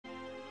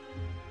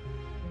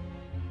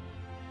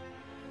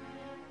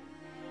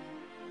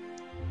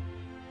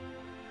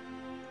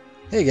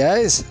Hey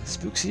guys,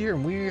 Spooks here,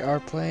 and we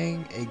are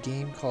playing a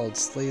game called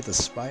Slay the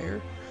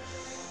Spire.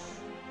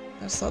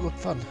 I just thought it looked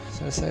fun,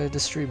 so I decided to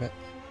stream it.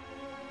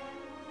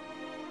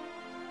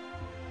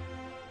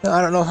 Now,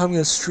 I don't know how I'm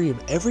going to stream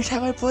every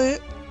time I play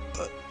it,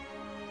 but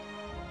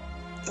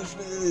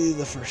definitely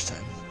the first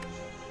time.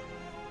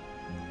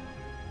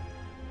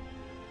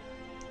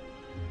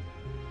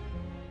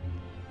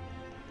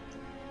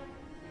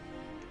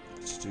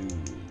 Let's do...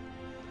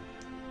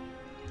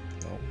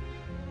 no.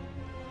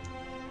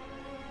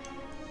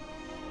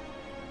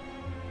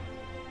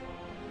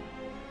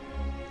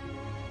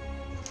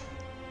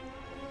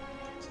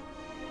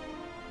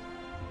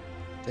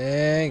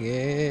 Dang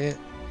it.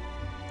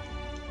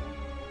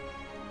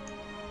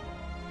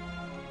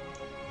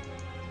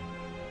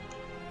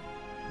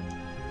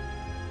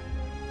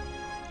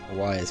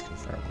 Y is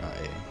confirmed, not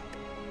A.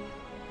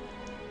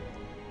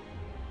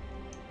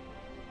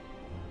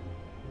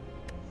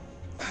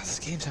 This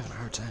game's having a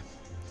hard time.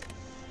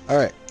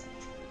 Alright.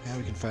 Now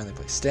we can finally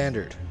play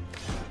standard.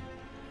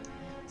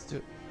 Let's do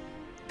it.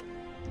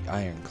 The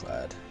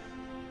Ironclad.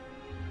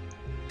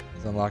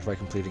 It's unlocked by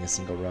completing a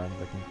single run.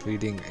 By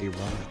completing a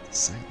run with the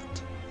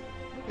silent.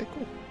 Okay,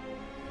 cool.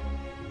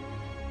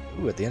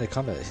 Ooh, at the end of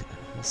combat,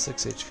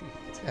 6 HP.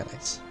 Yeah,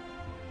 nice.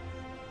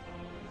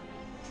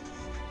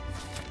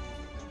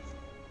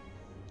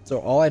 So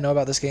all I know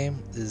about this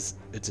game is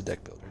it's a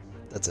deck builder.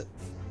 That's it.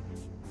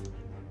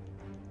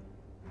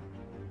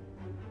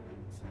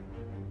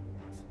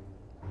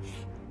 Let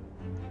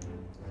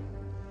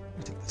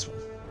me take this one.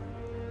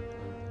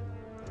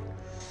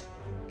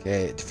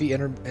 Okay, defeat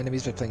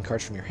enemies by playing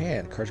cards from your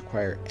hand. Cards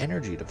require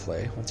energy to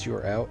play. Once you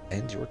are out,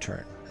 end your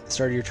turn. At the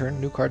start of your turn,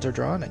 new cards are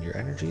drawn and your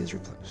energy is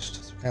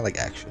replenished. So kind of like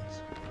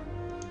actions.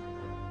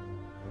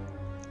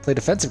 Play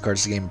defensive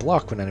cards to gain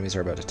block when enemies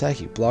are about to attack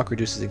you. Block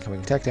reduces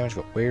incoming attack damage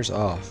but wears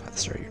off at the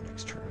start of your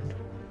next turn.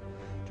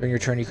 During your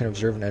turn, you can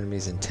observe an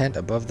enemy's intent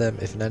above them.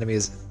 If an enemy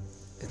is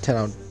intent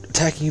on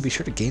attacking you, be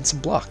sure to gain some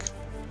block.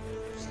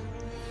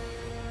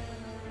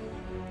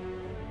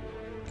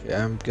 Okay,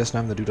 I'm guessing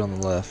I'm the dude on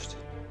the left.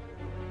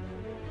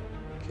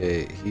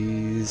 Okay,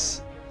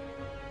 he's...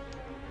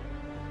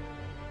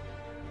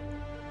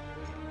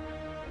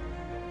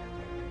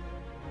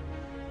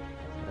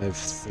 I have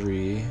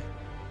 3.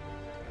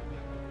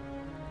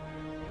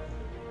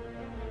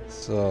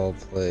 So I'll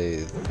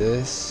play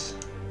this,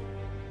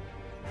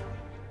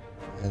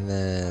 and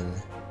then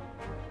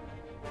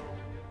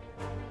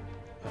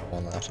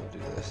one left. I'll do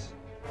this.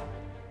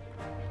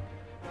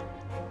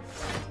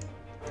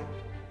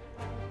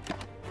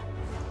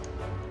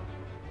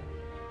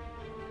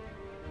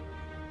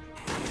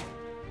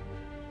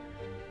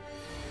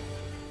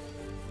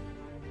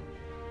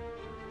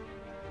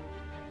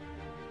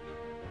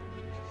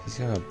 He's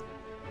gonna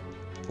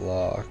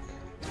block.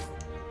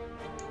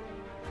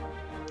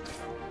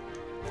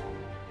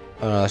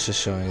 Oh no, it's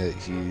just showing that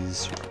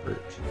he's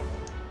hurt.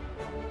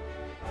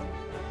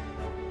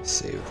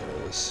 Save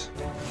those.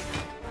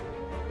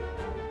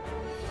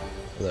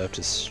 Pull out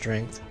his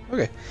strength.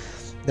 Okay.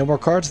 No more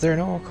cards there,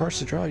 no more cards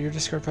to draw. Your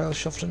discard pile is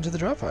shuffled into the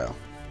draw pile.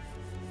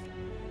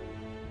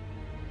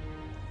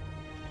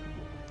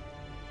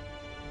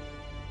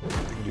 I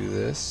can do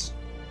this.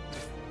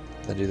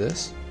 Then do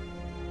this.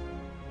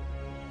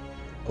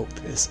 Oh,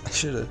 piss. I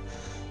should have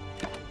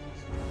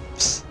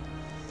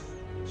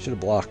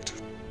blocked.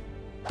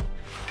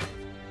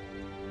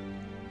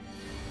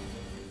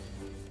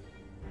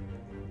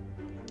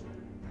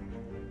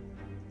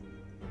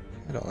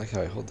 I don't like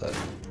how I hold that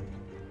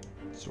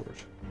sword.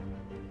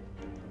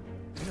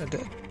 I'm not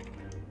dead.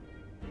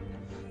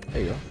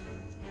 There you go.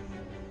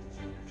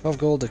 12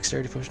 gold,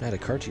 dexterity potion, add a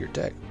card to your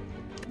deck.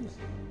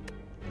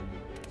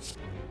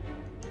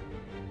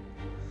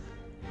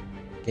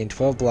 Gain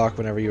 12 block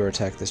whenever you are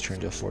attacked this turn,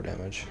 deal 4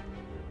 damage.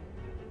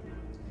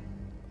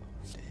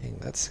 Dang,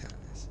 that's kind of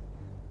nice.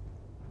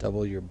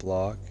 Double your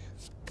block.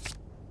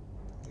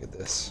 Look at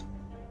this.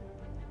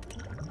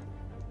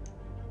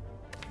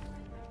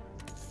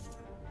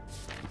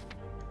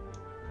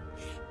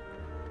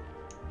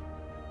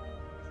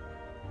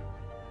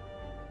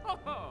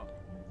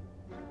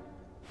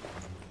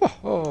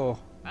 Oh,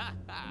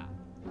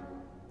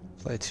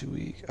 play too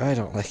weak. I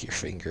don't like your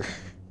finger.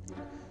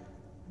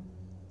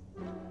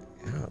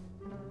 Yeah,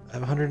 I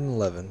have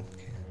 111.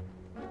 Okay.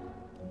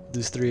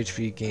 Lose 3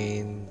 HP,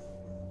 gain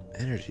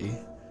energy.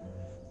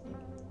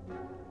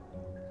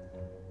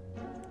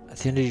 At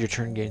the end of your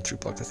turn, gain 3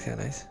 block. That's kind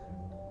of nice.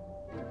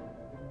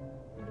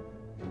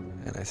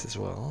 And nice as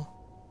well.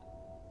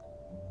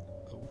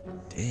 Oh,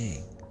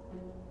 dang.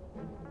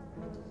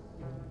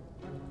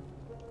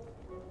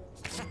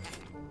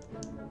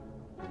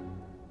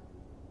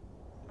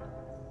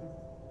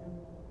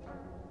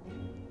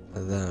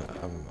 And then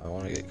I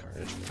want to get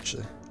Carnage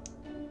eventually.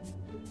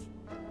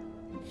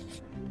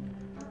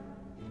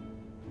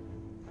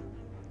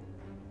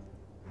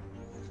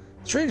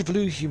 Strange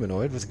blue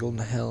humanoid with a golden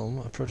helm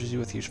approaches you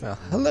with a huge smile.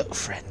 Hello,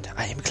 friend.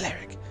 I am a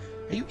cleric.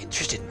 Are you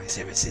interested in my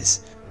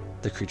services?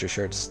 The creature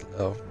shouts.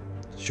 Oh,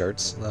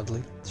 shouts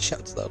loudly.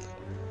 Shouts loudly.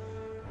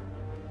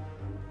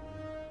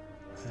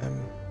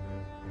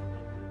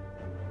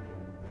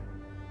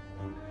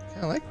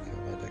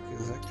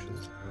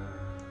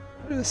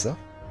 this though.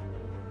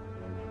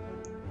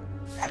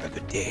 Have a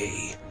good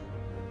day.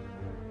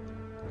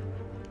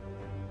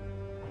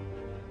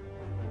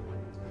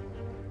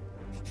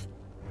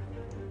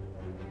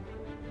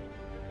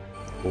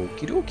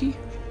 Okie dokie.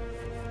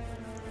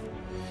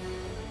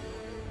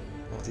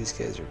 All these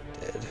guys are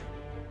dead.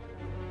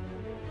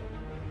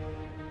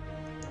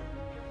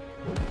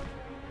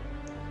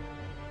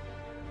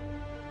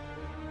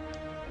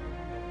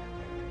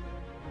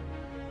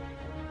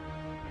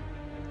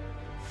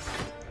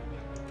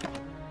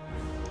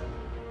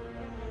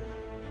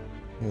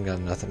 I got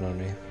nothing on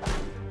me.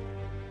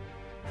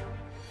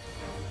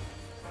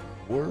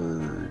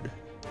 Word.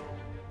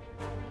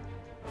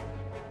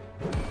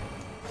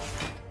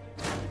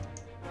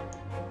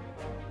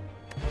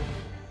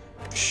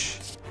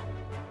 Psh.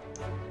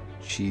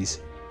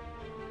 Jeez.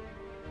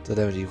 So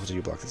damage equal to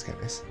your block. That's kind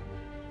of nice.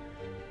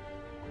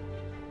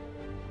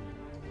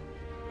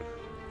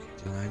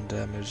 Okay, deal 9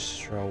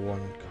 damage. Draw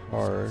 1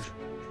 card.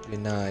 Should be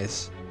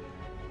nice.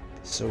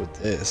 So with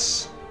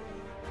this,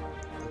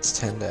 that's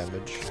 10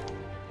 damage.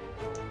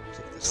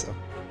 Take this though.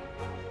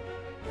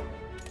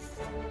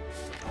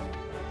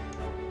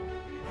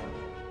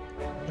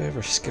 Did I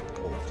ever skip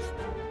gold?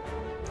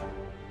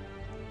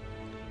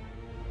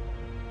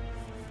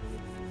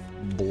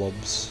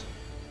 Blubs.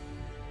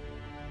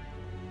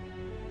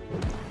 I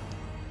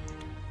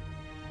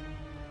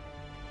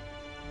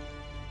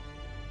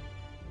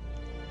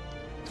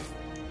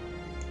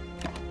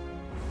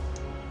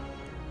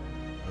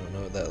don't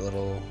know what that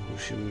little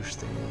whooshy whoosh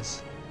thing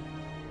is.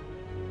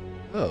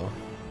 Oh.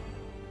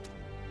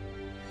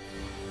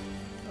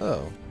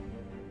 Oh.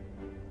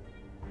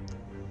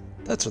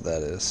 That's what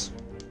that is.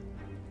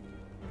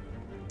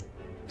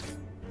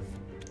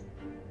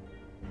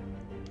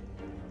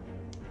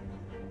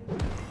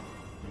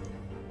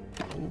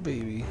 Oh,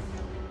 baby.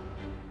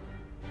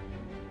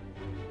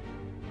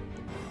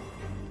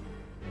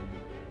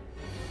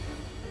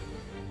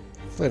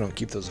 Hopefully I don't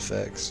keep those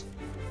effects.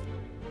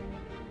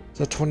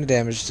 So 20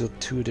 damage, deal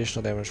 2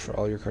 additional damage for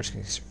all your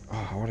cards.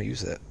 Oh, I want to use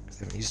that. I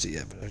haven't used it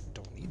yet, but I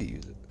don't need to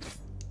use it.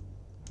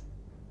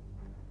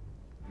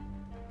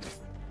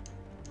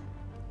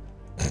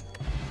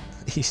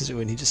 He's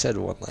doing. He just had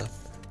 1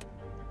 left.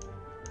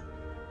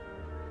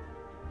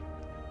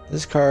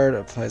 This card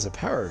applies a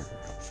power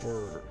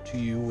to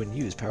you when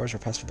used. Powers are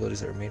passive abilities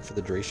that remain for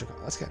the duration.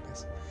 Oh, that's kind of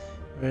nice.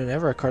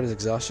 Whenever a card is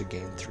exhausted,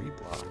 gain 3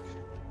 block.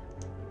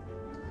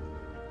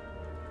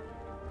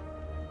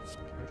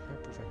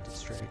 Perfected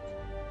strike.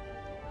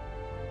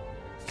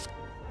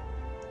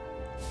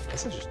 I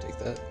guess I'll just take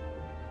that.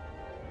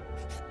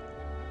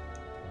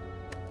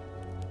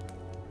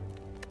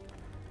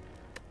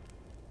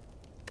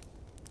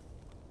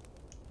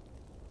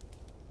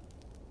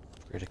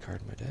 Upgrade a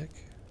card in my deck.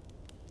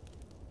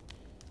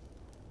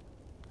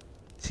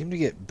 Seem to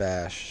get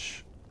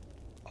bash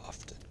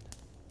often.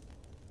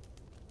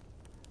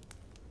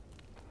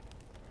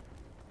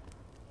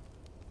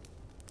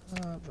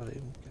 But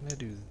I'm gonna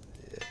do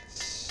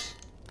this.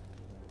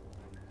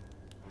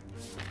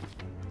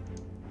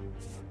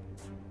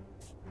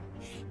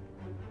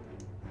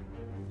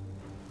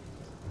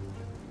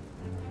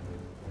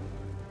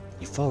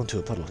 You fall into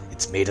a puddle.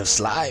 It's made of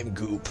slime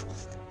goop.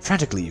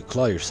 Frantically, you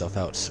claw yourself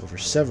out over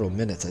several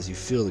minutes as you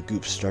feel the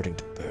goop starting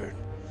to burn.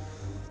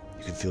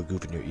 You can feel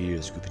goop in your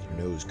ears, goop in your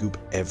nose, goop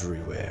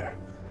everywhere.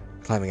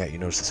 Climbing out, you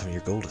notice that some of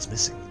your gold is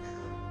missing.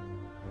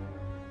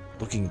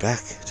 Looking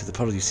back to the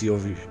puddle, you see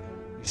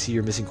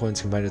your missing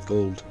coins combined with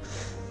gold.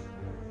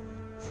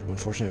 From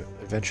unfortunate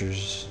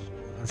adventurers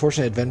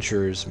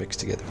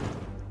mixed together.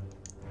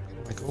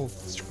 My gold.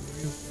 Screw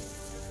you.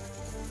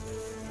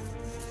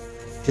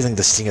 Feeling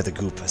the sting of the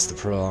goop as the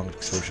prolonged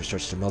exposure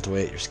starts to melt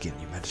away at your skin,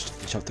 you manage to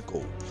fish out the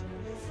gold.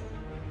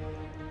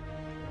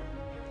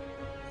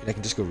 And I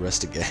can just go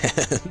rest again.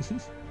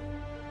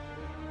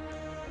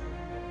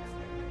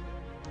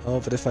 Oh,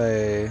 but if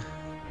I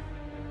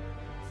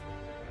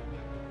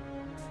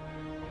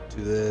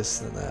do this,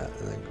 then that,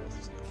 and then go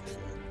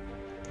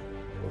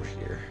over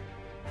here.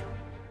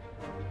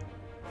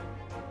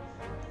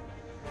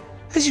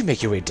 As you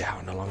make your way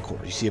down a long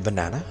corridor, you see a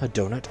banana, a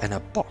donut, and a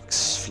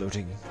box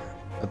floating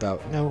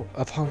about. Now,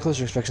 upon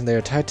closer inspection, they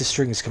are tied to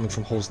strings coming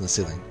from holes in the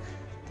ceiling.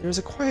 There is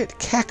a quiet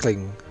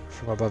cackling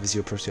from above as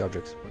you approach the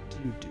objects. What do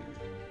you do?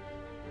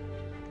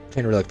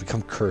 Plain relic,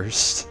 become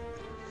cursed.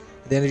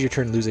 At the end of your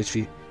turn, lose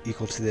HP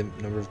equal to the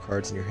number of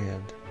cards in your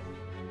hand.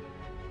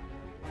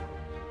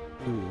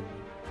 Ooh.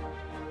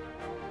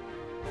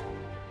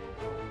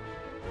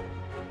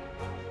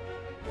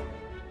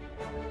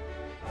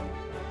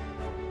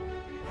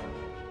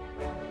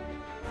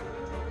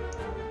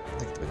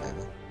 Like the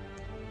banana.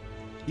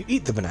 You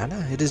eat the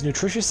banana. It is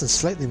nutritious and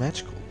slightly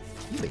magical,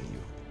 healing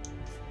you.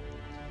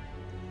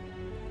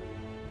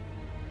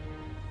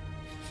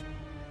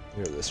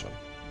 Here, this one.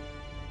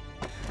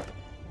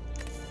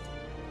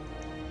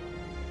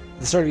 At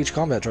the start of each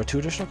combat, draw 2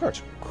 additional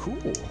cards. Cool.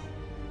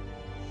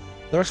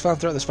 The orcs found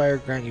throughout the spire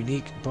grant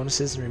unique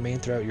bonuses and remain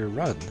throughout your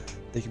run.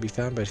 They can be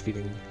found by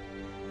defeating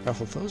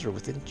powerful foes or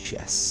within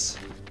chests.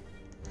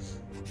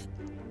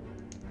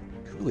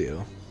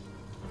 Julio.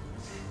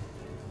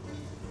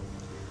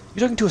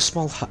 You're talking to a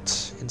small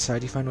hut.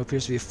 Inside you find what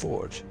appears to be a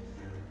forge.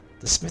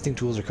 The smithing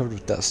tools are covered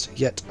with dust,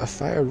 yet a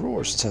fire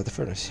roars inside the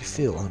furnace. You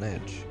feel on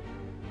edge.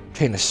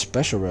 Obtain a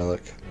special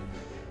relic.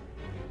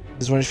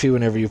 Lose 1 HP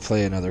whenever you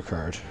play another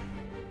card.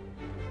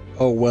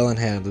 Oh, well in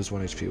hand, lose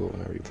 1 HP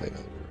whenever you play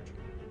another card.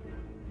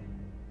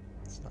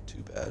 It's not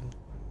too bad.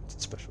 It's a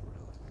special relic.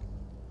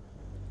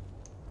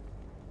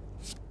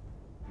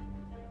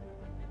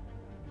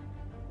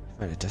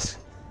 Find a desk.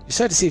 You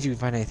decide to see if you can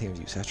find anything of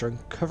use. After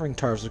uncovering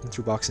tars, looking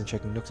through boxes, and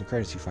checking nooks and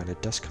crannies, you find a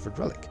dust-covered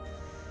relic.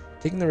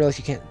 Taking the relic,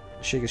 you can't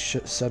shake a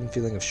sudden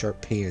feeling of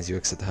sharp pain as you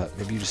exit the hut.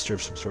 Maybe you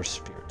disturb some sort of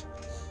spirit.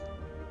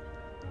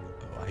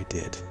 Oh, I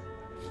did.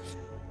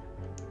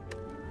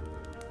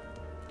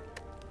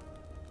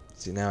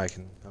 See, now I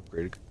can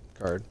upgrade a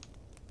card.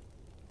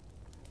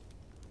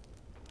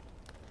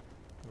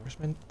 Where's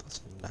my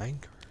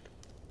 +9 card?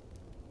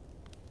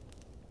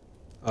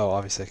 Oh,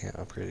 obviously I can't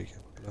upgrade it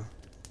again.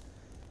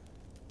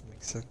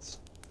 Makes sense.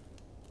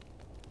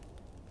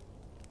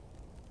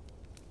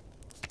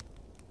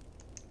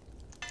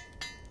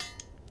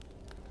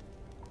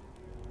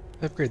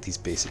 Upgrade these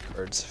basic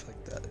cards. I feel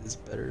like that is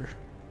better.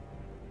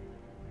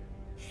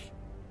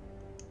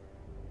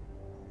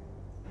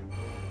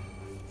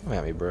 Come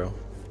at me, bro.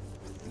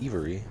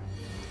 Thievery.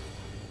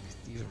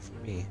 Thieving for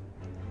me.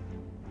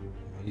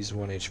 Use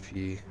 1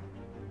 HP.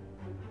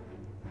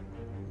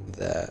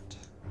 That.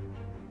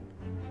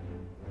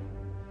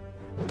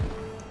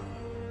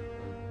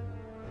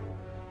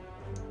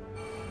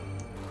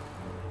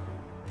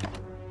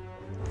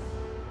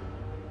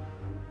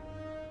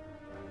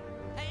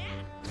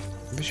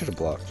 Maybe I should have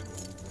blocked.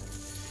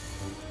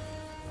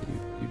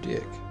 You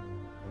dick.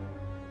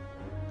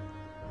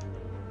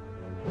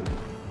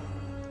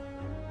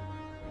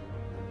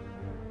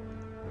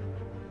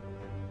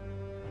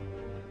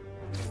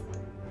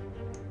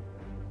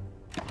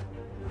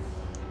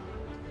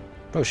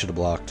 Probably should have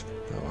blocked.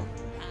 Oh well.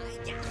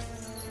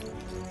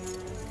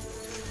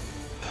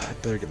 I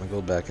better get my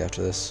gold back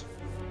after this.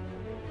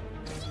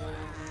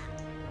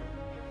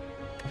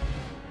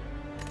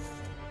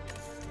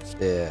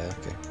 Yeah,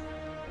 okay.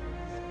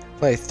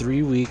 Play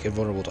 3 weak and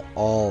vulnerable to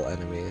all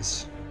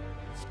enemies.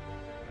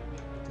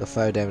 Deal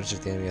 5 damage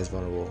if the enemy is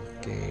vulnerable.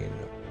 Gain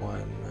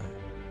 1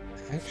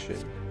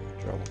 action.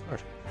 Draw 1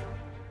 card.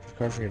 Draw a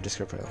card from your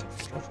discard pile.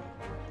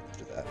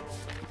 Do that.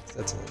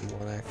 That's only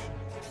 1 action.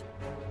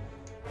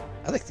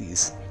 I like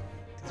these.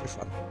 These are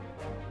fun.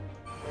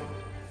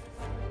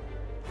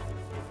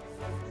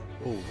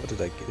 Oh, what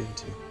did I get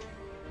into?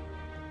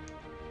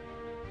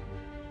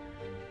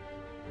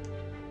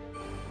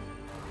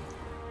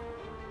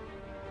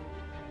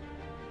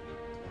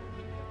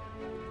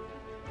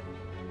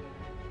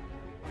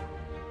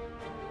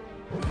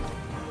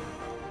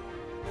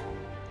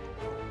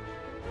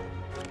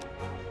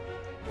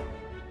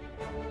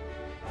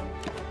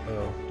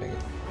 Oh, dang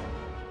it.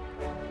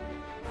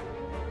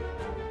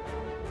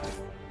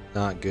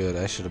 Not good.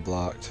 I should have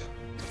blocked.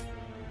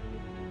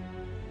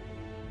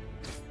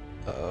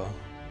 Uh-oh.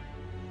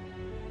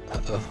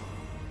 Uh-oh.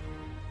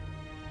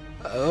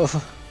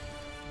 Uh-oh.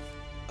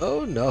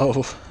 Oh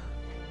no.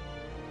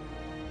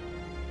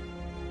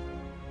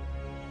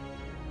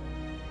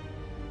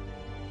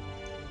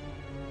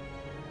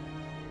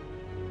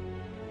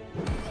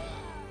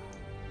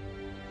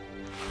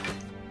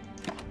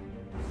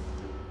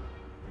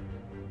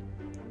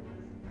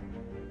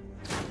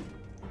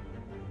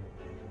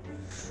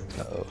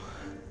 Uh-oh.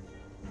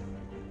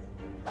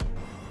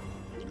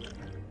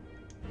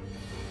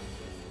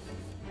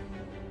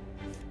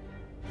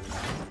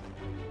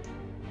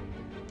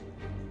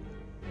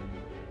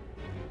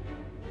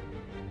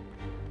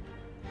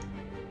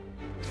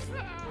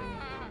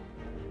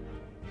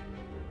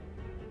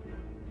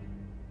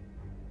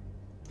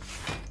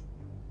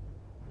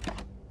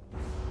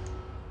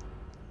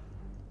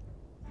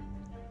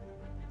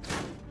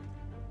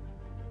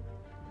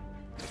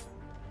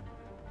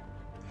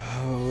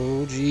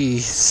 Oh,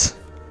 jeez.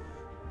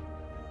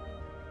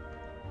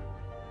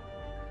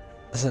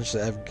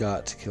 Essentially, I've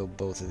got to kill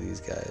both of these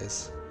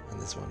guys in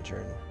this one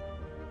turn.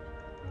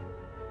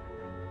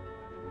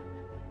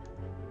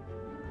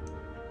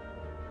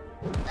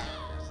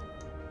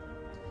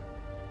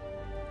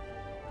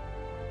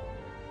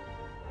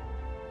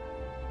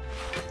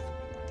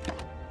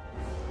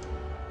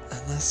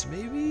 Unless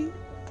maybe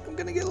I'm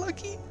gonna get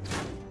lucky.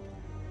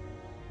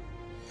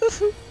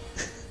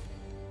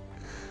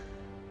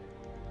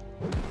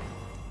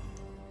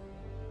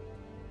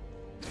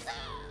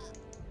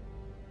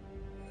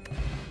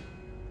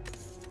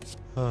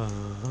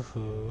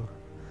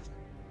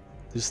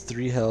 Lose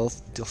 3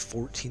 health, deal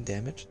 14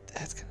 damage.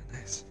 That's kind of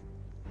nice.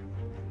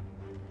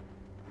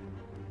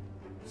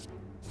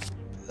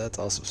 That's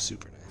also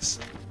super nice.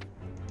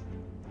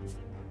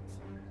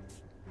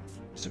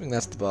 Assuming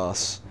that's the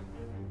boss.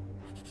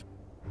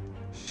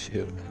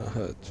 Shoot,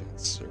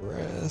 chance to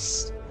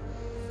rest.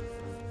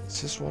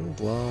 It's just 1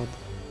 blob.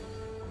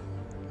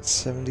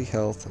 70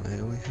 health, and I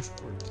only have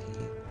 14.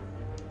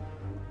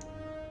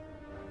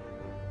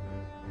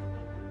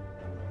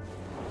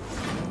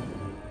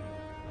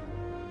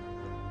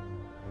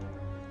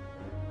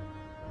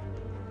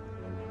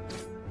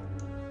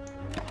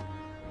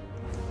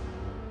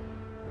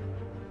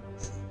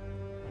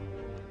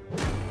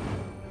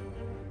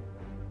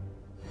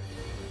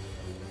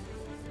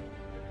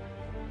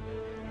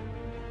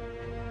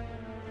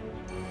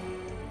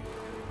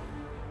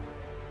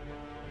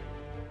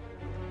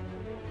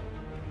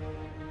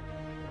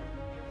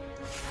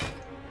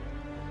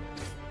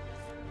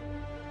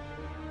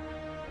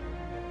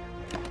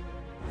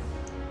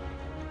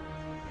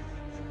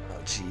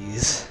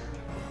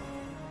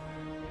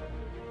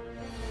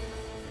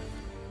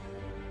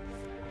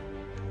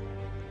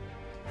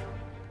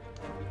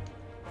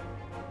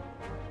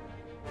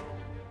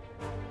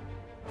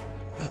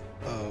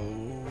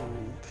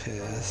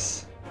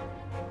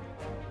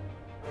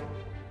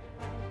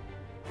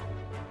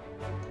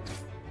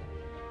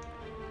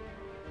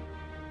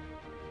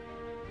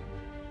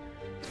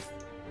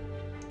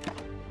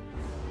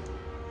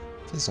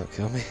 Please don't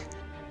kill me.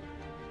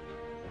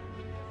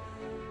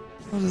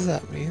 What does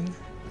that mean?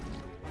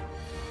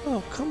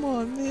 Oh, come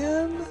on,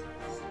 man.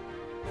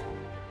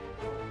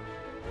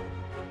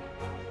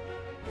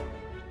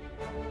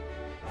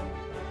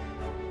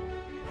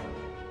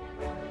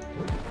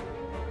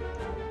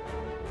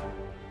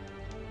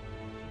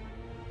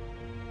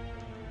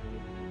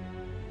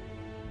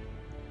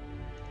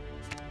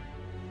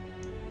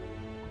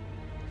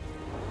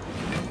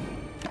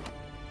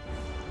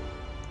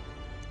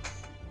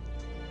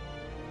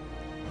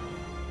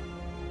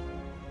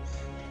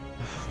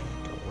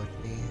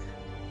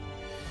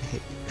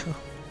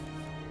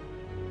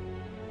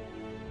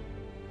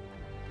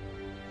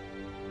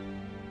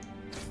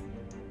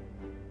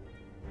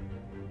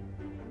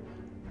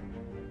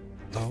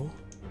 No.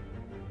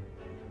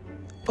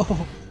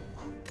 Oh.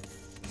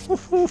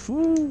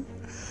 Can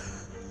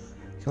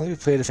only be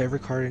played if every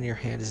card in your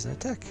hand is an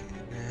attack.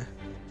 Nah.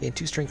 Gain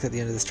 2 strength at the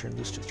end of this turn,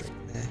 lose 2 strength.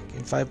 Nah.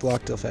 Gain 5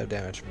 block, deal 5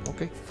 damage.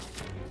 Okay.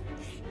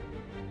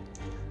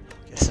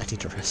 Guess I need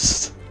to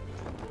rest.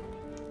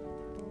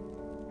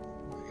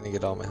 I'm gonna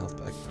get all my health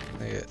back. I'm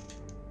gonna get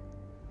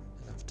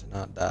enough to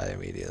not die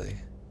immediately.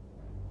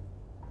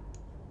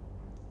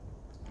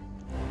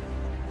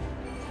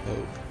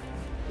 Nope.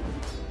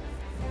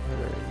 What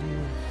are you?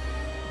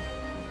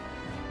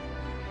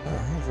 I don't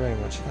have very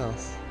much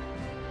health.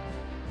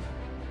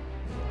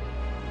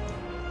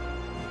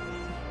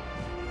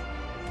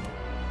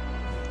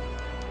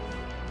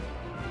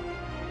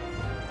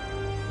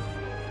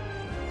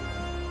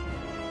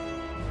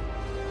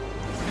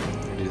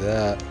 I'm gonna do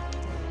that.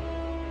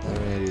 Then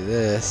I'm gonna do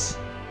this.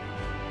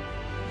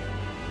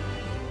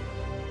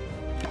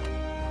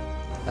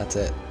 That's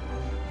it.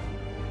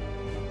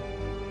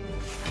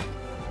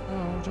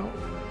 Oh, don't.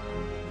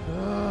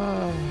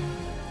 Oh.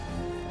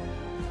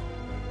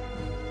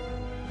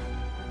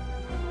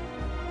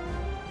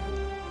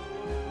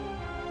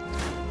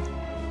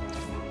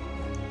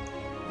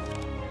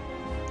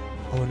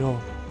 Oh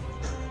no.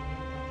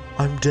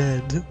 I'm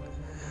dead.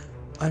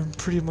 I'm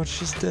pretty much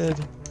just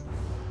dead.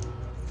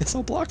 Guess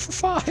I'll block for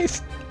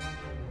 5.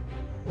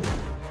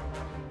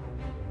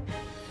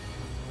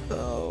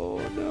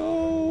 Oh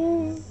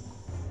no.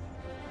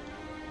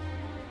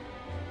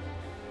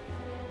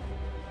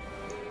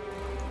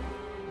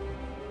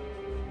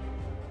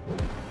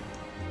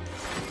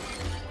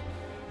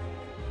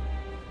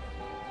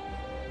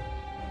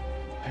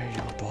 There you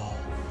go, ball.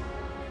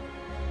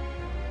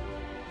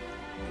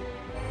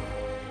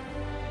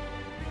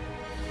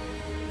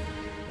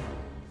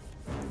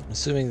 I'm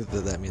assuming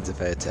that means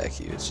if I attack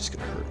you, it's just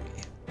gonna hurt me.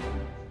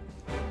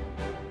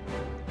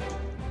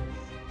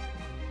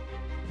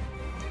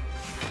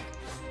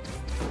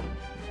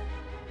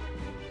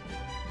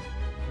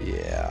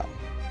 Yeah.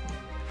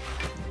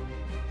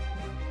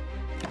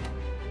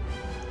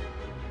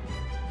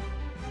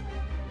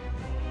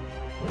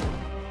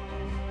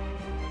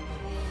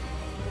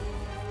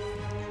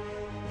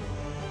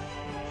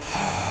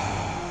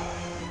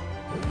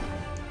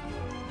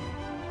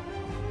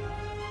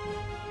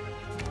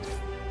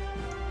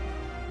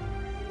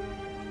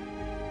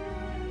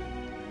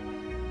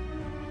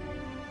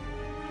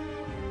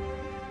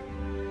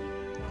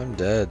 I'm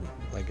dead.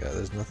 Like,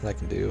 there's nothing I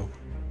can do.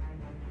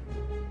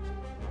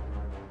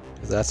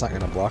 Because that's not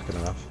going to block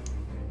enough.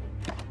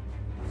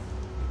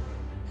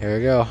 Here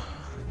we go.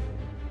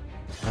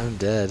 I'm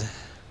dead.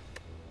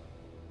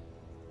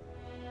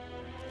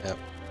 Yep.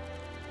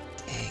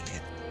 Dang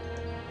it.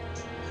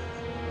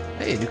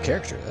 Hey, new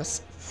character.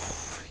 That's...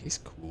 He's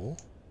cool.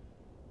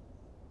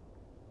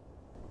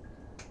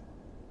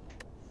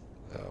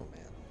 Oh,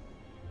 man.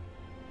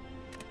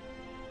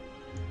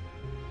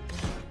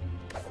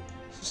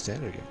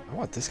 Standard game. I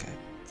want this guy.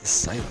 He's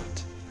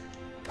silent.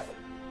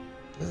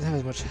 Doesn't have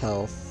as much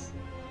health.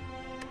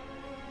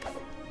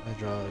 I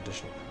draw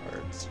additional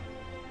cards.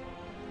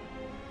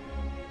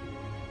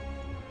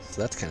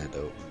 So that's kind of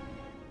dope.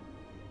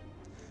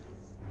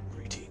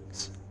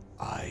 Greetings.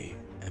 I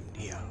am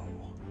Neo.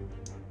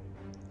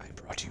 I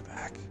brought you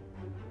back.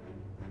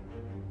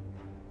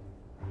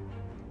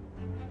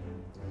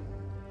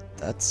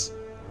 That's...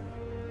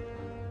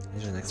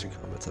 These are the next 3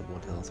 combats have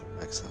 1 health or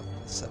max health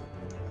 7.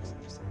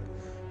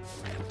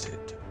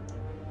 Granted.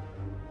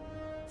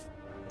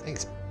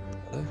 Thanks,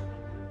 brother.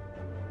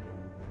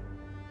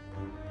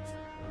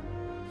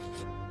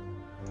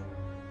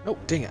 Oh,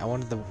 dang it, I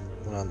wanted the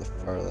one on the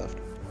far left.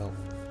 Well,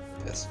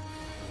 yes.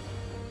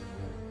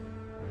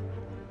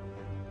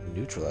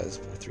 Neutralize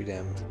by 3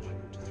 damage.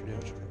 3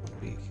 damage for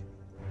 1 week.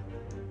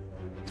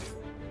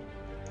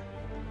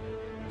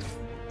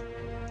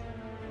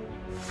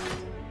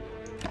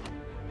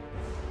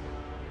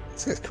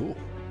 This guy's cool.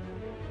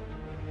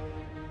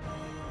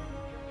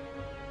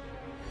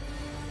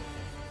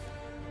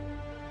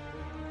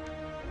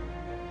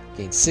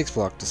 Gain 6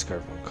 block,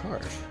 discard 1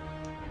 card.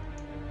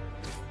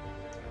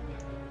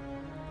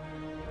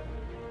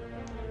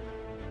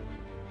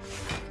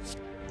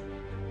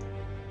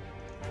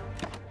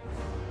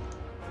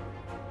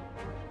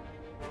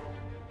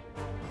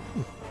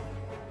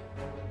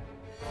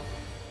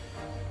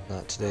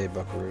 Not today,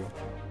 Buckaroo.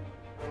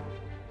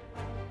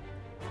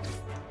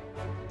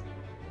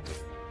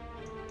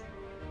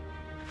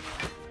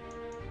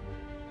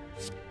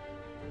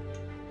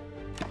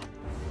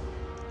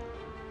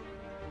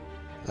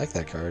 I like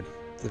that card.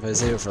 If I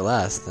save it for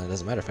last, then it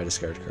doesn't matter if I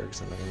discard a card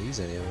because I'm not going to use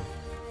any of them.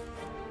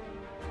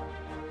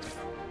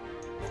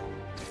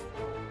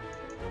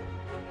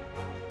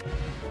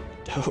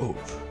 Dope.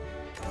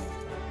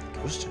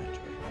 Ghost Giant.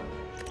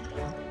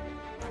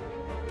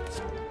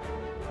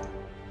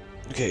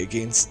 Okay, it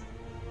gains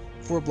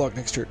 4 block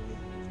next turn.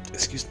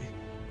 Excuse me.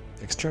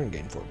 Next turn,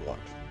 gain 4 block.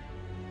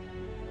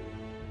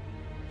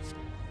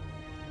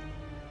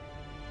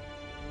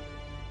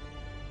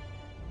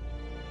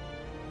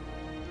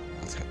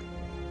 Let's go.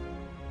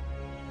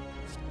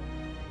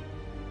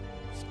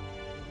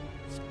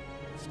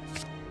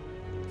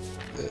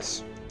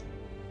 This.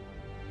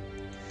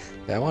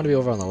 Yeah, I want to be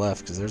over on the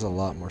left because there's a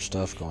lot more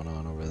stuff going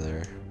on over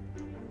there.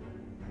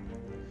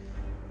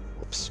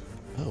 Whoops.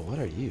 Oh, what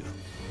are you?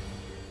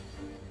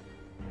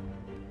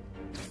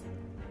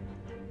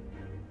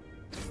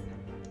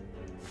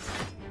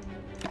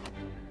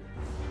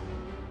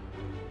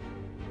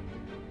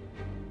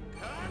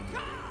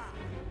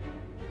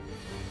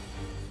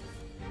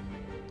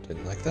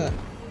 Didn't like that.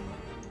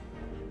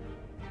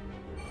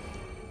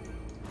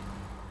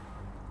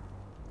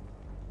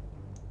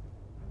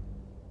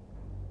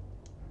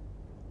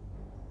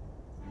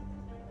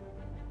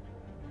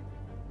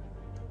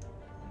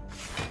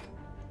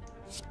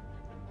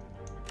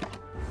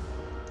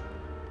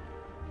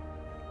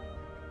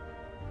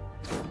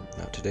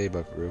 Not today,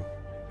 Buckaroo.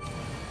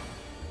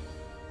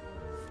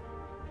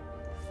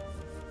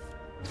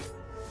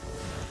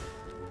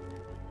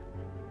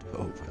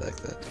 Oh, I like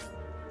that.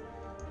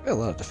 Got a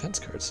lot of defense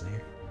cards in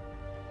here.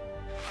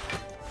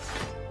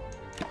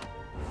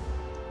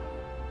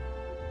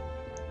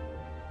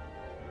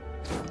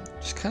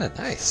 Just kind of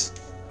nice.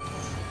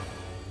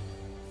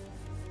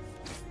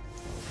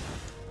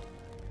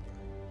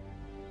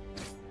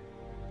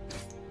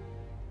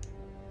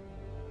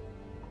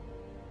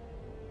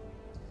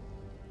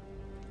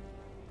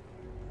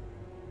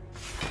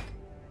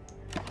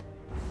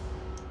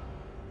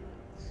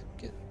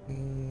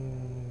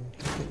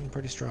 Getting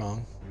pretty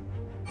strong.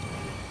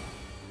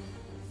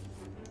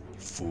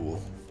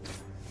 Fool.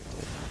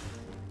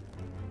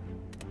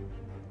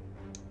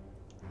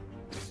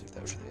 Save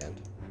that for the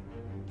end.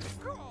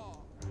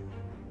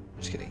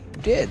 Just kidding.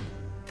 You did!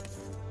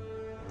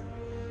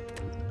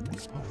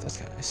 Oh, that's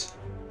kind of nice.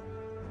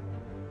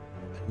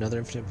 Another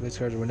infinite blades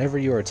card. Whenever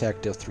you are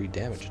attacked, deal 3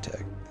 damage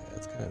attack.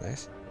 That's kind of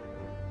nice.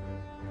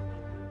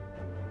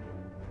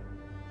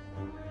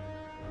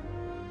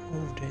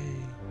 Oh,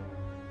 dang.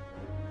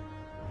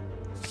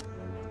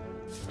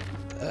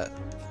 That.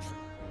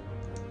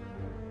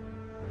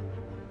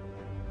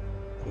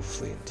 Oh,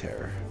 flee in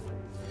terror.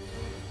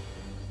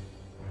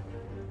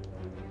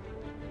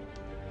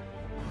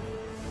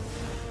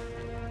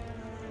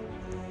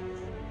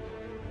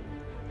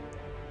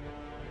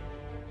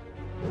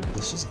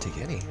 This doesn't take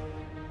any.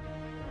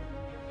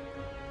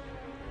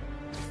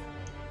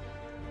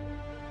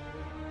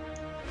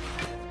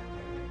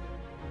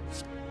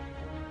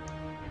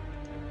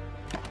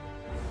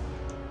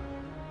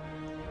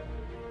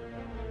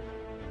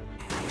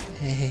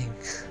 Dang.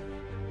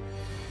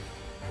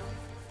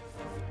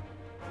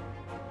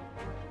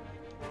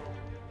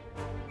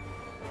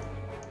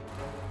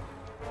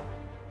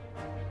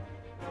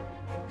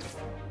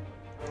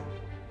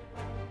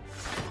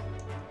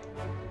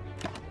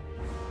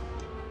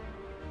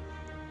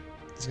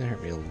 It's gonna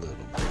hurt me a little bit.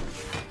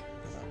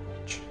 Not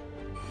much.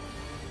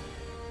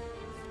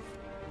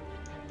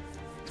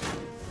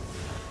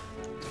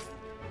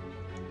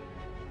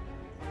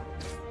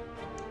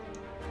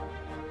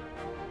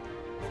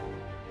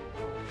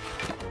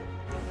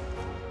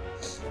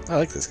 I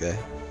like this guy.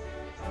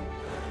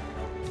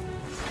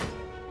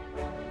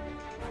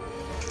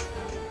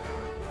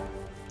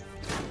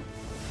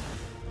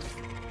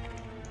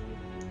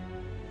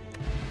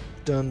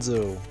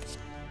 Dunzo.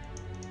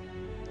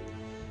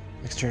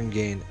 Next turn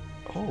gain.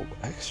 Oh,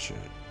 extra.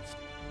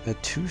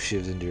 Add 2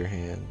 shivs into your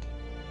hand.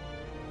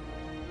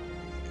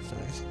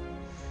 Nice.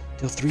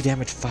 Deal 3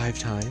 damage 5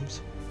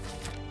 times.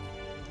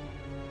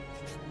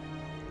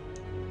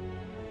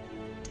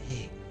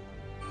 Dang.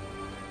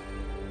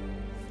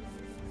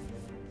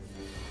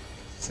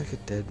 It's like a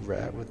dead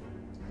rat with.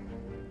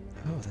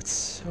 Oh, that's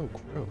so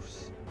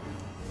gross.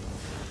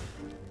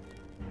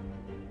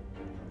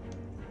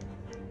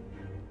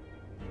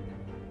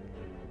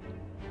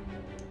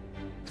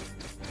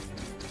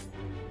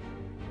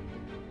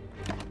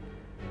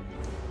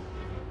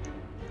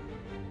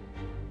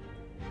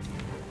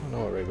 I don't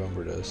know what Ray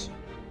Bumper does.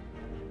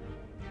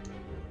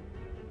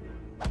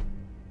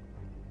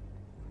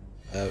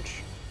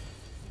 Ouch.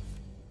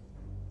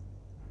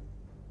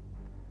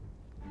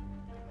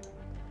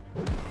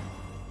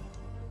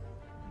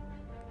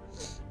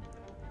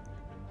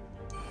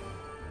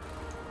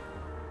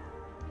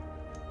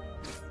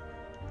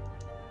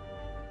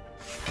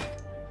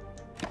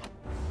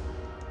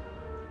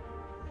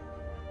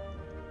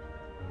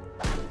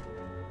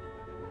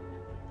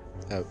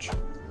 Ouch.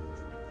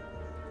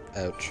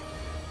 Ouch.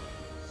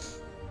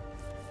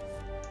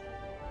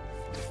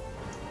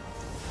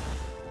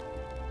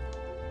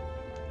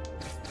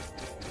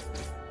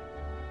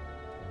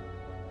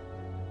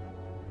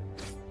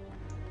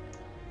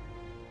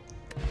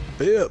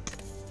 Bip!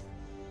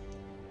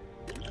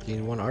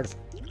 Gain 1 artifact.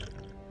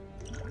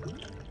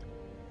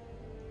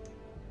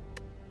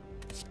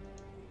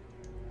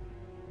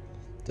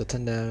 Deal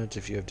 10 damage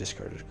if you have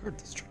discarded a card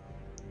this turn.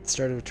 At the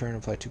start of a turn,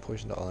 apply 2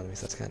 poison to all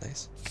enemies. That's kind of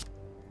nice.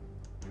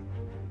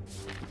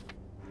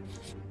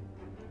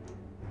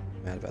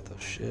 Mad about those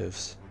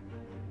shivs.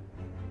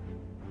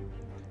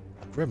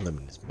 A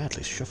gremlin is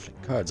madly shuffling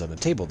cards on a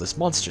table. This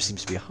monster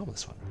seems to be a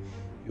harmless one.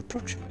 You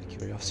approach him with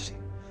curiosity.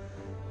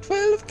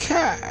 12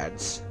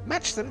 cards!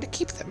 Match them to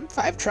keep them.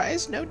 5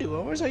 tries, no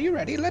do-overs. Are you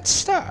ready? Let's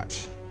start!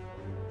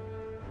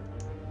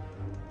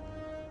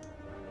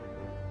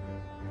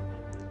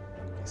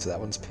 So that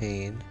one's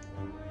pain.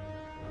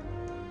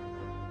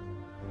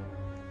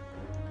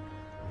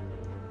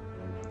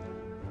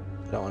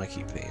 I don't want to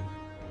keep pain.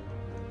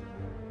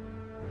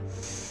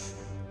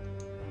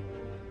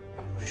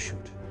 Oh, shoot.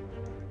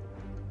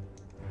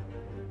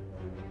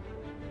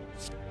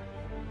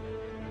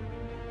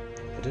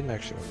 I didn't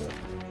actually want that.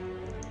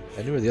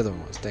 I knew where the other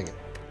one was, dang it.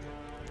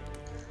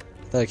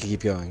 I thought I could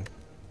keep going.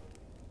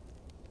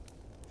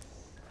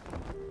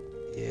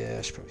 Yeah,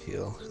 I should probably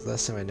heal.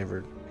 Last time I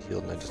never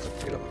healed and I just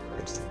upgraded all my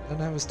cards.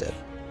 And I was dead.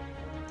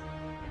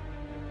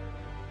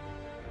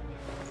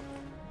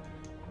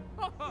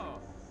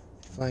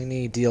 Flying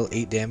knee, deal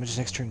 8 damage.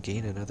 Next turn,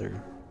 gain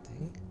another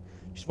thing.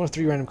 Just one of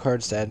 3 random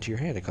cards to add to your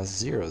hand. It costs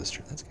 0 this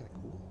turn. That's kind of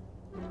cool.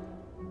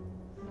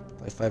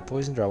 Apply 5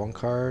 poison, draw 1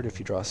 card. If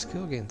you draw a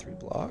skill, gain 3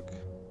 block.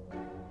 I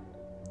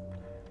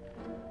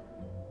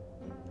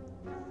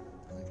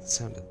like that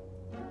sounded.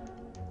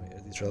 Wait,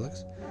 are these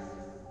relics?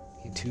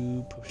 Gain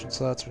 2 potion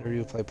slots whenever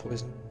you apply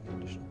poison.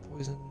 Additional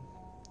poison.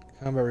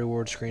 Combat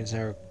reward screens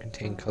now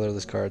contain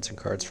colorless cards and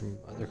cards from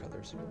other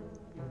colors.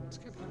 That's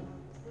kind of cool.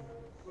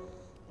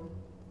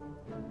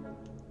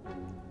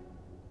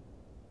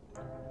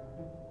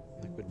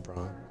 Liquid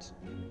bronze.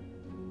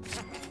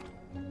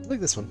 I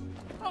like this one.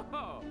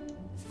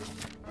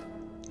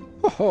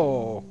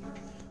 Oh!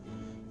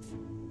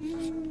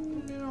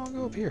 I'll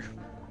go up here.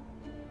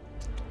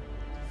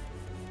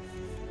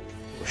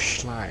 Or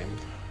slime.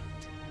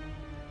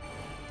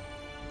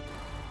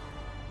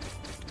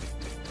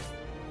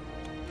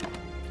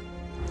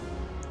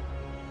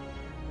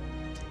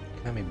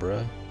 Come me,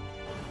 bruh.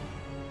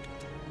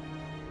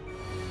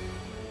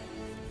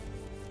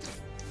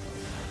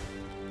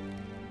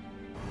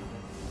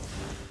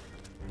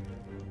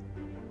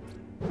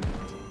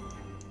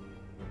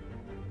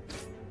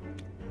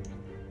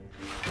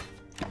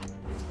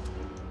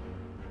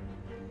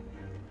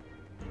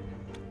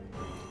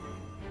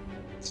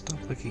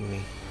 Stop licking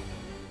me.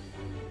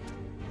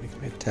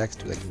 Make my attacks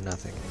do like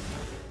nothing.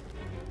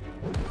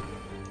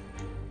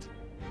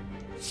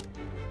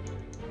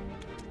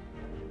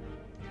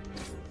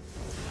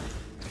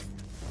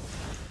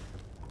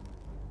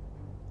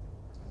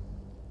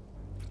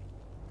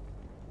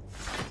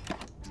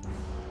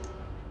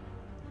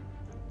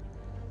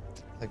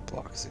 Like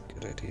block is a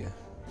good idea.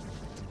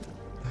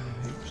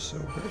 You're so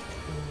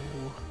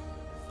hurtful.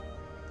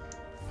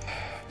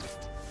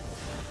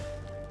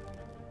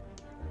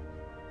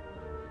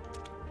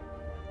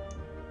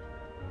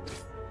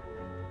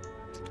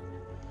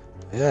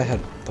 Yeah, I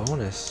had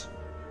bonus.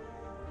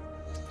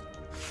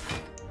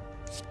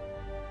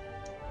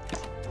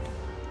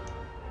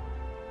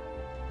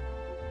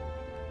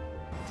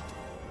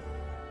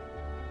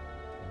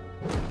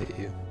 Hit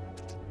you.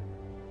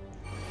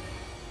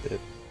 Hit.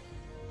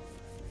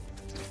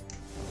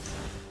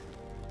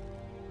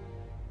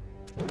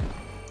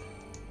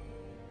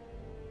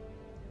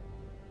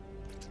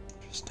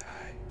 Just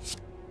die.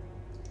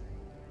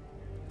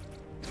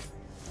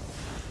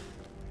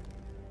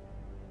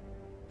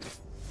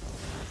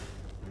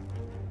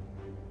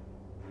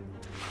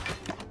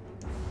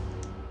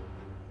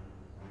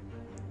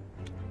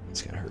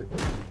 It's gonna hurt.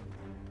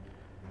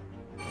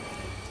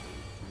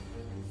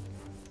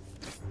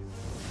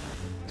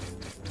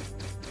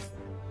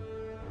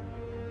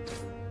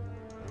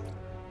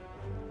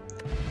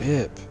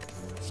 Bip.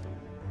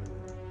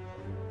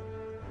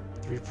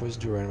 3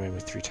 poison to a random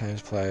enemy 3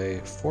 times. Apply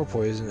 4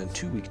 poison and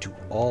 2 weak to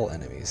all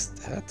enemies.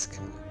 That's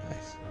kind of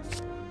nice.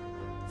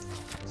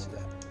 See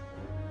that?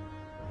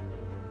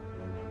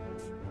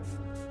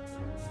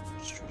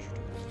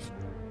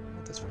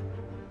 Not this one.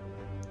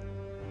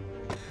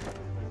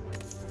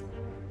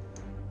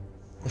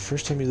 The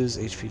first time you lose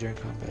HP during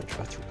combat,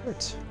 draw 3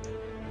 cards.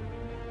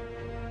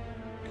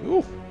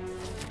 Cool.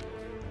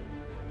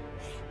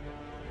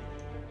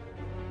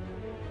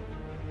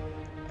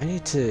 I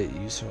need to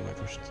use some of my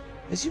potions.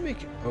 As you make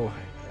oh,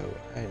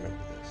 I remember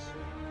this.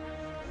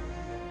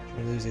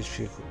 Try to lose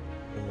HP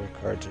number of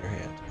cards in your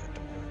hand. I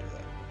don't want to do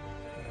that.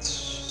 Let's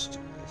just do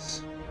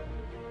this.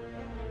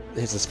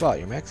 Here's the spot.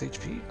 Your max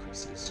HP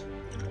increases.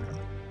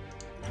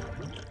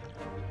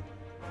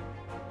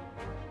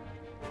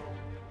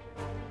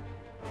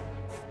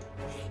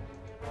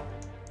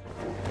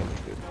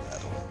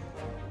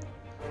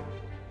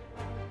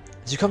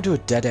 As you come to a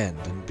dead end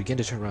and begin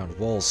to turn around,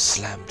 walls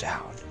slam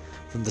down.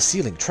 From the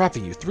ceiling,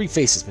 trapping you, 3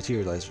 faces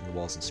materialize from the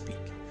walls and speak.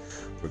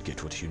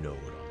 Forget what you know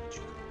and I'll let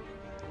you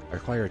go.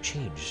 require a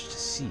change to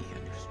see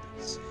on your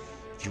space.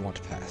 If you want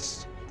to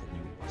pass, then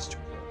you must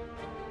roll.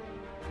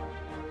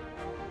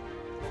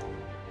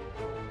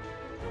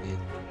 I mean,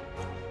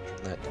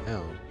 turn that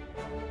down.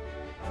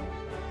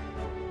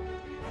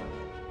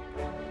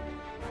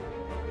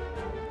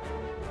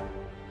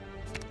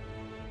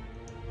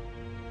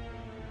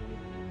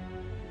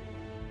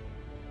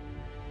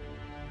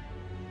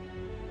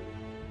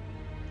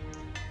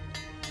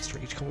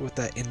 Start each combat with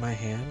that in my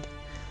hand.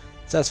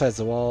 Satisfies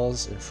the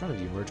walls in front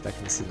of you, merge back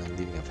in the ceiling,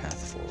 leaving a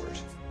path forward.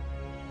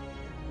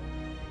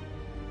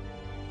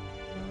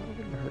 It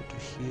wouldn't hurt to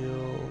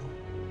heal.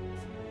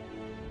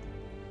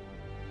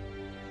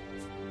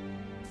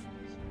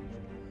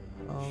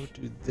 I'll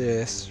do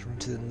this, run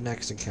to the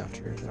next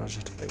encounter, and then I'll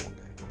just have to fight one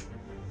guy.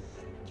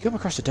 You come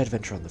across a dead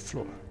adventurer on the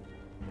floor.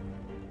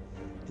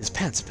 His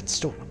pants have been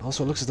stolen.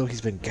 Also, it looks as though he's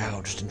been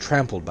gouged and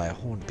trampled by a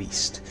horned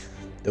beast,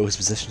 though his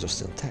possessions are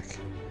still intact.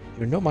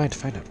 You're in no mind to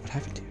find out what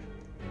happened to you.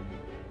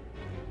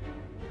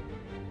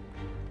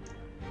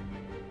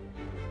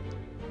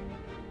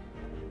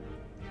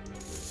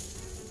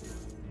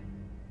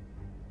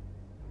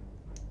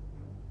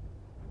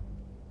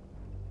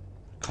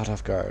 Caught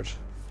off guard.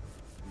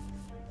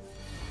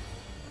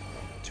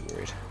 Not too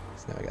worried.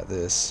 So now I got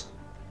this.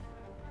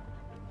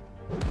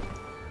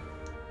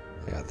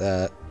 I got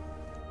that.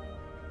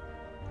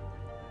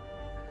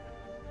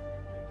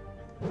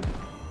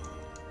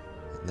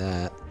 And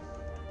that.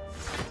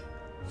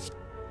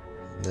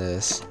 And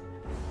this.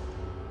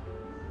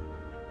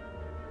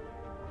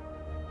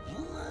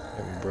 Come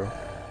on, bro.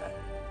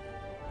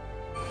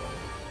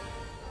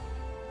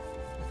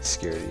 I'm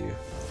scared of you.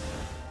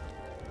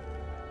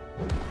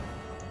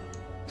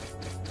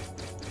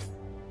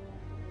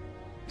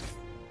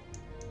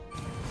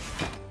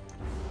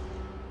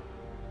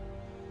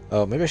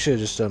 Oh, maybe I should have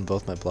just done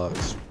both my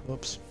blocks.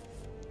 Whoops.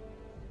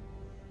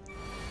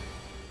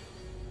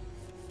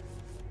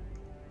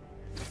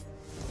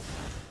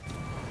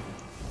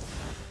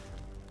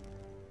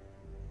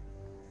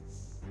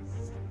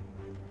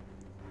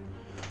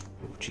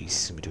 Oh,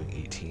 jeez, I'm doing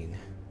 18.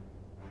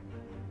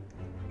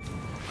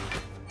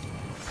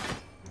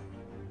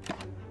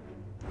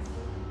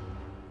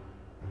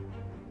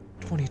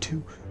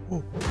 $22. Whoa,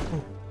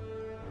 whoa.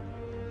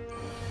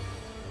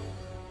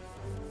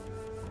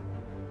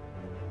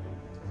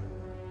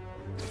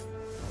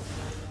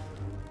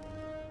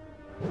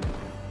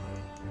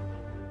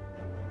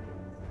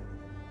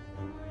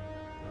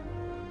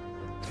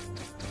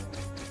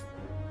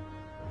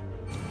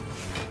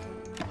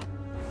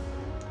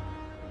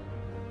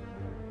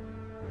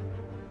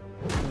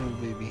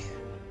 Baby.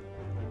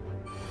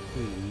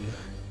 Ooh.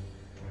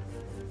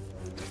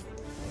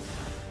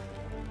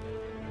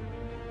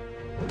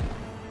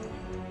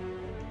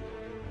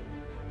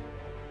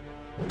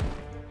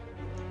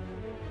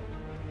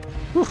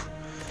 Whew.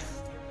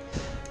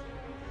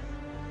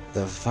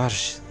 The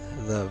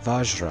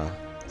Vajra.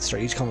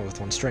 Start each combat with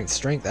one strength.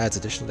 Strength adds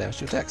additional damage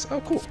to attacks.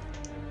 Oh, cool.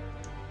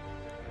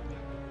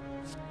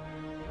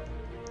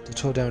 Do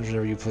 12 damage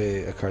whenever you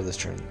play a card this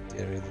turn.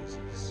 The enemy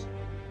loses.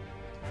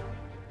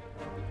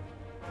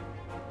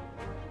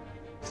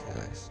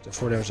 Nice. Do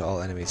 4 damage to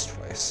all enemies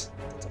twice.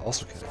 That's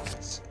also kind of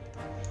nice.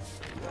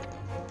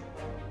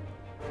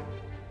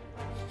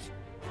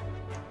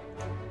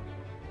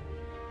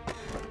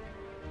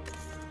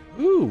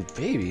 Ooh,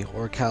 baby.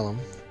 Or Callum.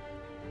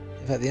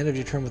 If at the end of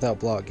your turn without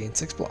block, gain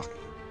 6 block.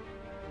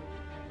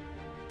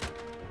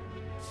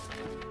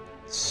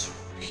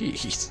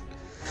 Sweet.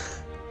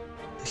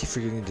 I keep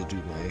forgetting to do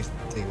my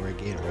thing where I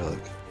gain a relic.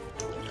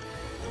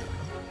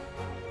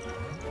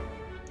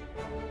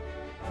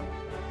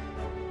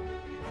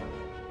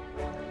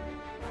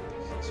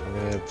 So I'm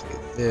gonna play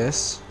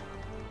this,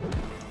 play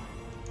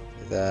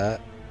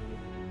that,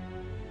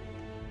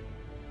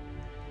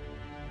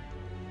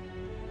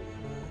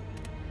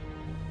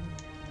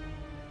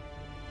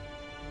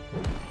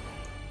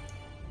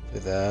 play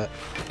that,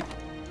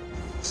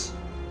 this.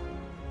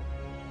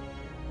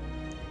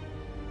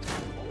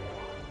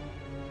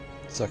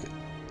 Suck it.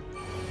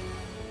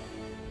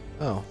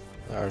 Oh,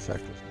 the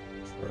artifact was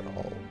for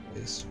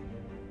always.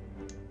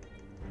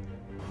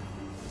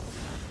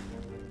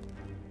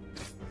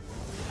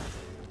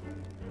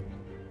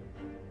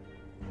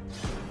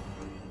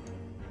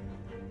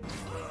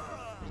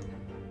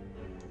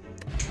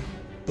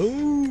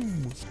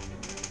 Boom!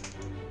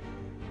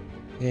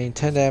 Gain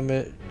 10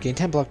 damage. Gain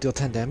 10 block, deal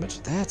 10 damage.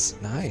 That's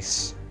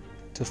nice.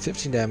 Deal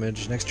 15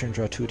 damage. Next turn,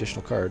 draw 2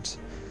 additional cards.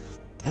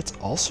 That's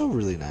also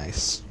really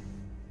nice.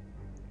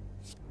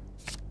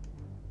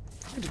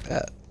 Look at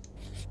that.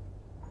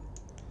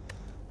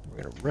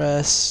 We're gonna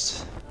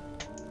rest.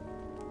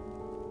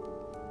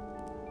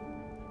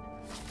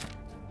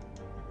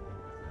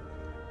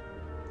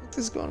 I think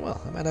this is going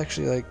well. I might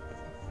actually like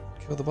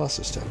kill the boss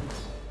this time.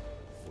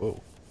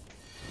 Whoa.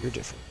 You're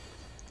different.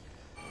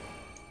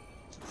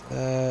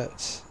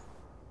 That,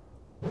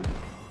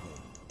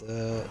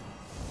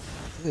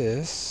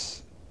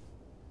 this,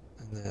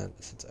 and then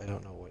since I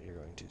don't know what you're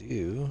going to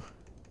do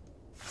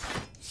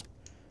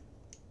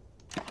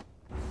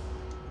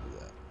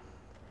that.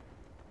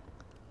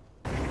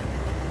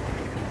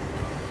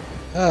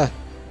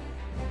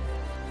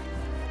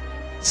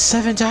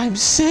 7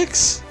 times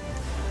 6?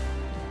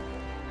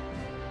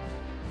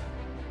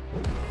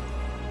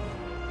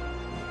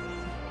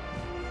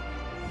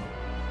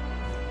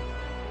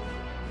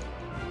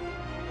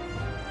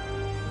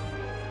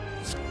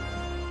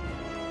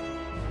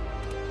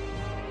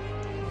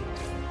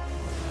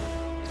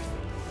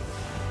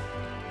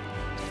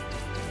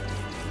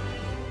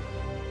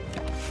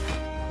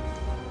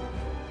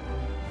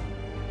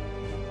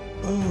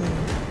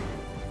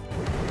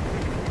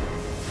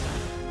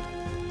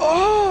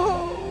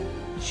 Oh,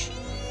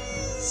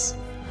 jeez.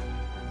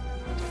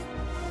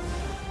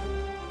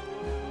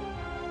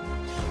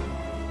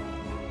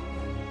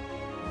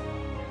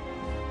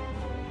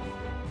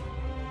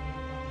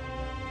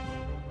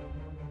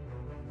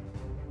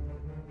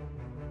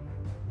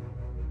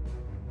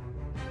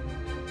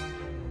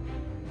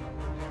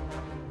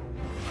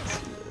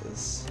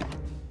 Yes.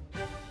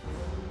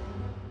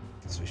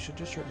 So we should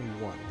just hurt me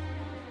 1.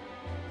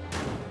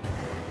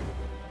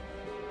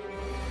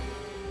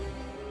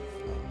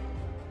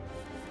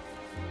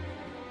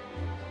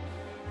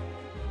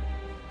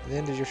 At the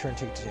end of your turn,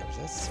 take 2 damage.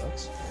 That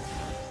sucks.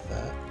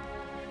 That.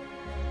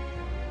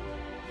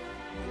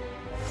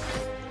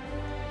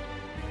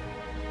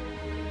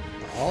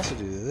 I'll also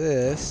do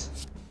this.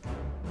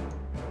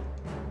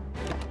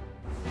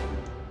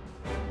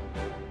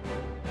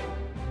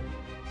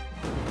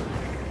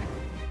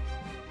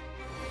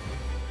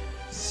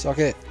 Suck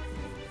it.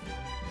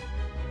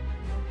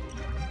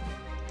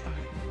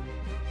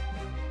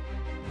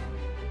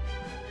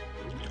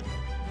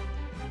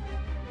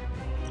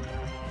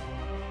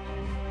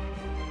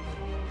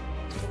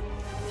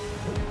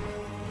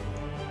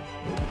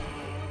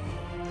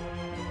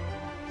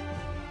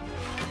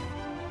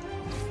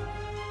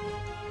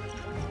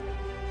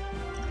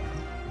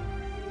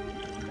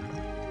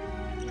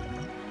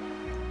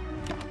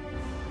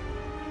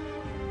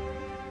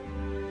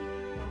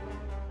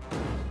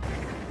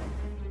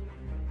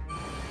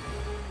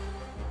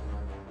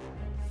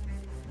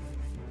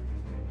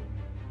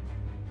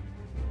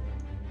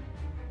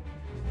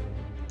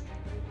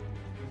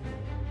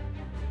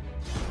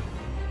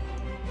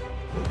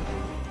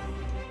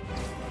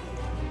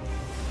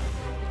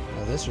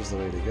 This was the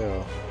way to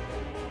go.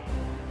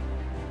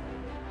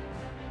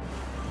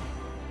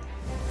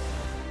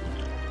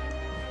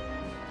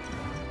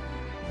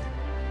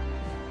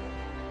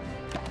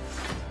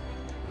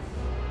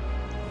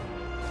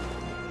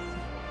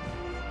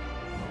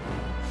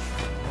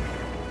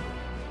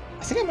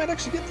 I think I might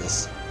actually get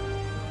this.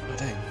 Oh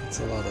dang, that's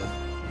a lot of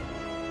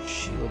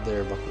shield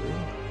there, buckaroo.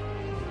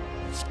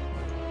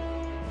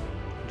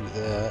 Do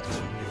that so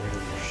you can get rid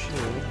of your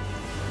shield.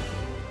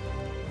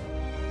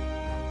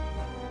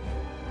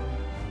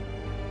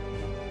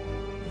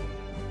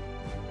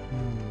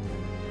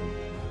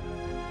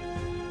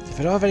 If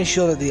I don't have any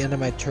shield at the end of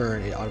my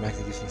turn, it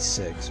automatically gives me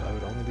 6, so I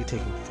would only be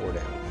taking 4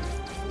 damage.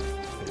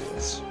 Look at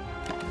this.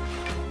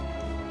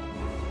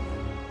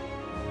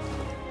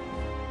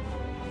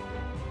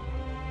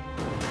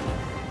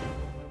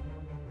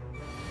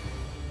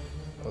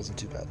 That wasn't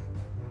too bad.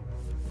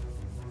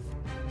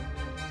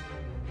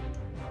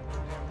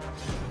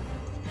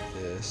 Like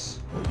this.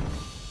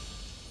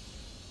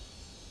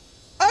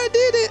 I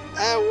did it!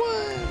 I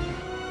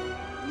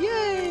won!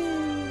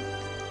 Yay!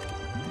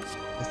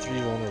 A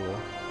 3 vulnerable.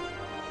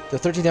 The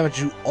 13 damage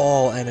to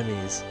all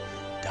enemies.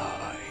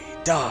 Die,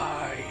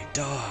 die,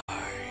 die.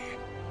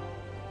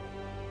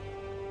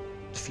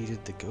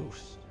 Defeated the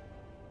ghost.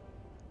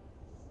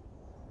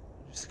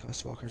 Reduce the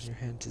cost of all cards in your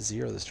hand to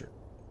 0 this turn.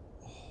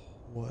 Oh,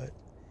 what?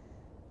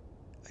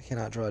 I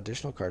cannot draw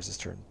additional cards this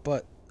turn,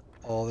 but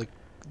all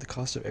the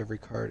cost of every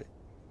card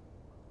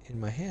in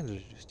my hand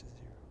is reduced to 0.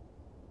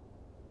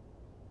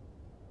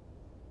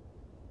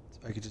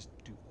 So I could just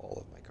do all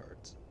of my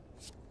cards.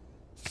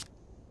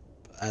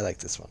 But I like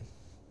this one.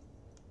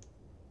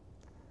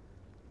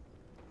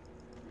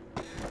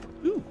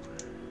 Ooh.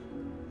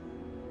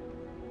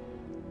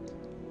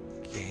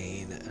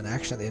 Gain an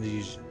action at the end of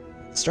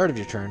the start of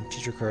your turn.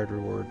 Future card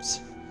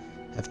rewards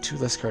have 2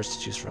 less cards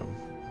to choose from.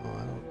 Oh,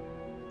 I don't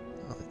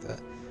like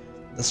that.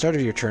 At the start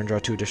of your turn, draw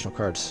 2 additional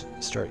cards.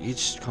 Start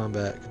each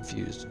combat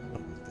confused. I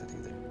don't like that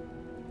either.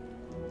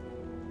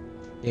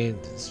 Gain,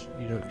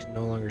 you don't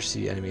no longer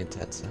see enemy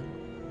intents. I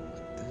don't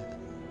like that.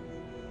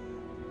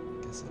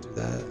 Guess I'll do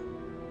that.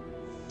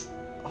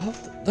 Oh,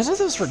 none of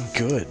those were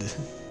good.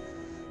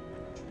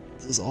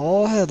 Those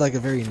all had like a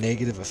very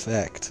negative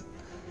effect.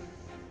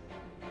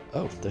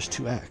 Oh, there's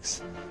 2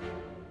 acts.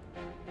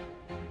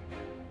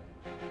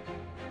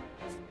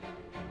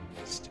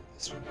 Let's do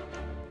this one.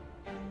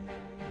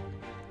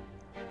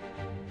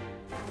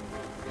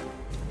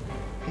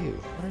 Ew,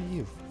 what are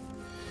you?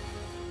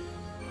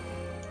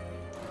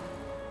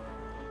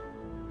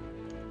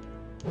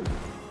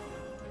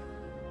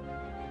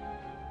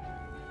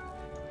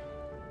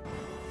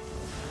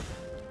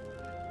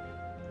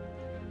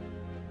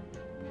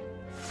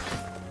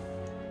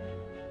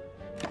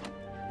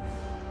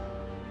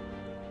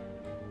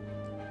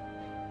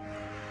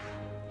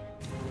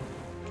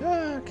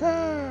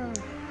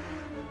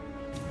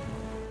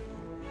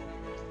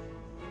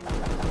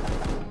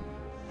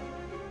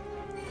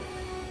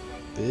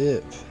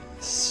 Bip.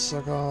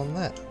 Suck on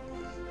that.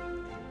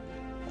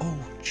 Oh,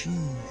 jeez.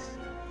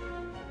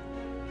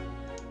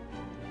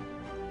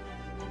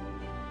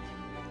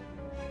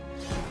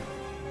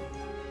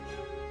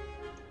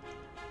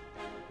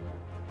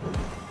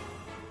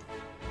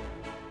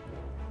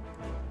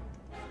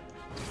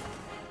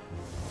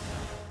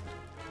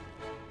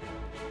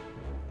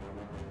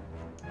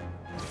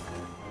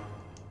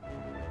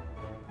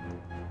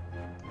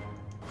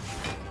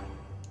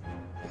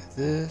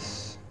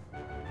 This.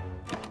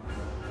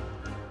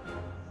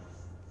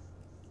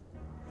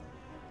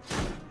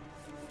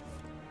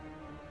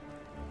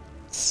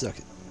 Suck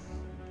it.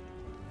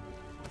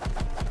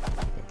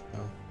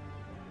 Oh.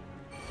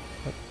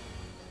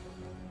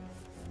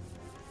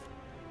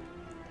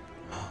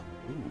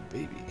 Ooh,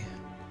 baby.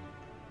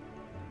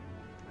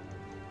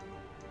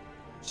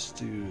 Let's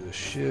do the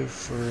shiv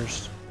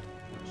first.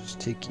 Just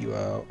take you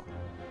out.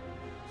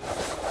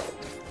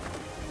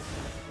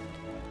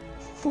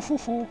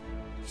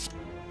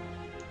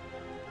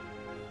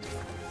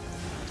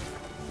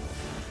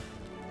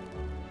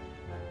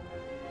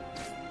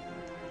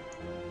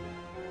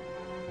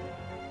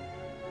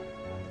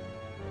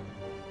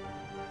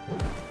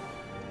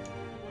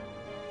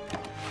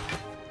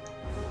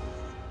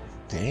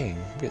 Dang,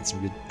 I'm getting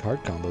some good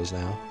card combos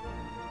now.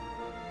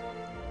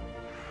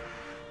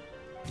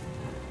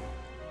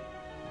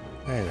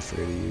 I ain't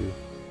afraid of you.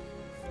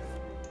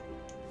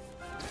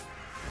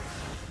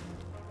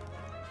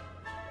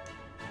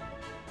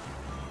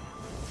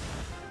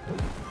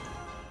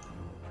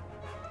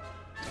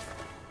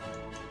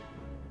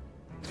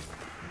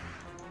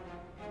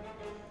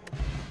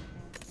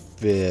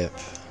 Vip.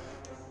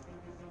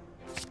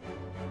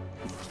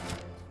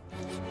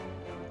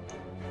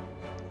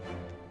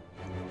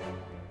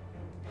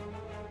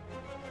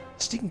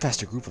 Sneaking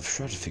past a group of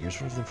shrouded figures,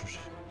 one of them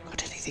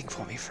got anything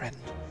for me, friend?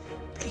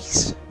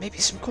 Please, maybe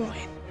some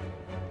coin.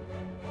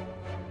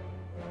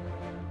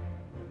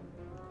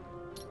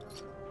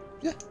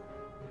 Yeah.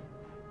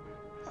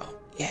 Oh,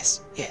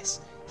 yes,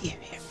 yes. Here,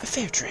 a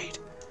fair trade.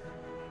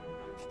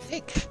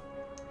 Take.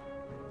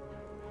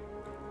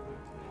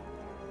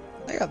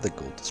 I got the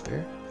gold to spare.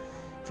 In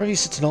front of you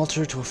sits an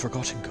altar to a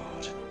forgotten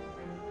god.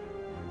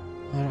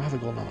 I don't have a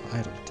golden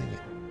idol, dang it.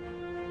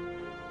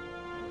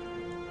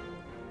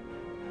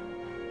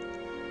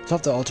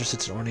 Atop the altar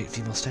sits an ornate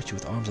female statue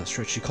with arms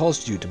outstretched. She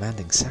calls to you,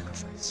 demanding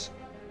sacrifice.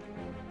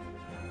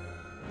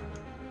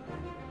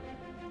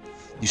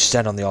 You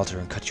stand on the altar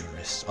and cut your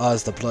wrists.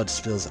 As the blood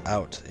spills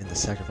out in the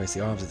sacrifice,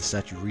 the arms of the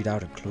statue read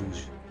out and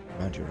close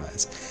around your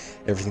eyes.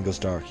 Everything goes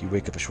dark. You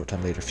wake up a short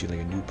time later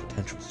feeling a new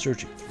potential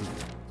surging through you.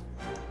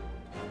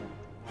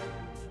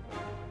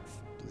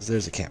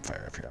 There's a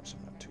campfire up here, so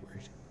I'm not too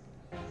worried.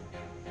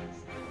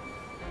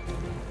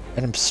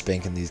 And I'm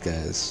spanking these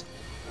guys.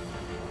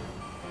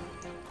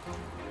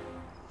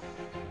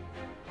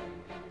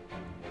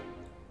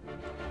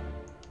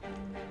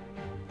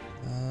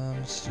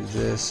 Let's do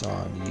this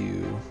on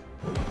you.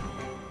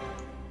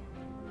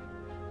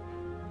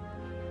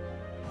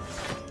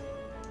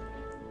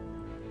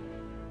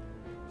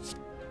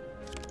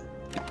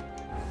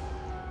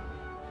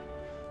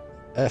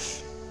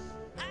 F.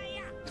 I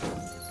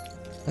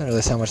didn't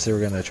realize how much they were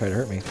going to try to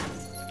hurt me.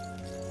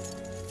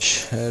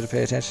 Should have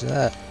paid attention to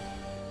that.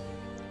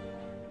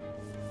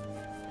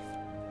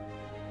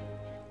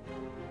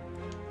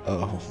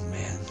 Oh,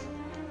 man.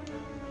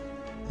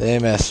 They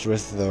messed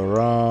with the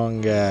wrong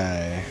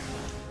guy.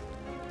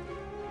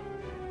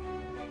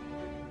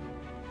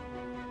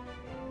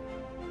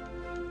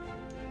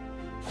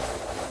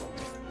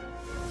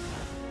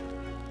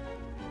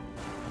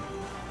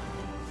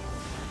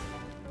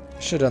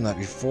 Should have done that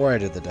before I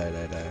did the die,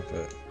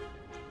 but...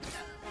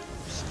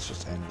 Let's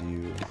just end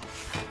you.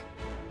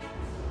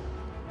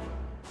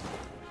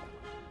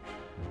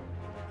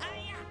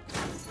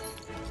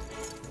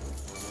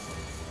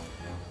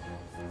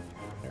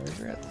 I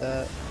regret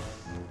that.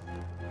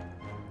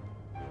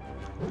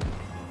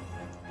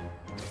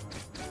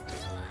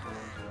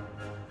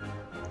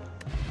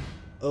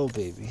 Oh,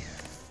 baby.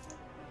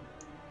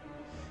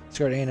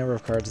 Discard any number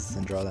of cards and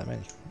then draw that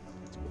many.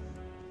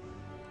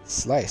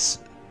 Slice.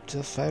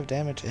 Deal 5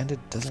 damage and it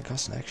doesn't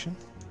cost an action?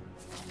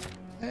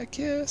 Heck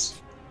yes.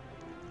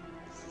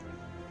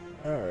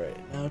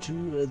 Alright, now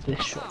to the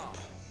shop.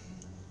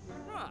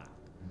 I'm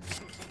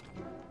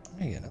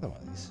gonna get another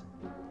one of these.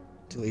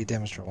 Deal 8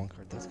 damage for 1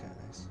 card, that's kinda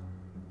nice.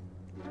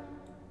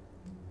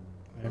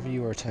 Whenever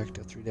you are attacked,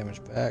 deal 3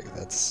 damage back,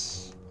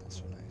 that's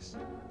also nice.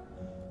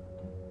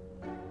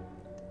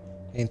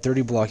 Gain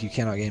 30 block, you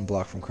cannot gain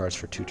block from cards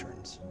for 2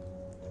 turns.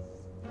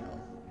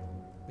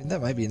 I mean,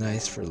 that might be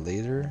nice for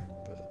later,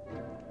 but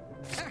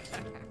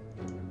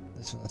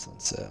this one, that's on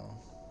sale.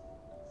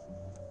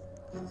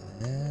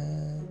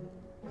 And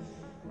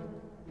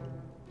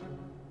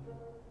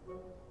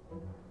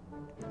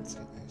let's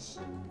get nice.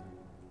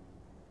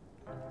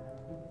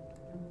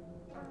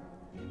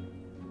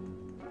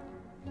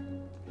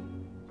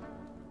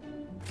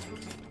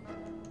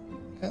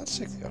 Okay, let's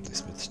take the oddly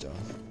smooth stone.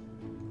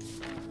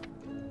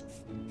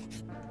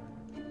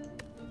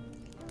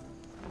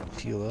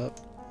 Heal up.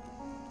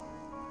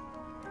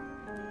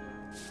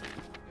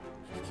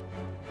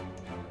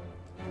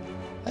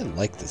 I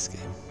like this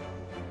game.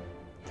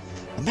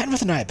 A man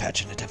with an eye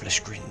patch and a devilish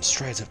grin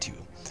strides up to you.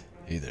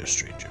 Hey there,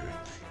 stranger.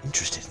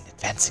 Interested in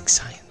advancing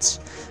science?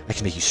 I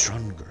can make you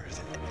stronger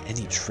than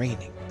any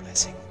training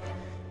blessing.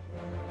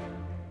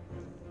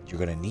 You're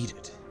gonna need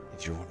it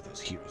if you're one of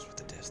those heroes with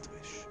the death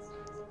wish.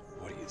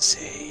 What do you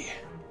say?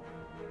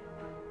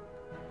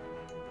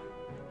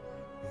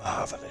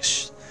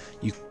 Marvelous.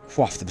 You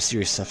quaff the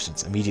mysterious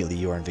substance. Immediately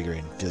you are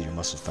invigorated and feel your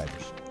muscle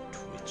fibers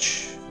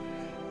twitch.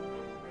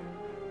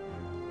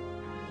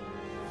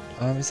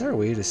 Is there a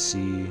way to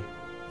see...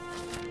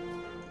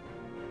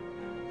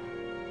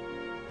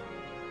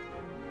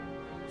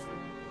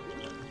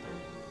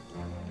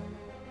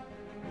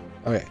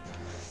 Okay.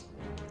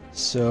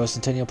 So,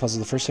 Centennial Puzzle.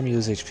 The first time you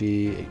lose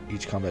HP,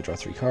 each combat draw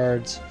 3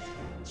 cards.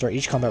 Start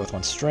each combat with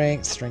 1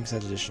 strength. Strength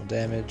adds additional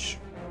damage.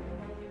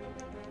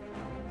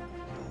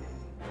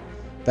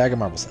 Bag of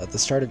Marbles. At the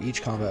start of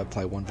each combat,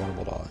 apply 1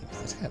 vulnerable to all enemies.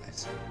 That's kind of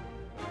nice.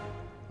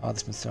 Oh,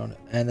 this stone.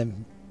 And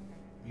then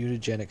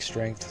mutagenic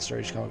strength.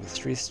 Start each combat with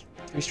 3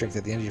 strength.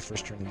 At the end of your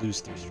first turn,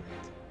 lose 3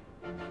 strength.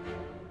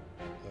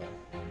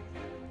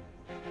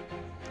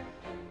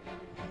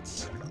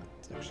 That's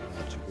actually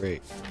not too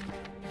great.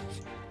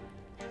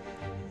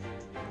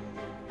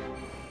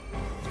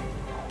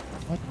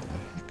 What the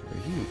heck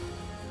are you?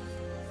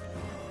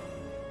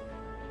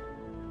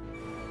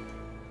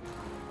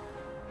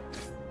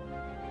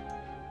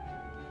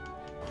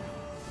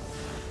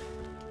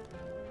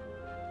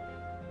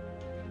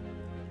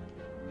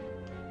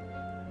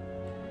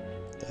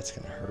 That's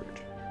gonna hurt.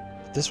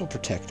 But this will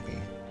protect me.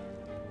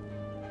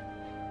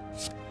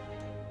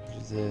 Do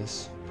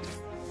this.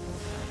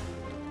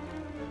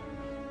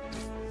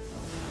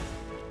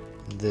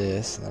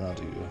 This, and then I'll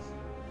do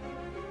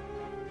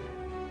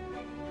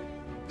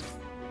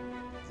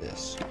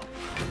this.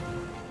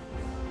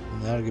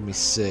 And that'll give me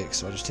 6,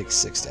 so I'll just take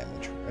 6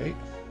 damage, right?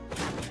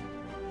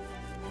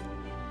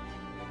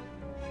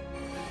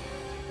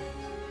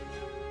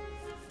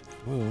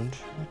 Wound?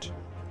 What?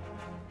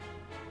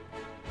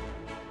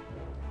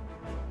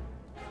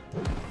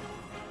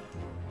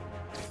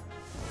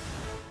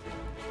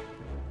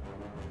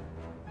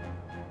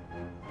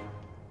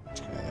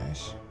 That's kinda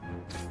nice.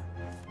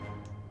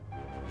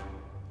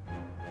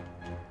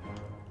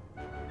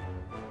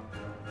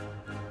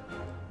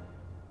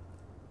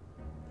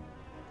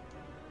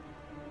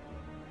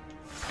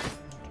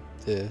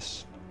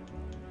 This.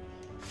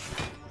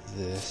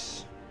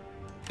 This.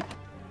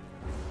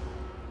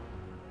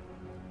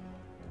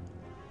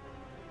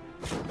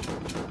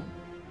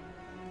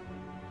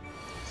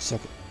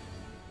 Suck it.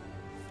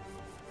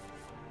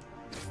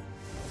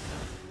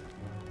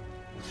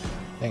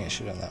 Dang, I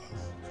should have done that one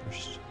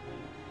first.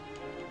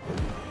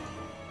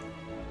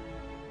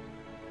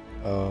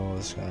 Oh,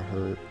 this is gonna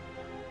hurt.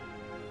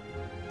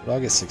 But I'll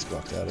get 6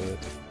 bucks out of it.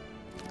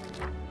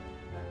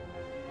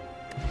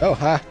 Oh,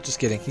 ha! Just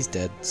kidding. He's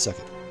dead. Suck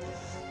it.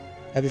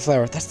 Happy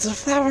flower. That's the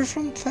flower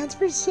from Plants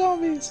vs.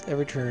 Zombies!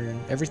 Every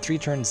 3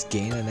 turns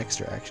gain an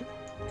extra action.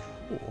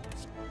 Cool.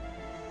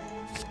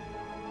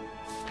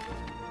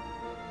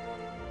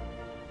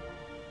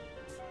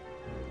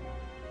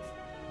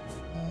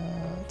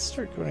 Let's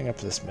start going up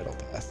this middle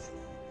path.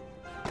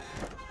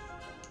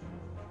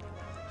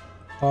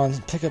 On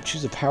pick up,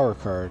 choose a power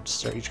card.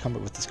 Start each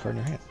combat with this card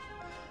in your hand.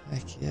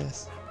 Heck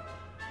yes.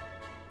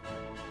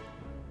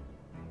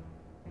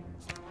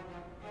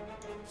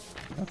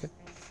 Okay.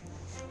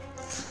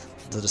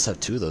 I'll just have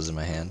 2 of those in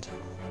my hand.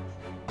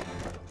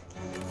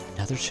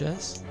 Another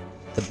chest?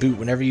 The boot.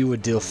 Whenever you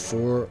would deal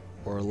 4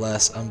 or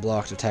less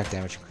unblocked attack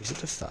damage, increase it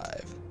to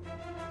 5.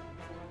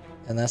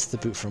 And that's the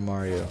boot from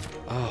Mario.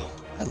 Oh,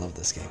 I love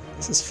this game.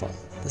 This is fun.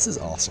 This is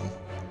awesome.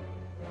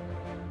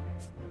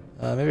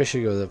 Maybe I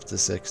should go up to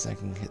 6 and I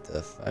can hit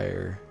the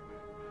fire.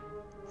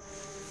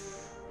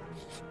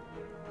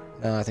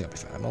 No, I think I'll be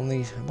fine. I'm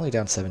only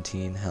down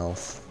 17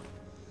 health.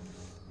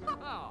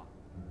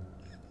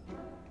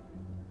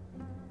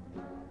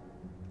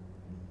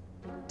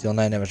 Deal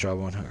 9 damage, draw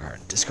 1 card.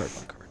 Discard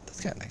 1 card.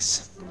 That's kind of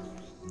nice.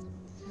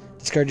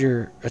 Discard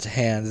your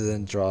hand and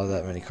then draw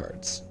that many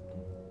cards.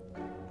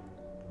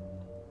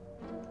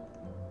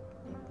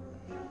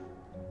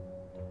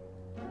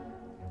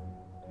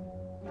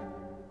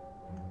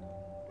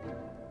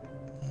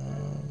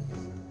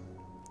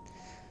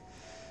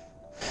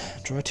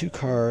 Draw 2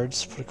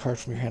 cards. Put a card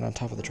from your hand on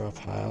top of the draw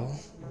pile.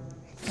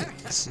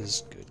 This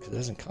is good because it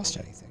doesn't cost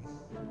anything.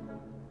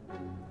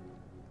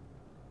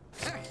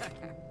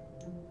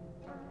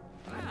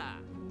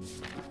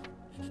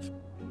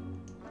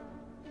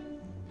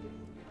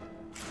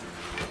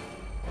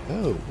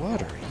 Oh,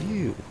 what are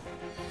you?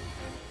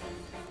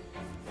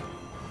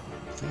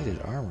 Plated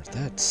armor,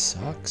 that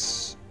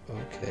sucks.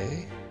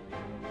 Okay.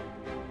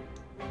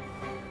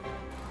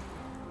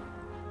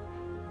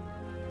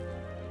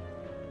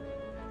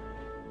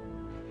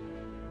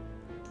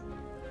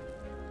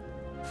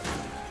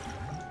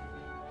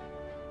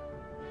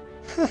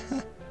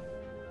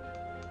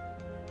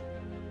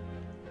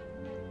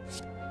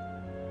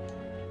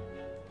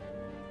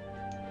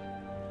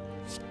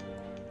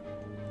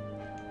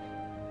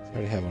 I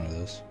already have one of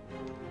those.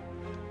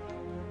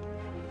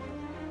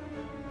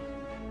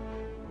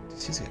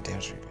 he's got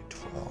damage rate by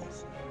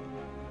 12.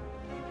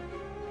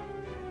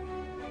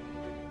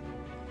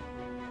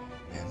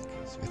 Man,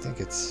 so I think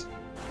that's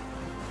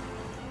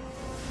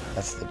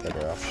the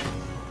better option.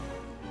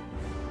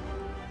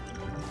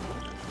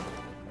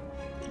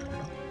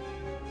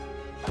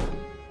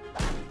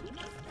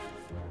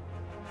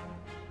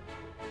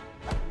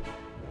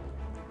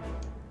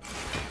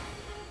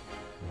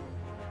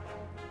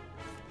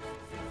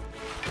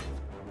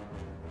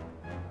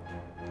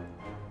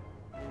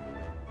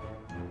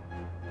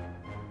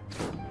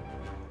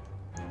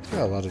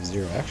 Got a lot of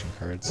zero action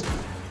cards.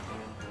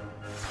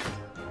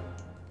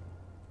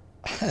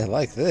 I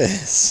like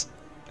this.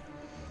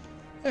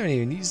 I haven't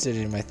even used it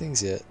in my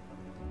things yet.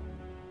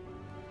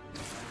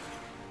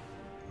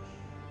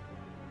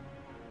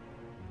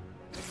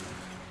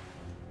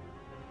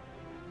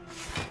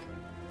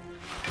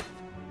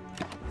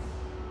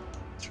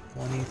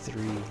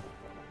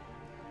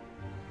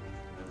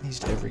 I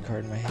used every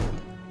card in my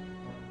hand.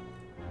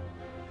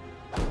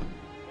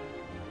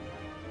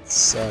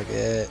 Suck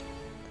it.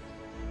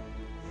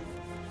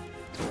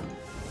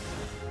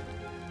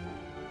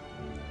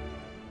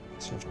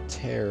 So I have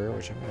terror,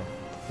 which I'm gonna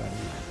put on you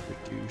for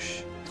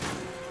douche.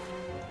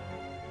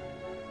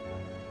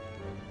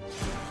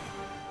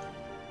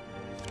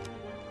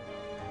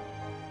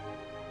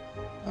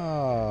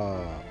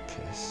 Oh,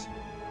 piss.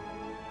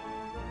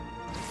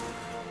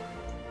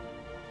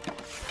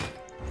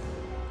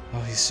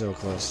 Oh, he's so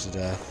close to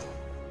death.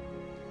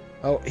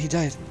 Oh, he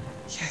died.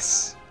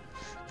 Yes.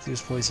 He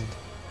was poisoned.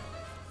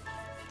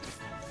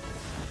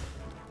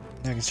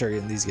 Now I can start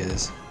getting these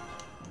guys.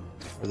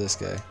 Or this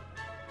guy.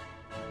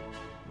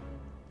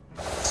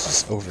 It's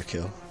just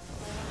overkill.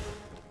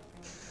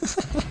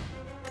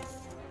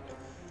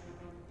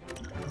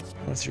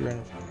 Once you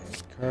run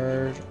a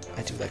card.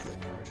 I do like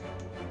that card.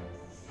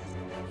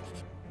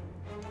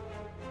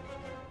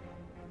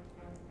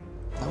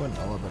 That went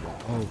all of it.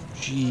 Oh,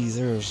 geez,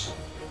 there's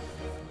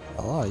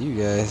a lot of you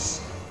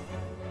guys.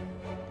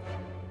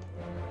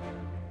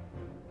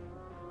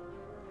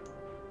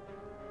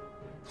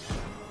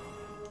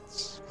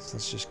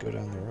 Let's just go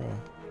down the row.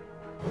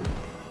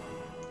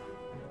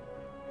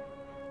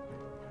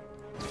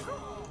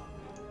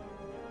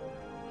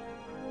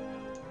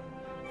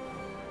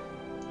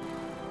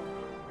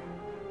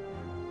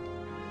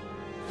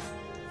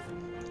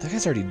 That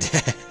guy's already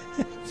dead.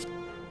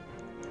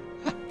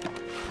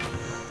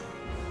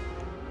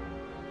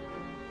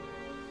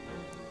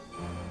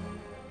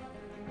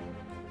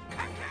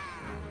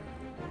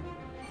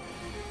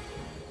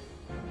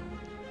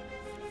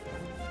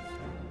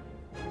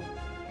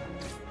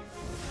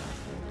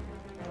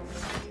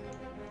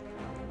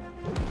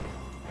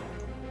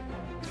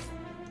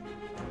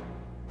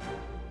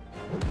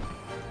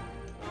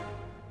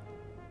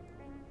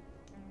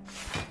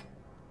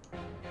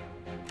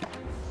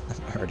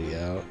 Already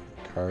out.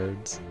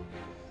 Cards.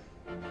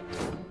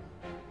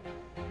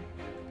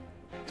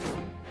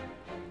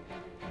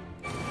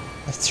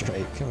 That's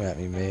right. Come at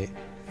me, mate.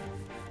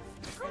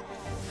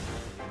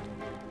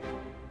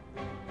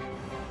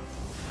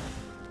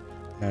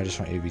 Now I just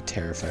want you to be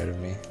terrified of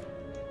me.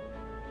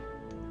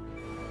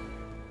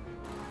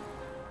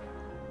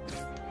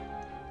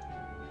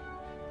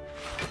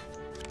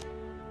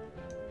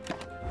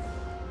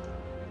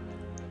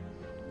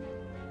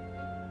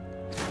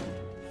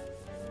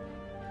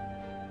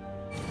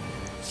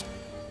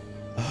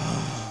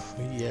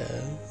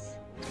 Yes.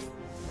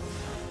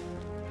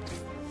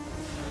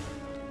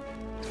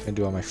 I'm gonna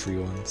do all my free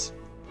ones.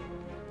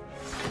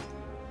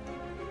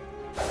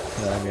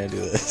 And then I'm gonna do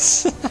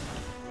this.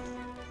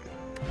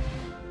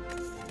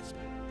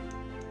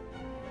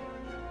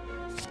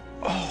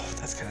 Oh,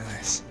 that's kind of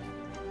nice.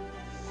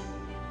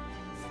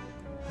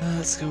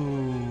 Let's go. I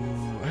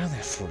only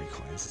have 40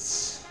 coins.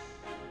 It's...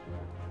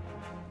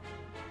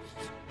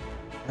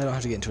 I don't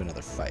have to get into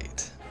another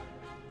fight.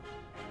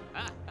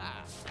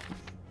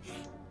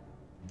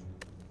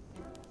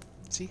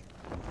 See?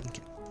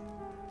 Okay.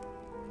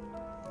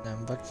 Now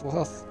I'm back to full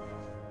health.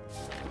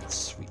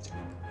 Sweet.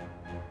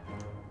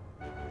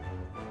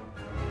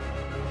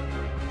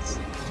 Let's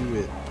do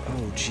it.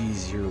 Oh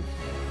jeez, you're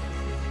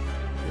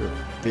a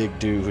big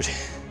dude.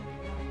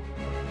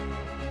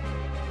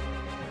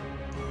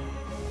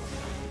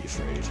 Be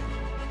afraid.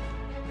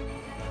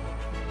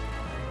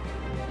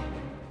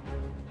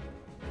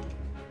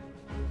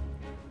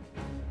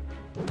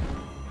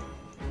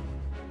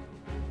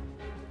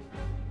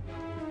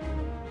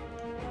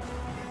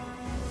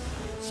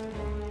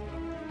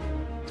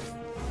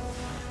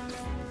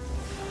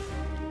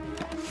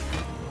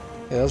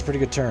 Yeah, that was a pretty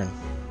good turn.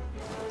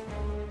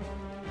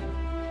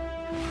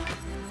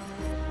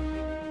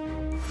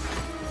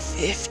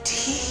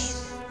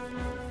 $15?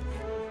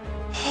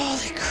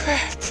 Holy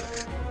crap!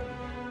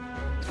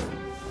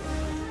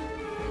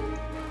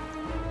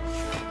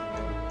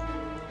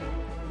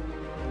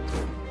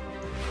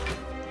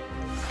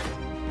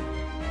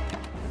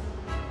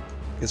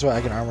 Guess what?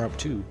 I can armor up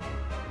too.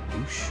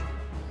 Oosh.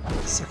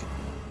 Suck it.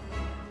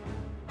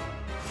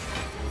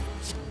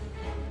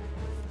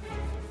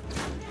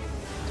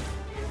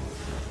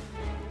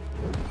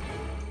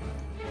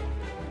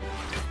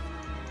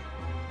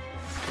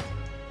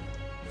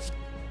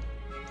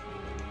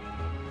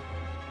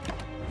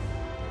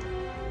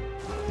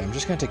 Okay, I'm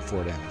just gonna take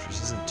 4 damage,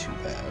 which isn't too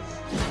bad.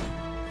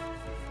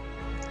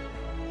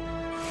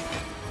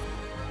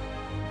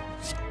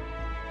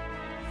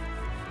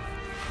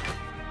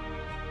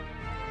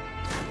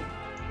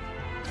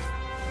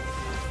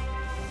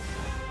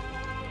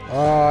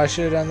 Oh, I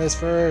should have done this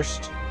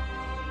first.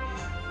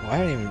 Well, I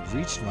haven't even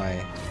reached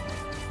my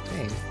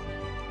thing.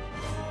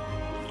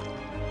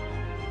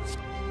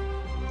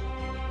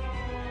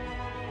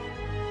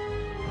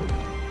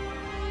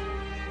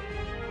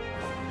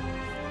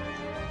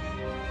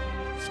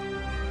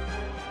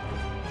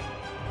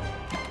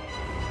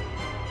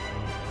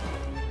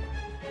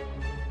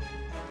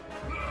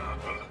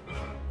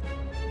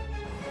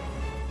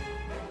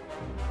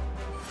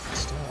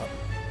 Stop.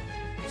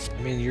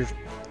 I mean, you're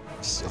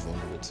still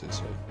vulnerable too,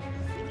 so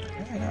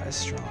maybe not as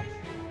strong.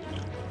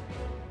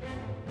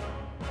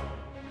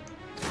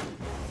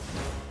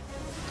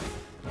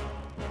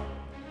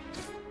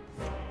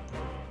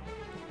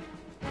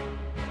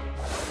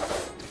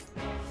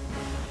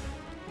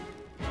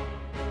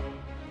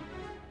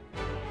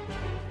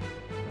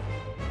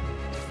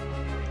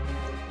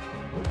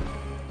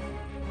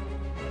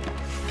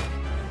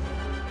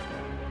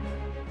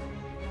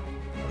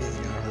 This is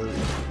gonna hurt.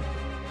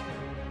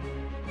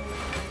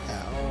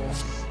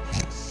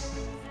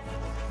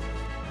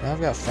 Now I've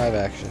got 5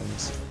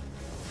 actions.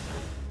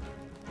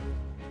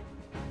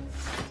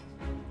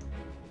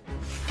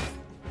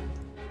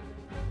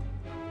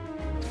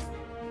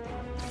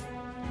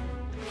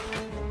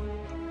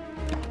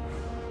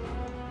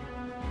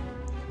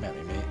 Come at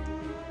me, mate.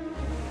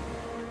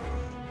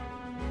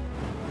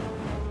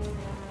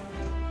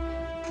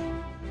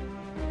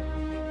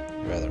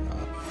 I'd rather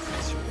not.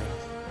 That's your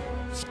breath.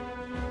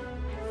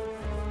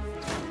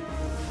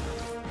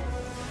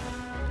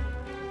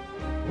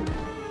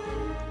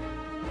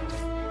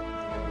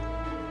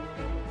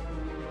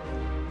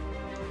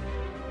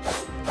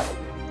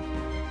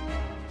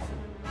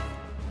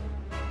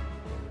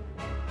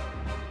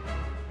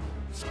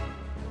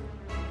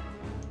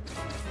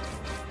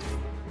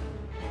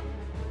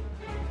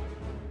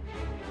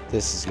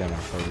 This is gonna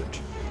hurt.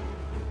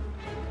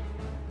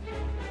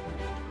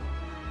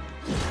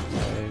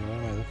 Hey, what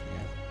am I looking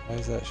at? Why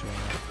is that showing up?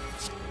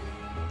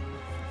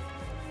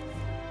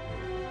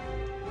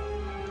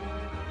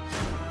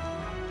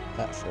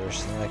 That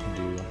first, and then I can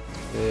do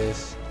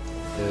this,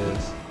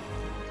 this,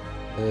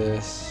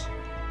 this,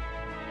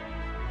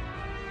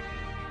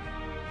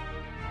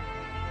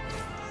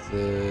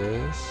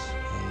 this,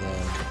 and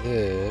then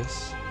this.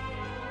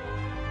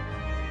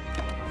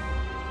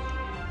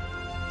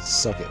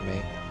 Suck it,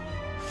 mate.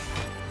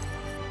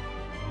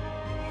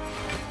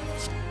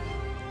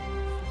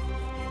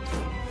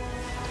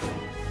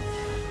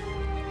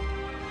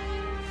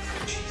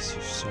 Jeez,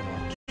 you're so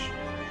much.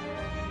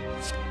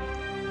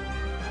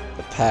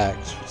 The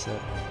pact, what's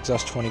that?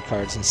 Exhaust 20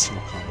 cards in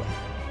single combat.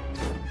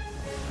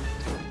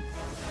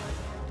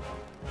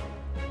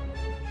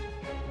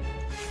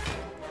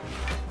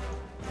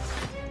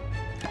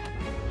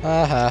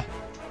 Haha.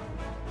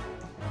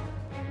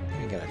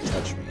 You ain't gonna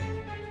touch me.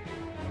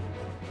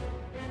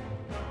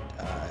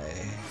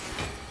 Die.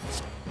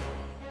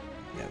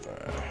 Never.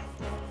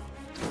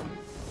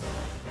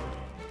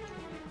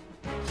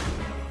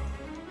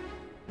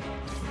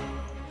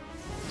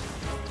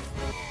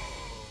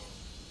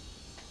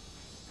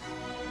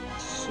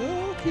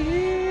 So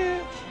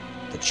cute.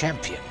 The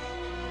champion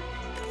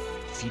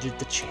defeated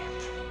the champ.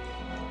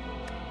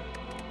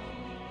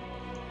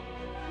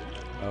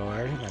 Oh, I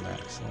already had my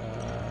max.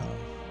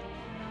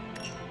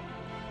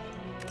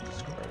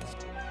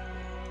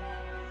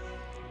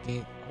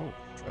 Gain. Oh,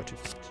 draw 2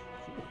 cards.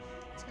 Cool.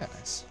 That's kind of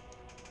nice.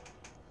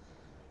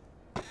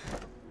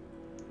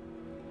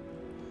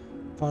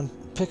 Upon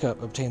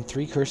pickup, obtain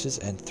 3 curses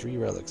and 3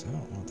 relics. I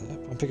don't want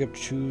that. Upon pickup,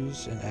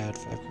 choose and add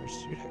 5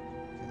 curses. Okay,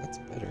 that's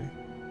better.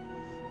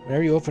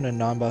 Whenever you open a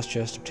non-boss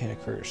chest, obtain a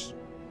curse.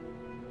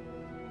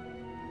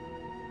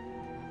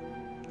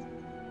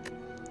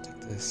 Take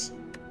this.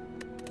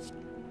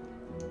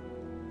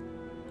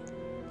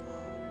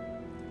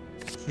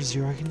 For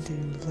 0, I can do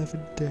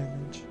 11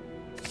 damage.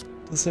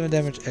 Deal 7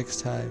 damage X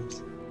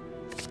times.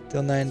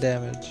 Deal 9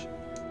 damage.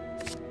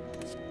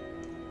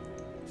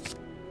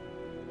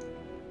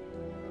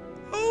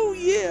 Oh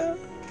yeah!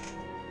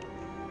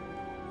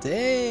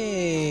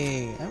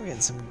 Dang! I'm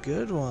getting some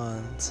good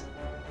ones.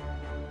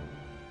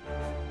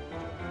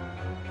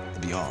 The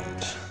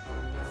Beyond.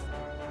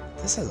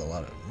 This has a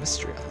lot of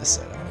mystery on this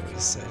side, I don't know what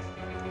to say.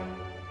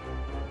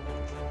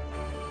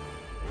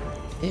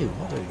 Ew,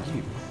 what are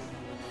you?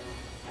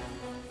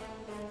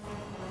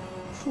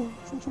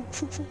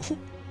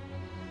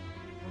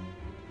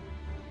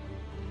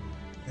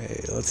 Hey,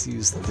 let's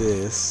use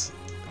this.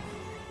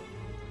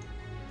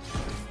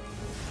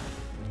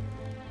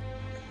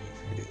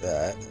 Do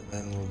that, and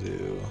then we'll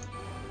do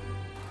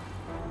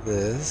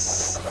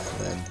this, and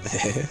then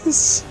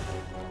this.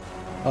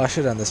 Oh, I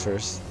should have done this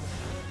first.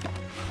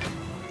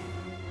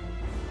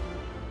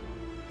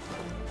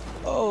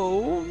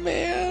 Oh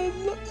man,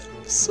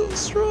 I'm so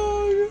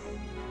strong.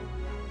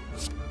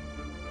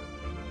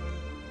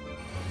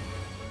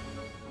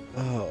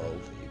 Oh,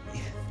 baby.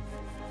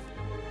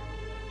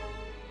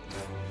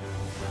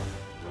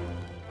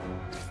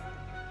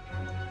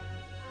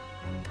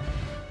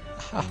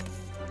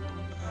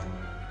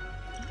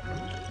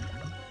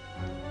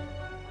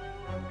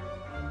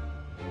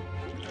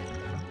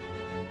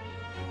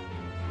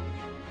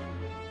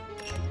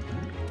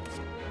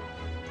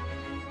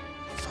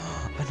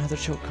 another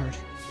choke card.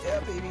 Yeah,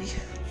 baby.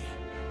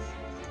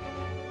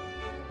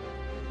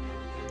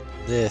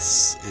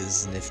 This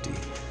is nifty.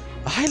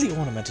 A highly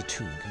ornamented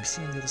tomb can be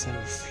seen on the other side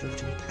of a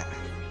floating path.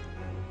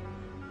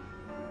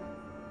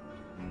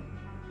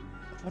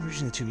 Upon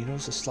reaching the tomb, you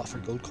notice a slot for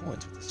gold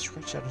coins with a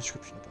scratched out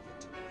inscription above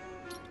it.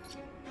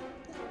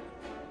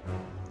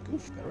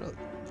 Goof, got relic.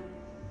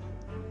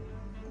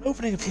 An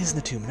opening appears in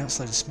the tomb, and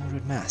outside a small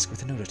red mask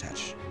with a note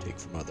attached. Take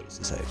from others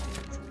as I have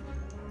taken from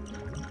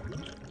you.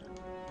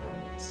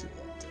 Let's see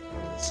what that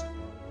does.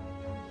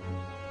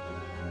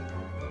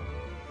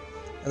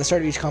 At the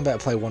start of each combat,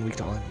 apply 1 week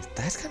to all enemies.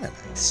 That's kind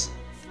of nice.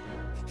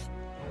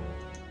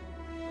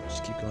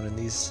 Just keep going in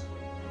these.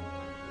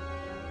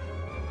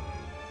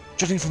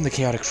 Jutting from the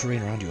chaotic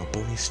terrain around you, a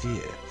bony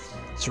sphere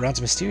surrounds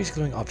a mysterious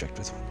glowing object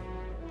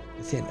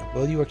within.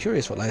 While you are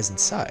curious what lies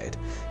inside,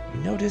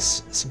 you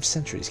notice some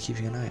sentries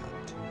keeping an eye on it.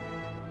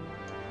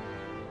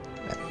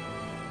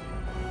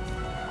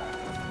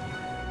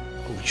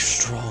 Oh, you're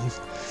strong.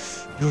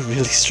 You're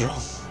really strong.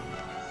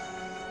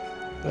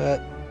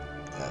 But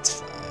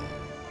that's fine.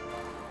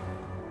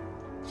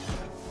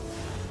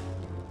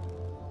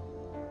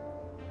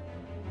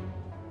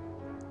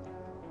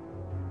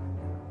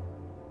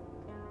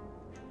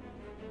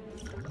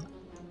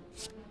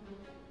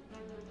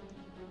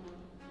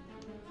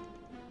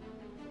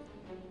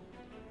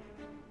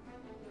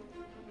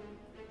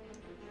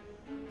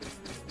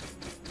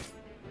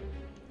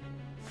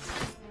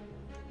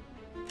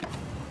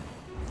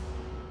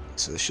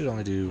 So they should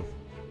only do...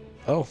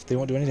 Oh, they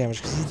won't do any damage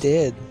because he's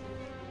dead.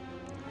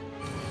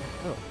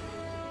 Oh.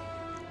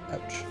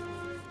 Ouch.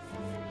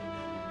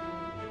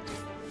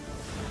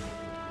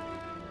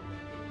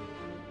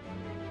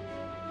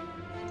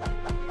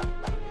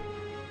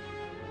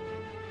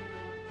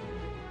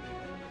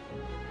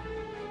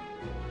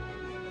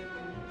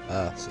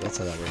 So that's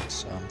how that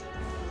works.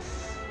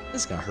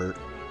 This is gonna hurt.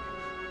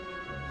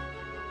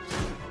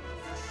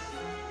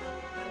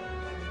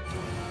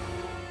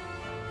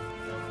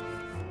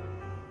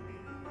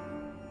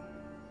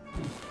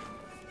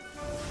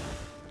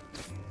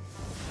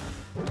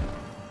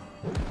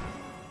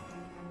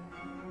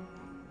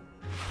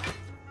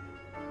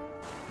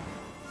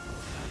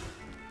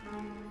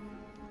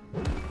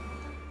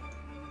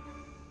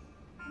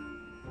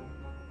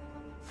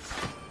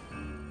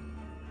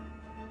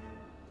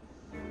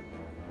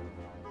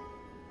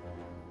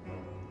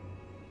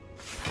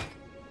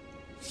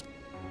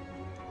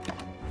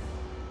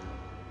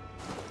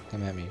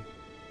 Come at me.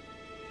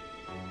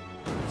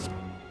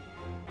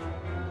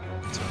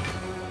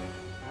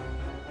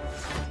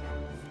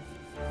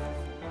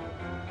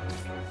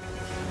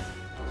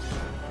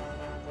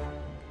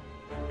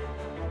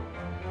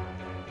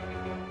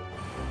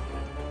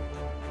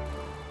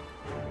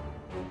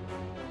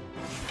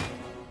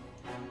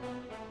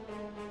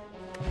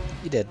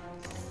 You did.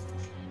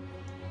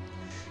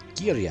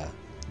 Girya.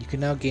 You can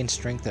now gain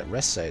strength at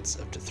rest sites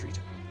up to 3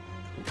 times.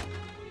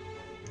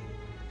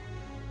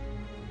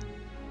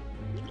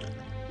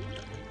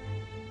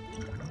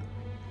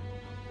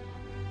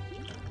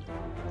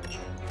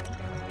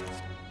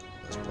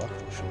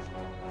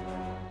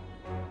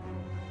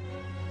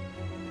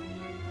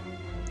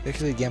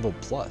 Particularly Gamble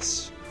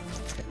Plus.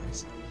 That's kind of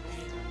nice.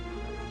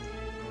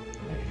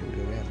 Alright, here we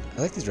go again.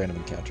 I like these random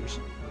encounters.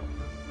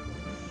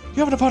 You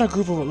happen upon a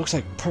group of what looks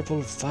like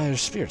purple fire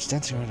spirits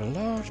dancing around a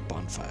large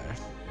bonfire.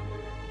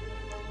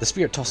 The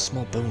spirit tosses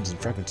small bones and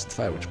fragments into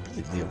the fire, which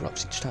brilliantly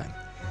erupts each time.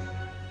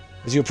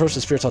 As you approach,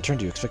 the spirits all turn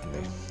to you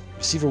expectantly.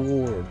 Receive a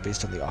reward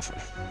based on the offer.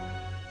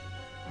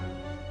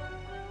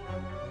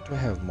 What do I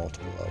have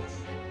multiple of?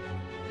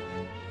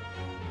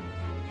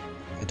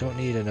 I don't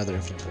need another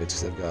infinite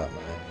blades because I've got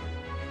my...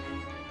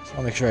 So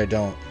I'll make sure I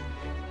don't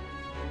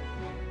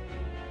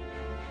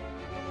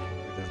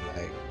get rid of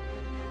my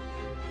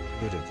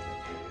good infinite blade.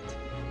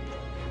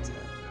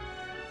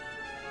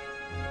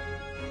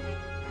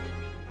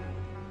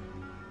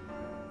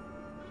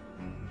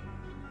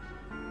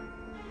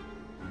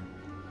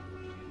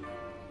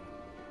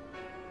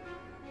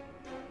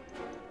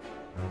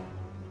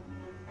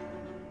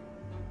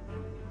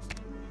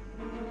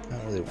 I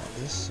don't really want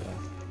this, so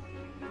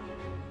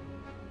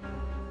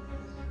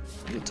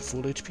get to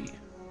full HP.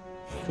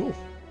 Cool.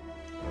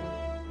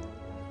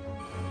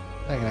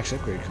 I can actually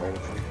upgrade a card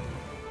up here.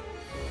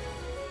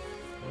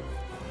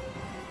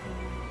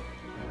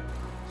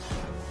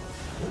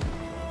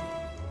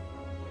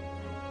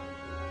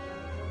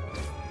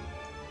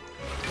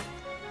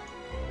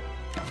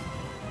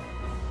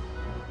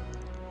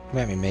 Come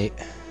at me, mate.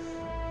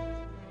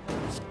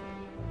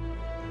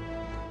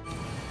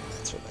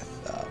 That's what I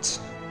thought.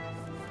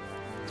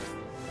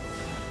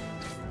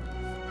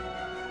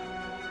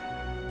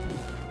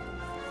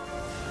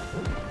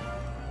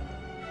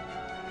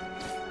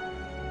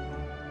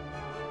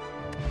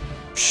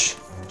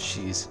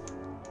 Jeez.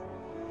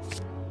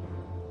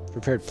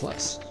 Prepared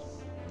plus.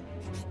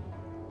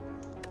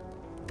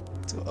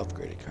 Let's go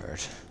upgrade a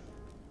card.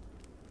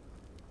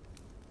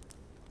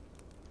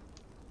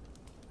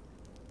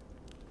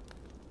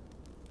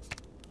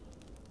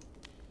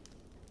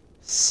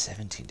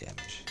 $17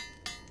 damage.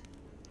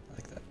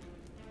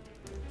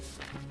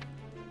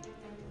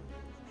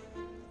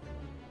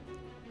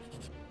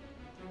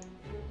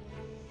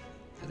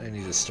 I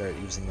need to start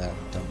using that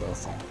dumbbell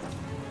thing.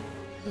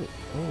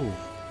 Oh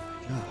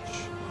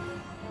gosh.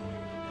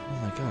 Oh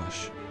my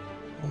gosh.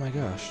 Oh my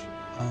gosh.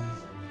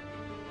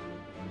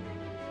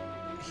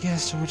 He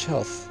has so much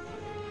health.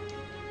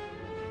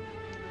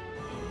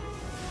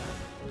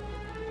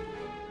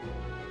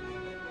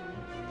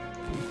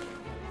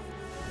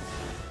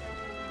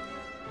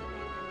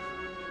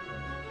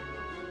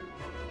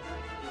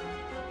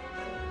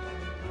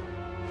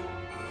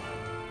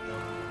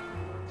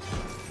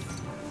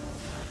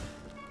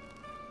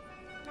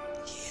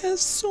 He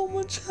has so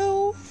much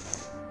health.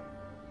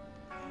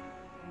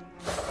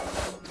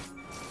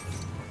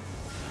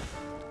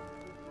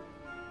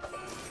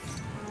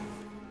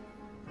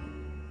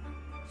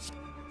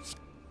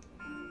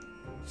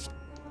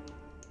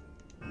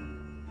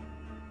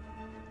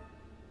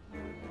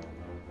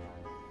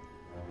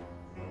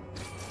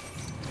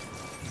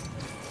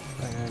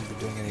 I'm not going to be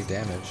doing any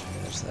damage.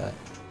 There's that.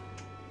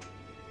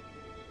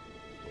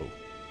 Whoa.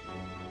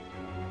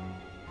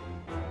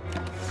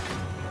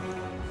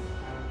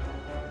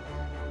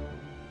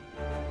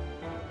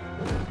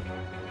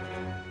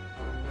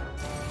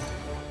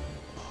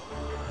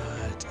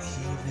 What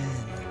even?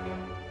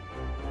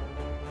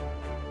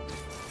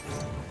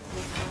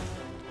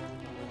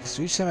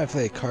 So each time I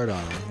play a card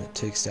on him, it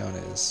takes down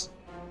his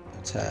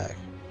attack.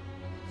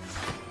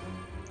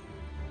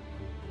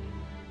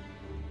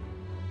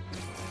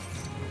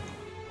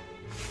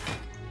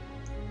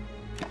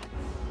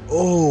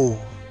 Oh,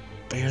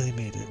 barely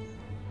made it.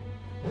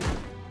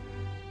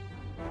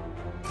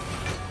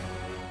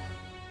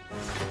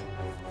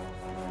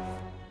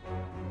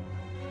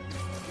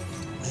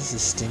 This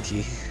is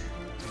stinky.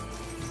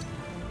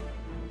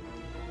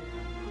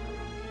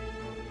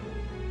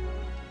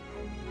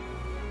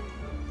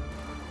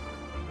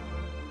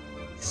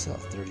 Still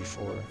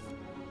 34.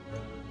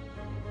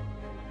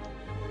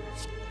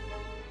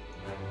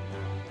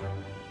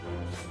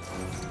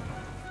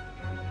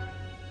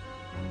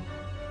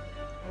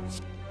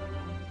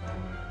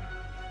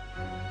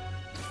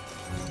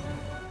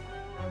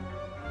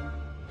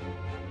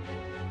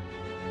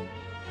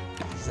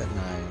 He's at 9.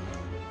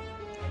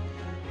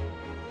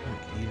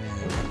 Not even.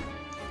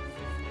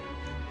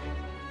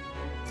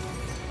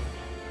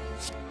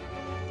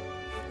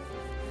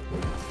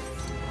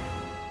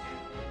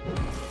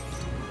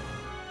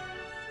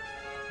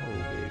 Oh,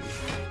 baby.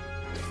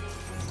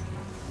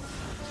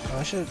 Oh,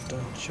 I should have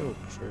done choke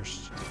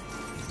first.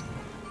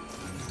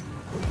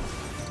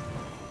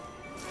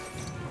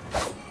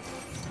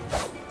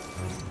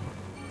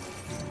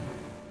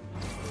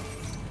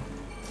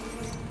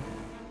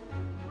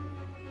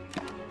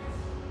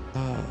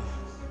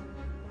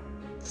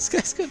 This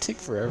guy's gonna take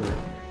forever.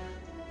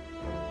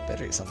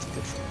 Better get something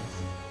good for him.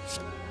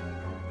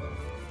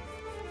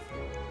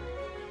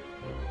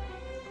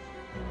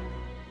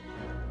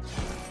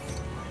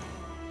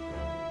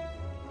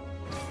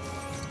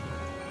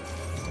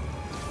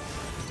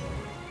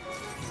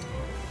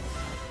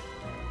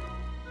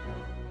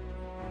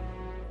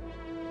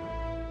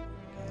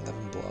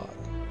 Block.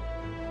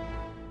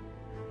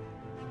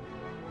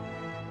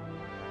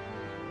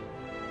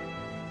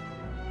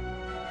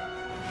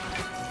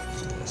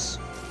 Do this.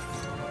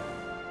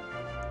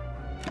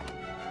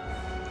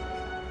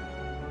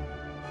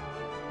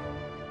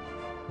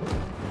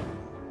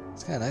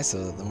 It's kind of nice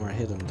though that the more I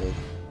hit him did.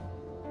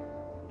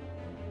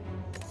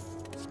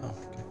 Oh,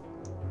 okay.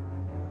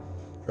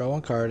 Draw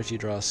 1 card. If you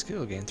draw a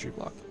skill, gain 3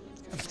 block.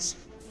 It's kind of nice.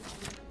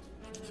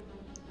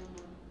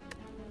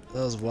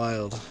 That was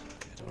wild. I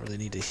don't really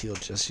need to heal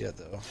just yet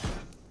though.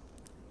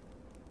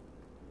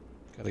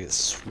 Gotta get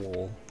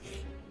swole.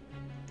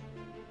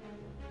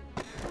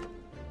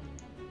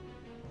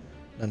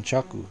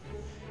 Nunchaku.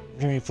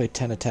 Every time you play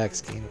 10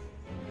 attacks, gain.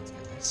 That's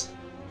kind of nice.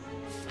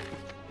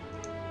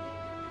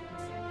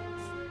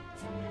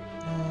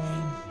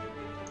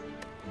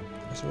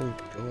 I guess we'll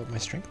go up my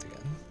strength again.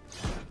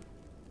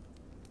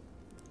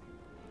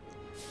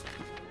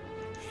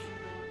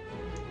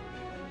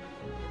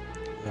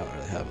 I don't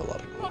really have a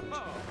lot of gold.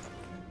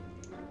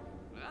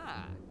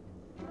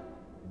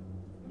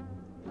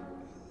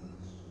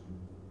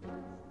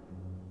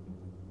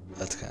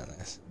 That's kind of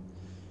nice.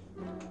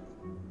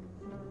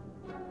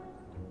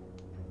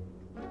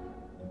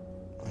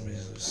 Let me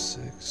lose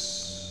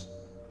 6.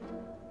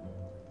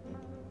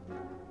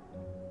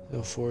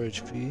 Still 4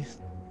 HP.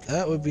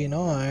 That would be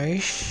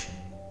nice.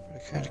 But I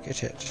can't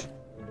get it. So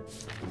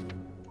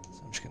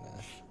I'm just gonna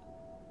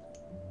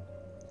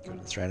go to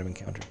this random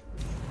encounter.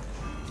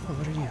 Oh,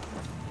 what are you?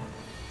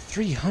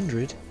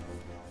 300?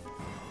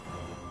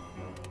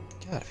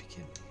 God, if you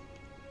kidding.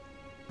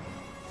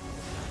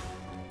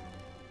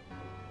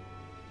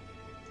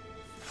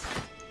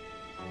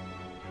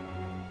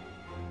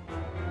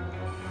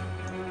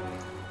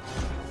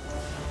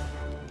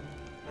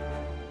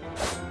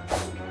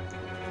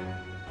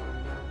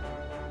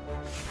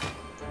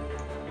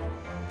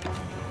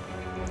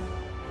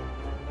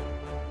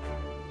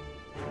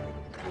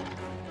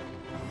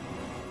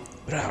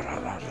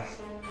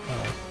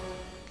 Oh,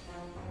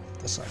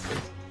 that's not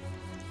good.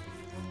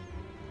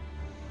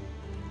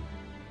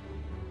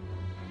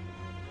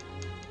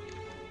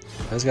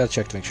 I just gotta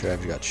check to make sure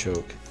I've got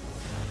choke.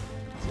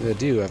 See what I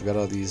do, I've got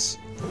all these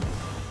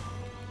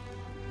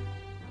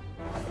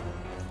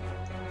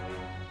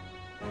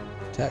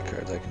attack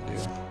cards I can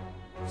do.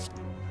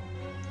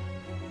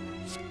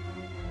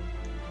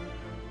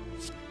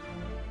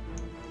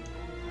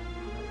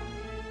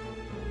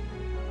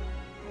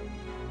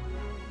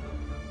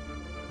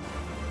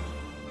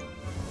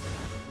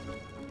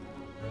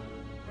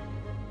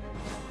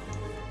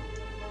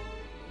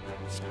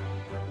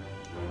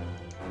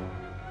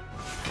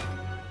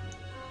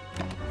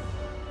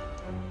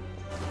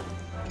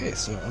 Okay,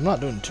 so I'm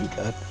not doing too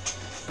bad.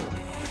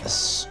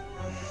 Yes.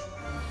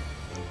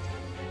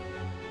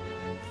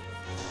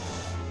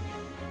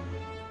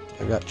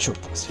 I got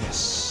chokes,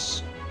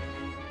 yes.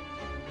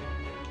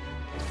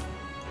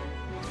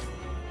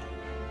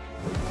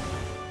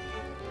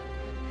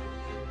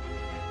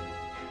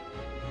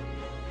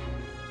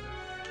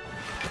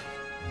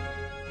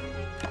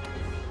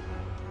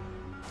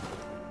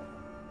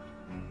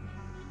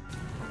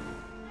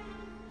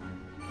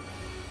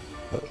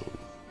 Uh-oh.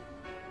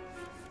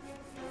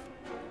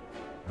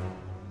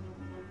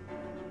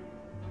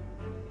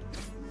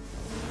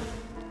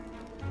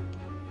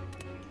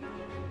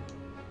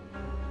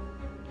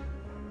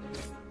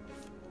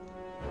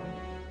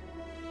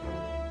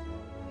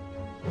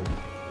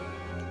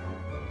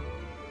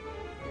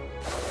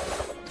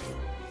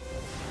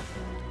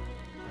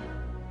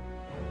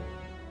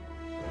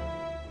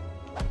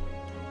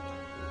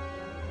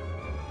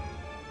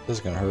 This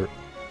is gonna hurt.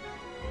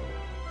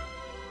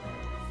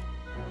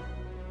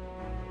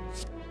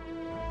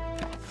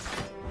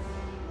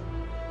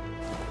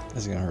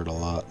 This is gonna hurt a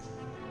lot.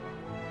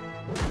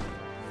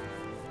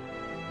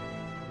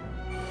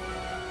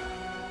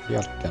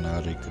 You're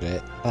gonna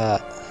regret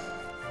that.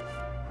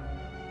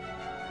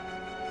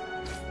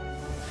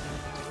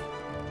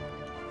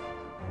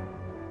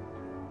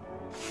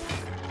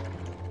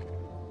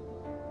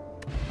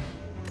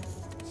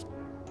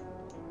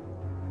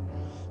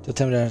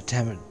 To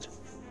damage.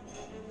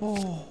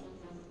 Oh,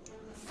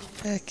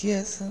 heck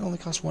yes! That only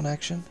costs one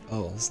action.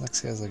 Oh, this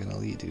next guy's like an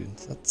elite dude.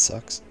 That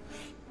sucks.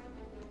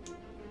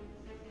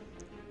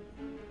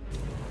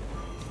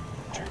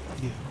 Turn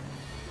you.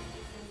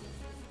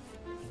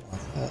 I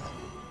want that.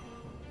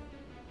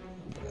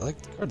 But I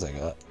like the cards I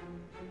got.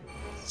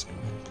 Let's go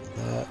ahead and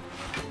play that.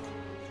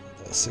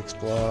 That 6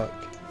 block.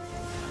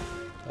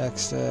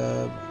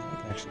 Backstab. I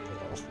can actually put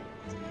all 4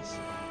 of these.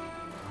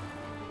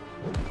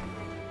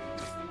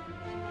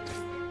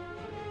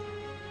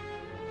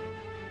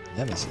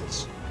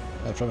 Nemesis.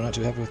 They're probably not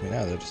too happy with me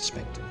now, they're just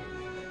spanked him.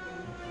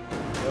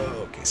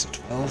 Oh, okay, so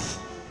 12.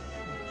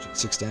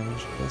 6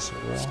 damage, I guess,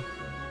 overall.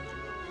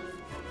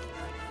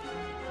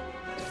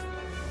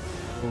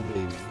 Oh,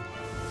 baby.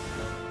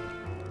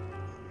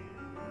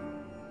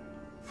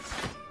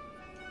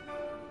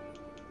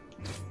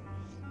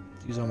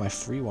 Use all my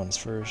free ones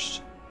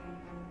first.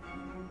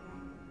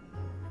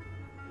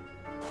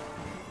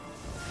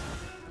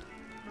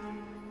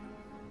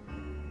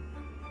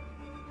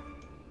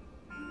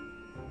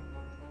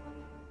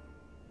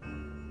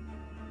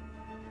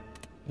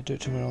 I do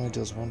it to me, it only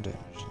does 1 damage.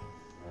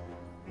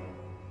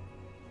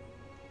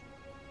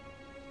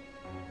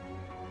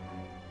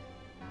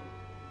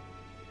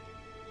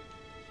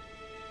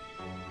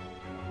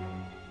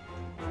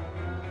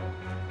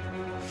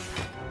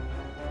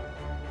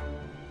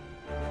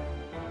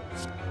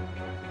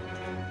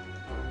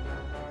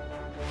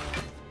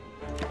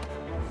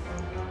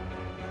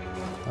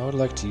 I would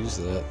like to use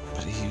that,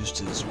 but he used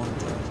his 1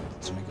 thing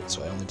to make it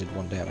so I only did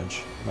 1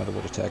 damage, no matter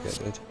what attack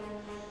I did.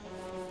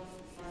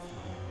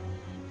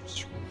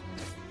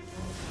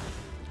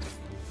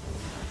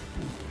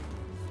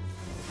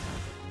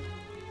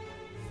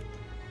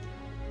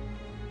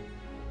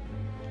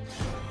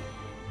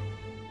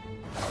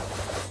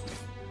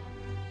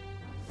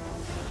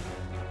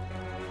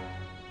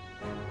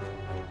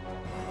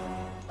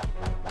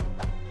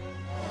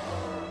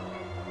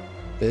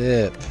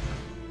 Bip.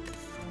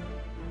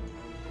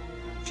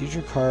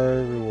 Future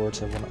card rewards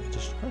have 1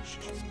 additional card.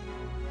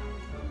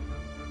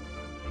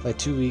 Play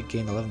 2 week,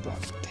 gain 11 block.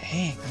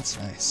 Dang, that's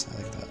nice.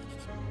 I like that.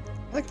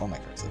 I like all my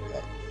cards that we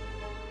got.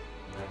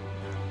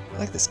 I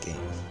like this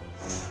game.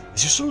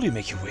 As you slowly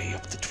make your way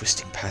up the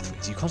twisting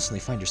pathways, you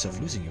constantly find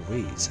yourself losing your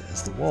ways,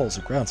 as the walls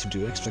of ground seem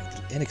to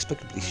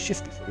inexplicably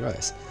shift before your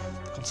eyes.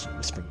 The constant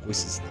whispering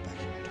voices in the back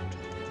of your head don't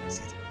help things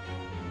either.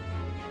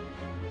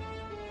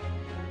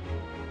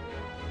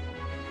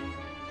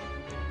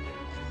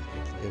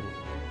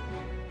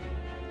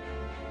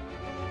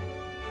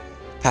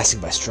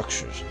 Passing by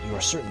structures you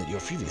are certain that you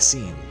have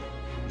previously seen,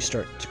 you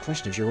start to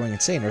question if you're going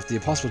insane or if the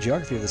impossible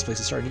geography of this place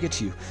is starting to get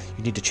to you.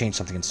 You need to change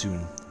something and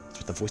soon. That's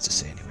what the voices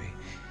say anyway.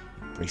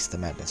 Embrace the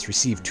madness.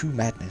 Receive 2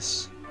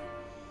 madness.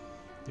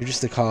 Reduce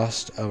the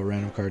cost of a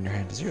random card in your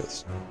hand to 0.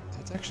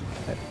 That's actually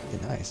kind of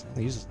really nice. It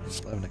only uses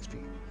 11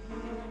 XP.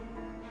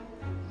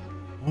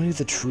 Only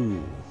the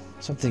true.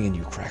 Something in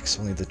you cracks.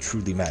 Only the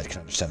truly mad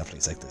can understand a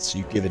place like this. So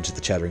you give in to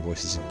the chattering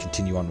voices and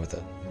continue on with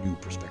a new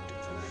perspective.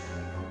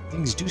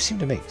 Things do seem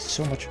to make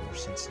so much more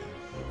sense now.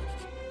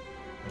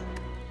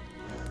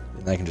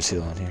 And I can just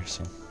heal on here,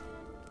 so.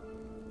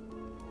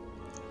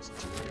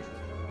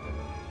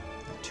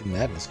 Two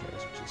madness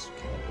cards, which is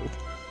kind of dope.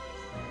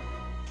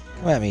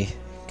 Come at me.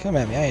 Come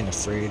at me. I ain't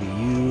afraid of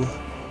you.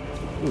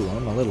 Ooh,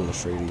 I'm a little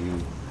afraid of you.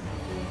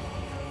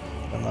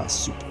 I'm not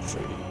super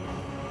afraid of you.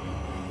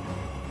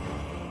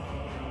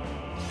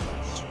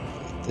 Let's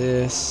play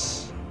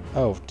this.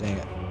 Oh, dang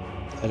it.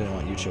 I didn't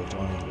want you choked. I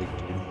wanted Lake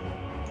dude.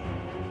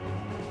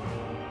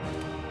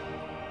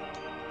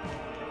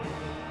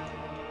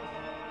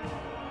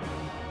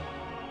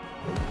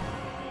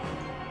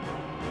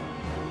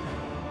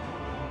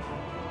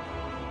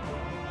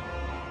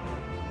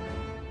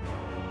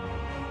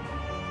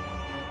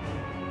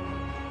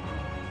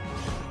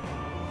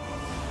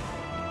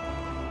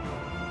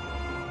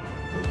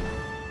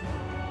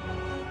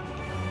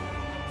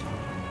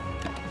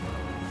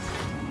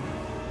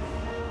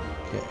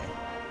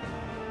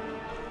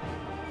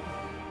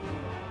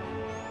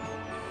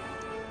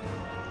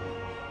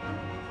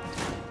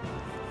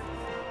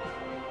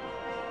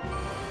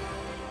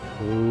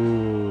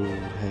 Ooh,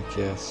 heck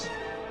yes.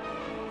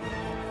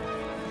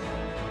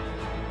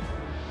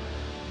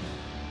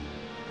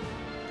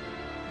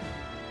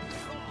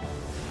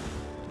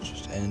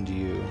 Just end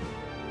you.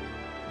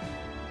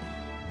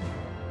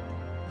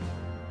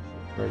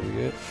 Where do we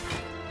get?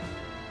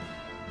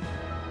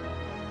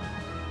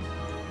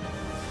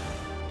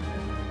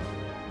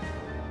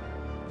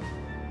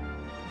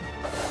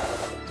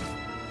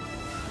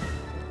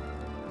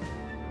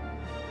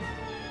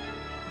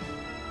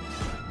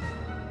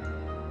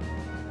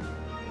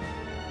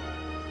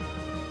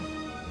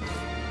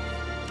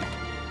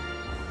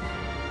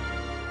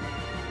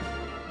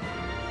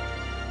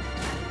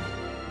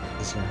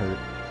 It's gonna hurt.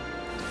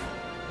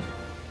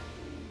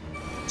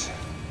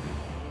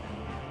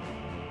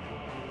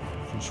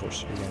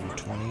 Force you're gonna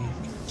be 20.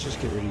 Let's just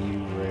get rid of you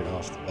right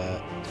off the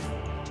bat.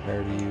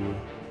 Tired of you.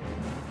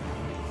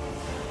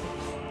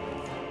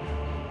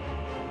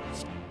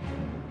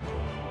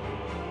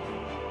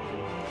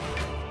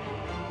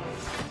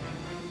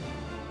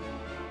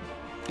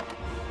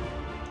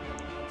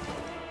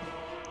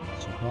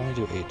 So I'll only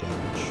do 8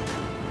 damage.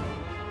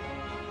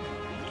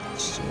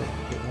 Still a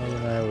bit more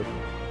than I would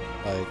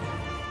like.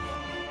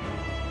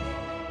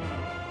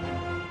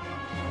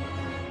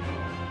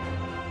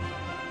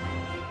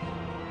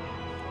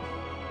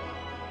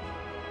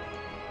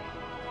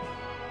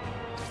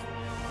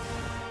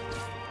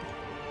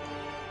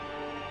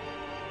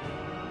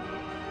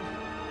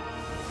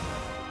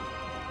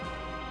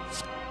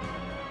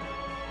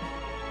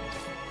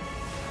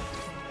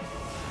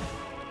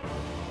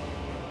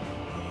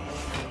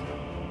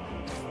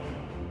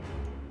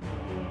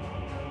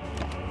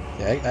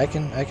 Yeah, I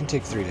can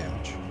take 3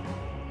 damage.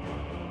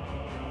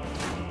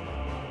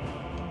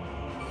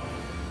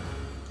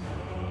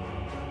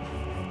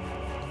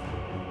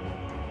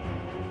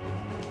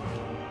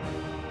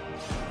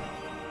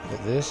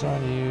 Put this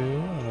on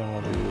you, and then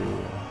we'll do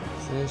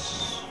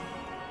this,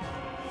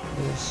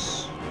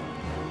 this.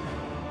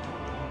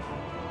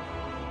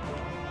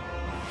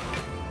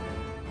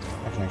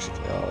 I can actually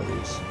play all of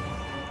these.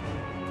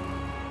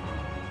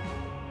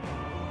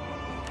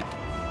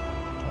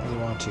 Don't really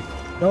want to.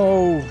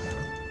 No!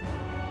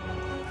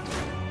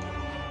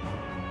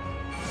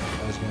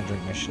 I was gonna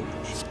drink my shit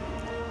potion.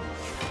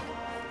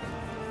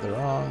 The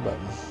wrong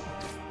button. I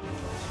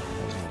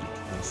was gonna do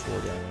 24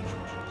 damage,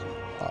 which is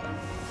a lot.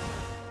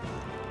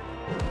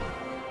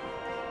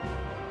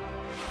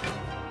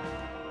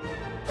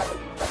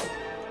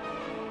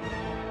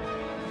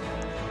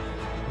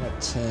 I'm at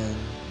 10.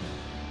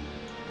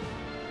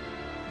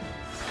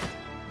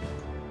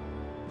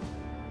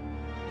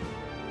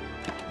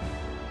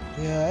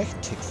 Yeah, I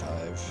can take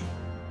 5.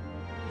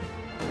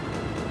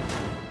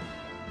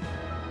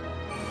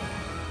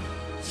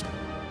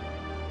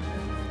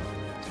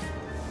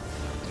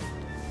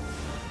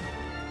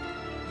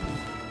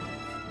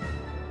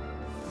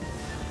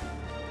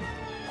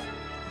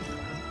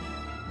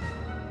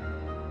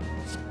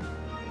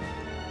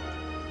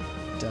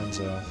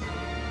 Denzel.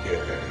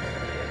 Yeah.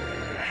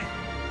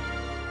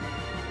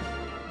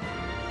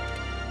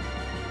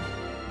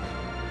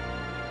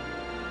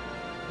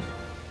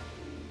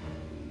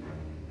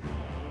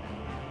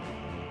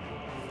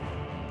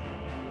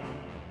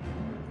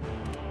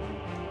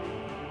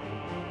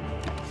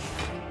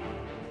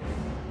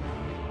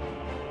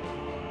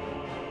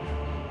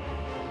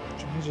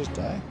 Just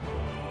die?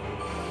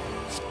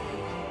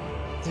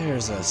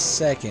 There's a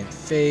second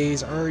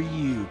phase. Are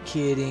you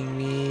kidding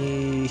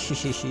me?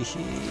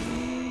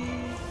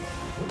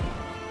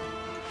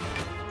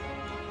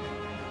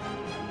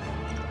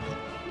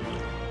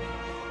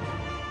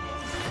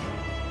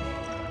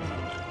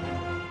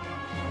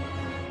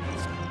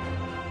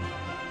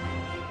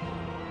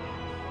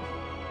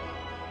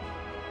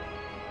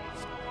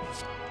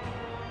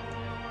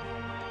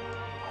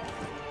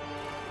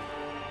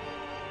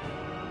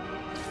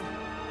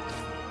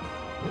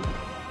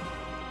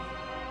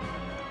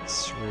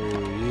 Screw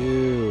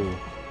you.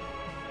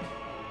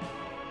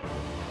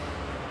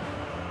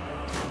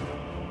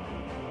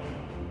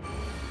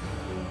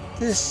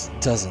 This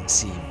doesn't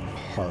seem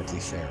hardly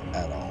fair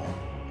at all.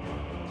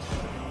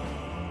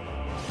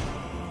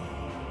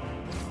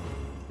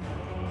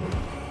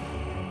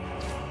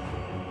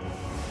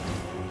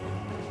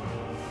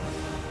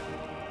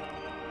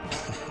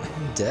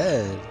 I'm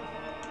dead.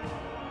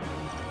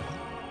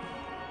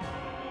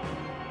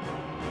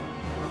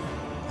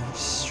 I'm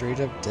straight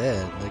up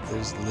dead. Like,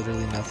 there's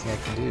literally nothing I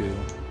can do.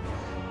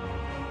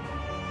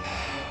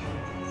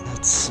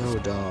 That's so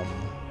dumb.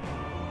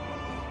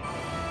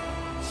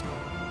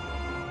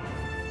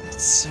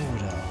 That's so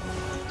dumb.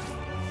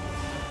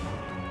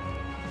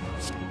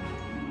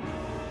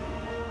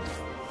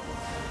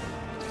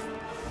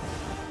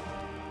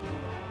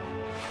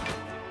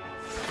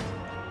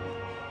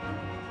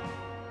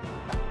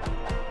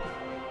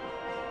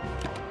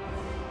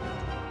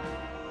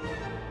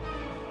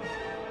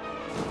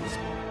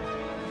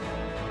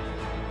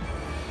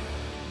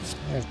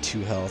 I have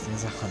 2 health and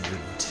he's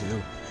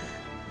 102.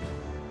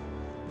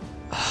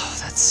 Oh,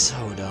 that's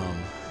so dumb.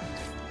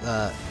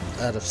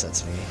 That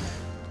upsets me.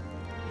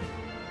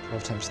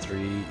 12 times 3,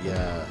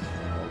 yeah,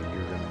 no,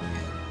 you're gonna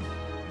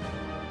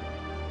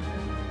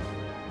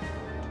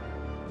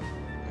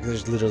win.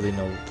 There's literally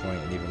no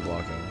point in even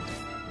blocking.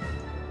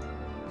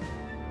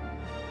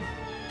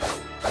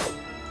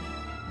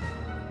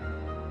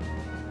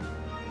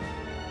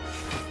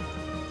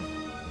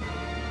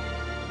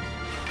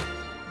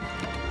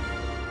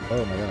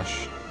 Oh my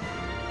gosh.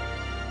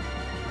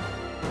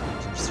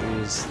 Times 3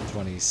 is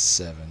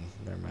 27.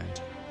 Never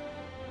mind.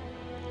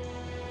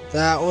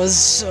 That was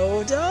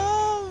so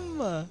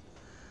dumb!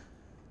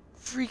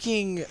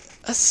 Freaking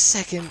a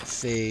second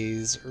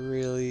phase,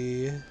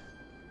 really?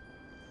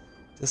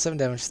 Deal 7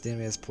 damage to the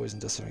enemy as poison,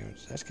 deal 7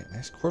 damage. That's kind of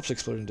nice. Corpse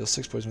explosion, deal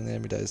 6 poison when the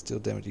enemy dies, deal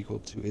damage equal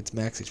to its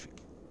max HP.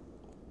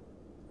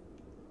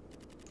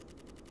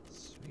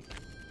 Sweet.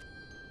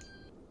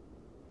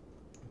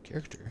 New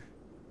character.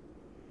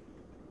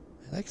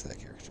 I liked that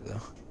character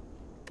though.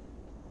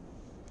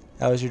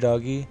 How was your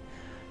doggy?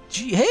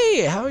 Gee,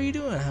 hey, how are you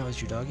doing? How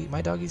is your doggy?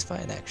 My doggy's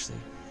fine actually.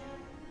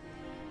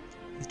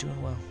 He's doing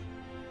well.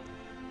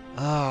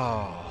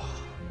 Oh,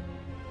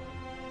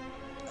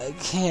 I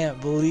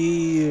can't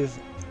believe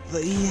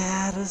that he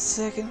had a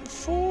second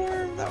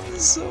form. That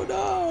was so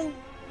dumb.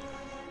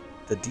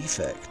 The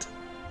defect.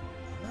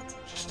 That's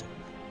interesting.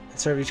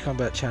 Instead of each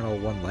combat channel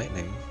 1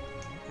 lightning.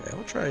 Okay,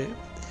 we'll try it.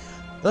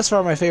 Thus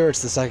far, my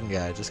favorite's the second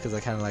guy, just because I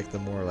kind of like the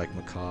more like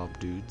macabre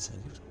dudes.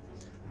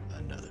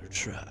 Another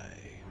try.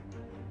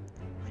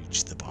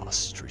 Reach the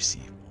boss to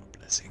receive more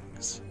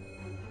blessings.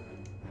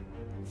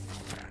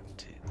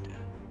 Granted.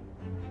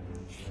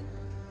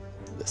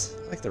 This,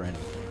 I like the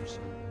random players.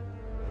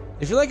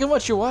 If you're liking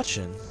what you're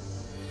watching,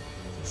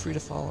 feel free to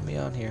follow me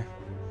on here,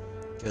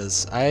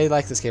 because I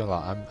like this game a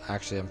lot. I'm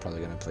probably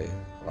gonna play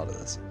a lot of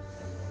this.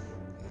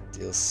 It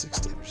deals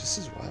 6 damage. This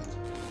is wild.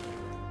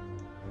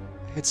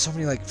 I had so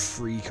many like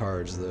free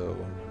cards though.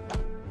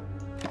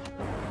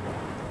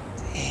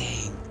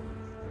 Dang.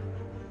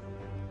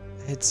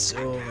 I had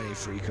so many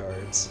free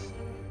cards.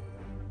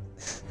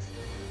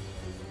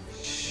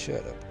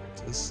 Shut up.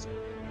 Just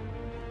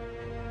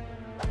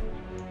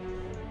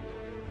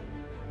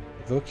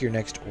evoke your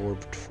next orb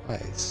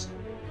twice.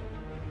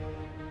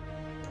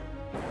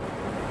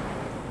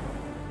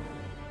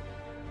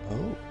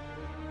 Oh.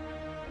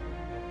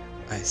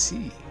 I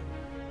see.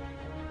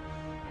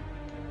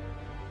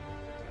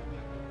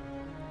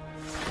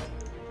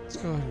 Let's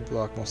go ahead and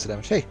block most of the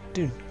damage. Hey,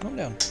 dude, calm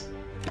down.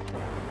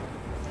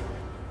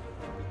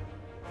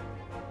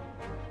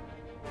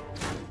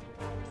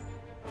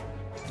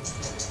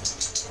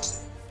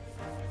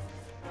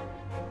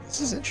 This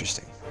is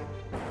interesting.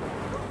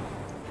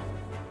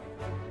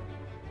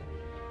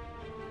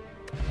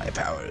 My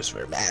powers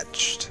were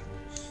matched.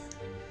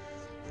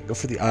 Go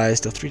for the eyes,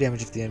 deal 3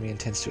 damage if the enemy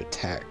intends to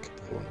attack.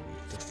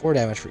 Deal 4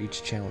 damage for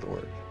each channeled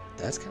orb.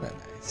 That's kind of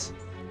nice.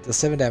 Deal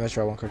 7 damage,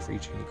 draw 1 card for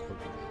each unique orb.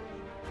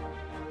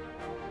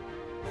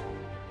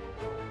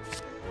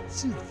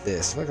 Let's do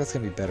this. I feel like that's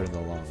going to be better in the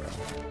long run.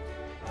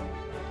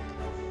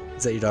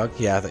 Is that your dog?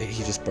 Yeah,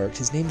 he just barked.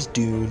 His name's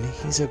Dune.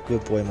 He's a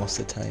good boy most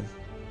of the time.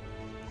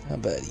 Oh,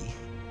 buddy.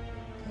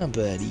 Oh,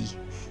 buddy.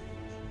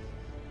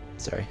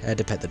 Sorry, I had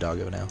to pet the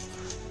doggo now.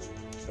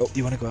 Oh,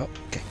 you want to go out?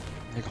 Okay,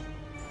 there you go.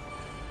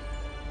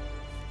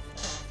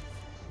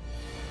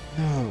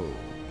 No.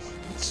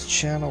 Let's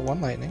channel 1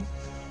 lightning.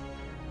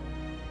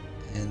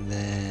 And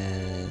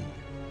then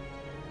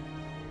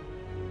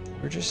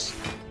we're gonna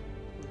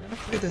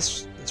play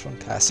this one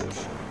passive.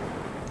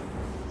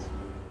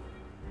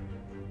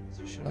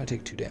 So should only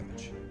take 2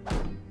 damage.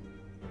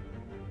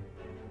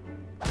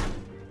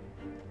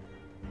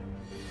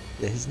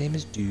 Yeah, his name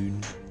is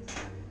Dune.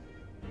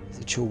 He's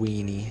a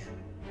Chiweenie.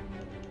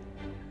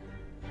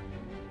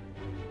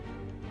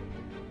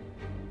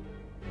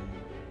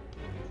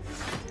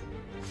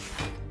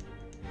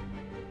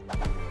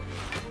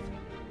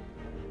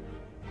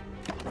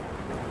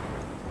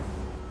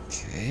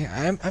 Okay,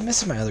 I'm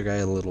missing my other guy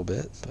a little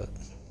bit, but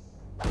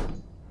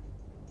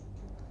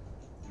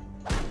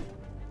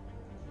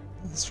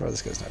as far as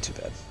this goes, not too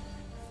bad.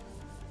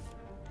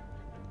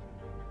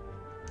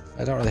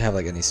 I don't really have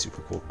like any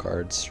super cool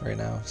cards right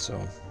now, so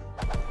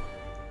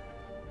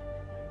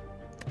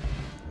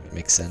it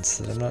makes sense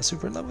that I'm not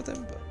super in love with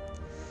him. But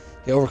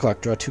yeah,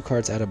 overclock. Draw 2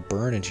 cards. Add a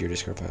burn into your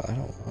discard pile. I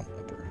don't want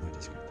a burn in my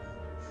discard pile.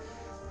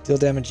 Deal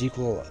damage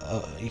equal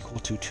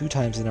to 2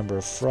 times the number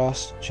of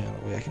frost channel.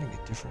 Wait, I can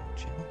get different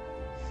channel.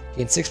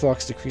 Gain 6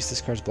 blocks. Decrease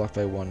this card's block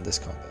by 1 this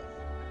combat.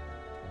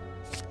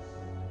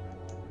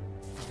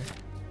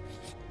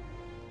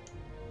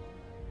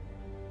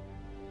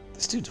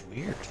 This dude's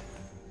weird.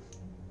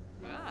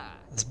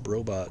 This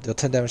Brobot. Deal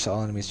 10 damage to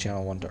all enemies,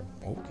 channel 1 dark.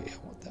 Okay, I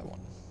want that one.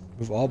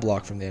 Move all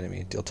block from the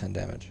enemy, deal 10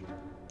 damage.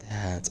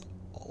 That's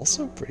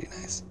also pretty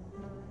nice.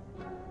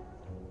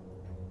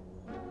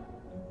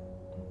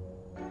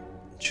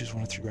 Choose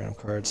 1 of 3 random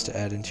cards to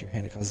add into your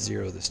hand. It costs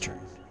 0 this turn.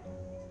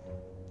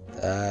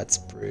 That's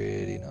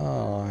pretty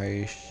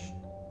nice.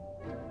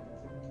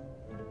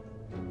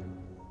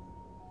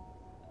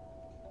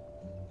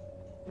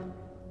 I'm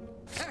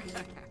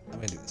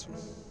gonna do this one.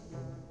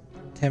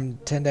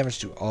 10 damage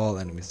to all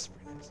enemies.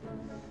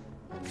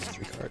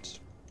 3 cards.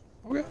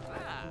 Okay.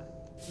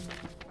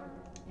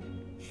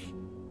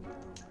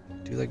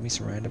 Do you like me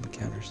some random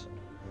encounters?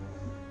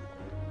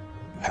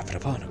 You happen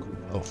upon a group.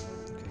 Oh, okay.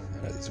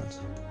 I know these ones.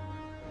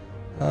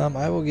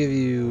 I will give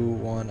you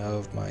one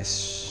of my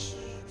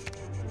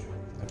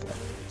block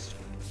cards.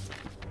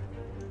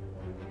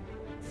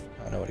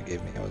 I don't know what it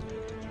gave me. I wasn't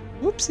paying attention.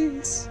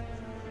 Whoopsies!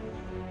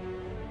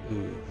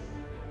 Ooh.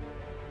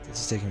 This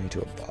is taking me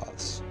to a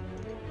boss.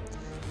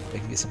 I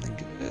can get something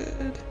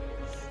good.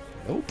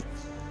 Nope.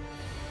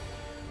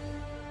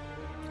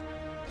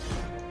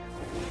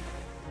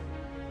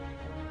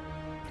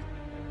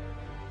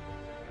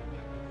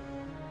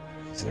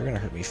 So they're gonna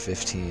hurt me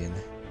 15.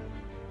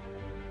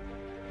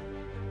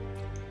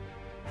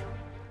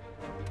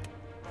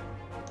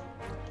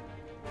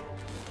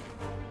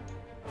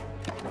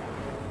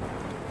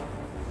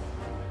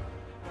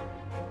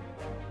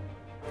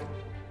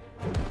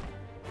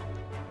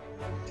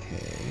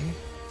 Okay.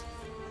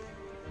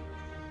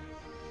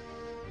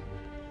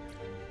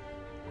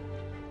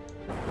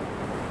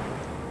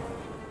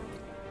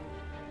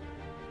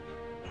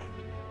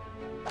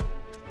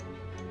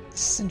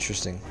 This is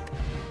interesting.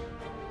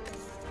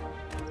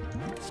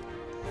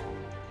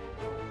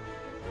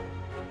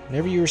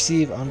 Whenever you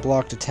receive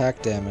unblocked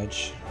attack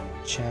damage,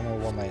 channel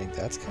 1 lightning.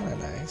 That's kind of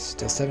nice.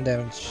 Deal 7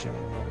 damage,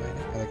 channel 1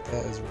 lightning. I like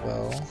that as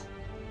well. Okay.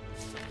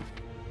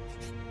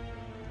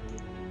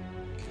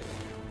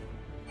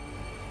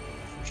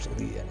 First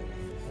elite enemy.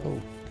 Oh,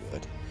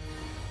 good.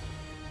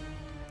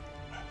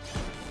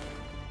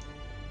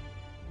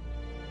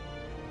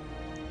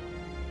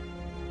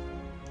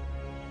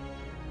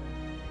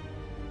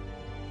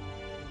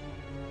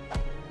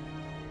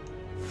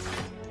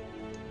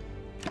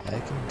 I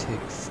can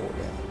take 4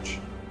 damage.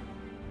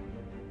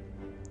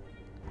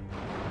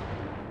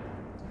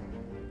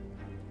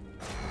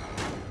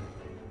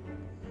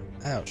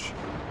 Ouch.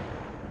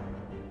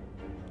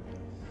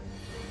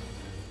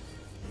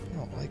 I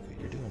don't like what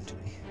you're doing to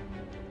me.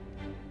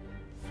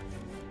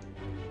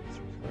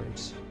 3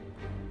 cards.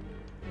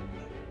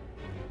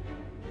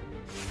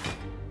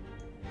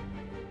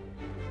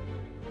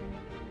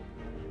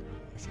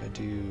 If I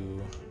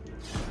do...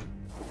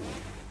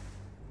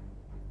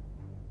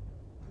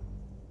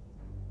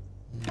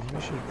 Maybe I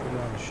should put it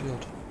on a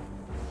shield.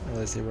 I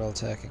realized they were all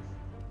attacking.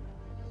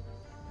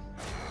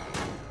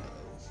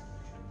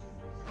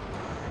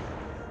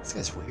 This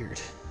guy's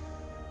weird.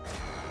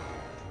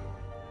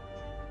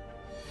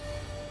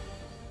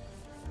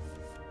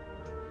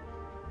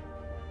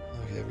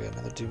 Okay, we got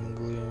another Doom and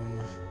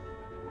Gloom.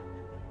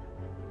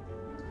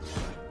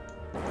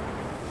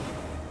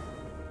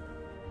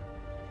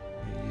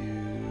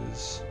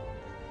 Use...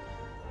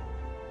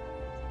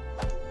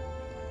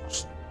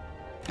 Just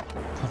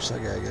punch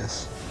that guy, I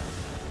guess.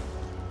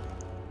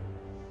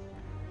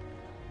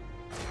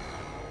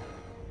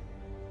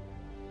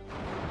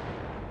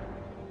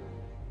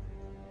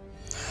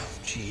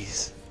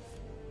 Jeez.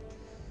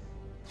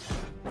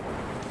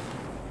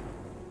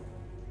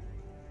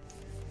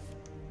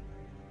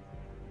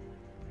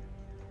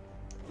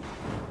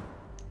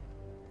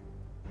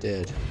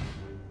 Dead.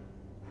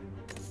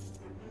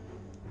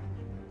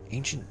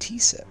 Ancient tea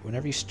set.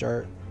 Whenever you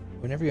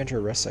enter a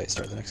rest site,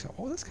 start the next one.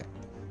 Oh, that's kind of...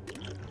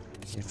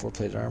 You need 4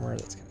 plated armor.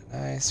 That's kind of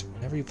nice.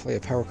 Whenever you play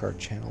a power card,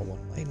 channel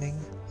 1 lightning.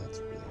 That's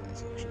really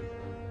nice, actually.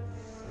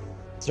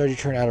 Start your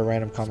turn, add a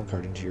random common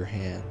card into your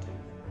hand.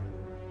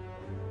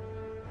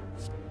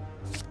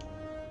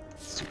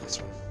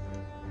 This one.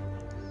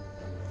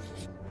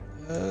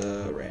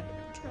 Random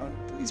encounter.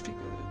 Please be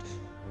good.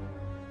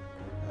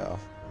 Oh.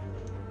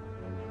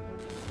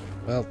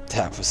 Well,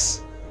 that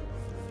was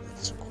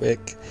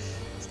quick.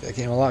 This guy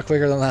came a lot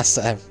quicker than last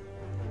time.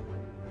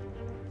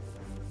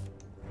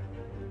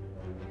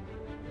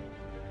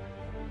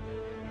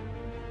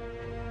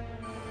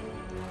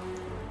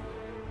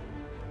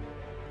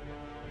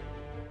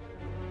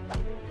 I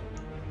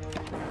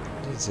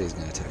didn't say he's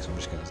gonna attack, so I'm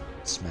just gonna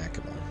smack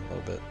him a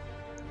little bit.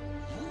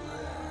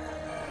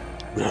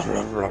 Oh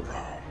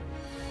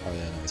yeah,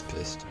 no, he's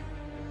pissed.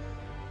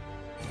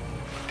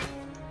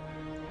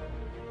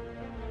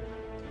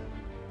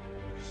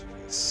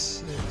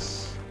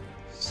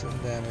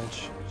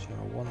 damage.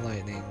 Channel 1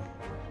 lightning.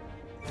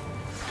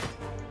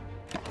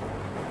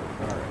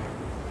 Alright.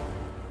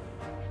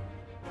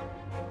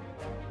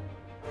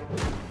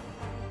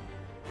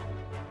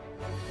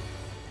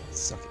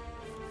 Suck it.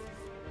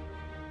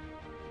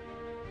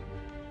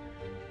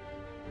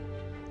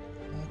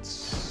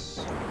 Let's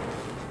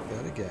do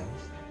that again.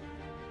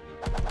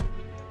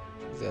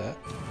 Do that.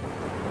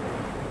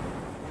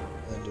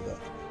 And then do that.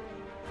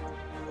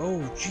 Oh,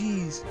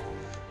 jeez.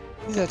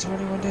 He's at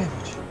 21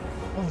 damage.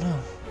 Oh no.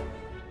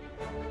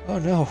 Oh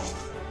no.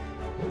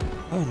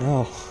 Oh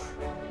no.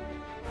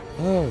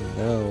 Oh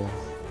no.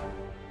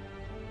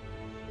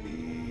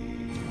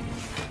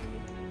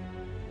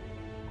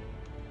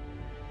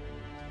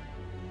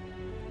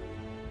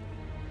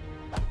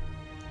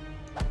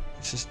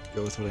 Let's just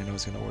go with what I know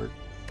is gonna work.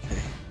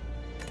 Okay.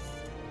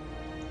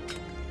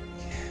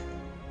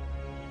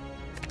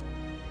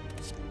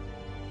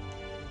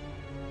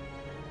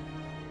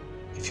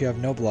 If you have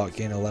no block,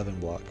 gain 11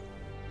 block.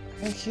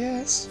 Heck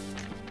yes.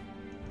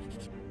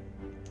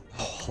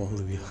 Oh,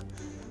 hallelujah.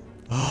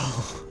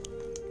 Oh.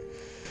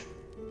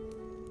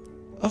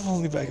 I'm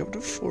only back up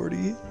to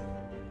 40.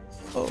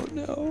 Oh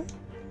no.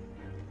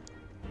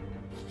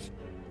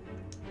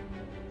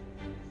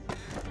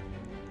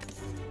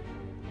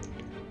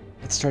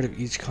 At the start of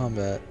each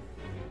combat,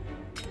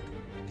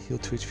 heal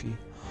 2 HP.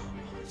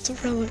 It's a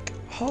relic.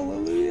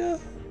 Hallelujah.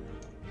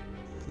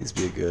 Please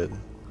be a good.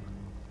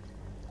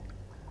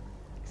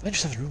 Find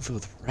yourself in a room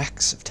filled with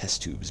racks of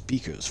test tubes,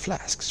 beakers,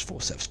 flasks,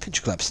 forceps,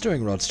 pinch clamps,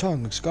 stirring rods,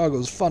 tongs,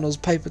 goggles, funnels,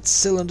 pipettes,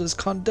 cylinders,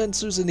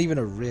 condensers, and even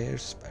a rare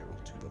spiral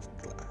tube of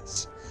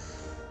glass.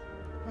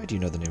 Why do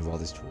you know the name of all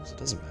these tools? It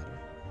doesn't matter.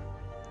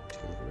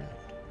 Take a look around.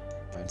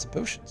 Find some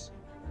potions.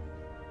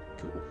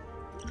 Cool.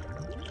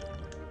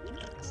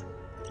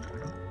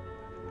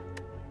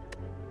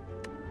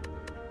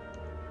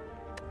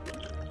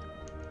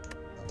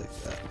 I'll take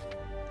that.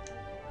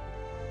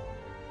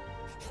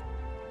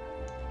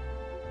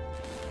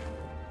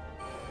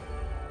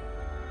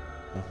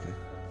 Okay.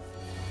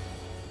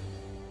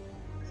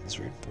 That's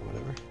weird, but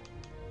whatever.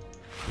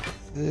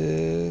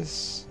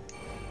 This.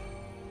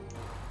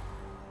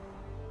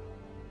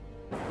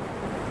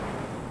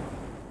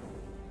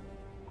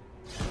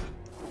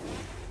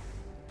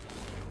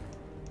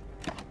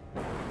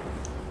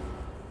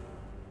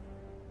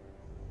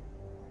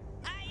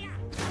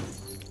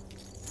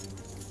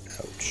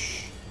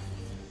 Ouch.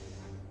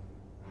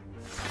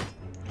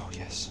 Oh,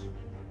 yes.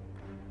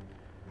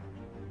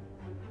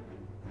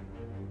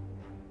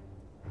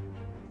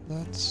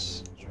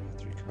 Let's draw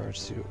 3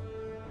 cards to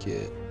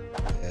get.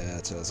 Yeah,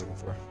 that's what I was looking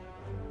for.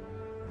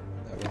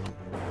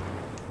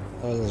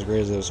 That wasn't as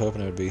great as I was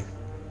hoping it would be.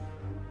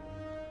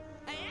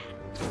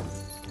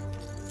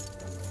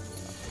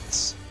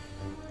 This.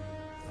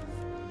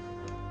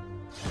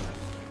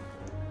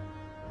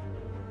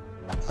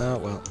 Oh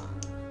well.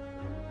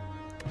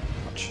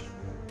 Watch.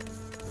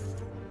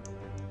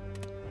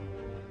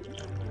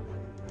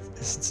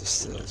 Essence of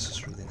Still is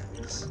just really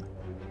nice.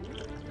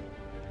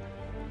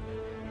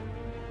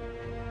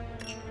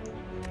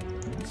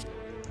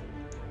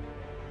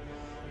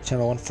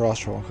 Channel 1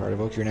 Frost Roll card.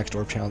 Evoke your next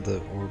orb. Channel the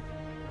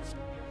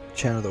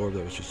orb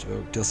that was just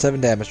evoked. Deal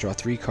 7 damage. Draw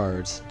 3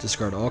 cards.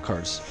 Discard all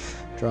cards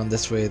drawn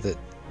this way that.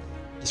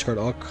 Discard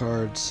all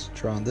cards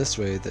drawn this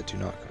way that do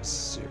not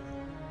cost 0.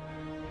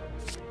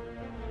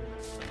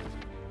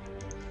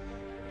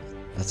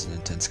 That's an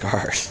intense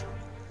card.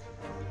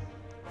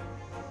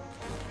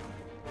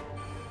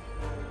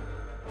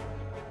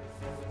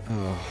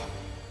 Oh.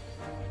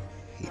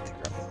 I hate the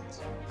gremlins.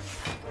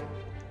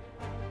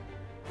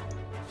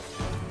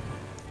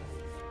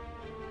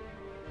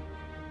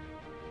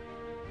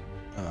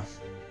 Oh.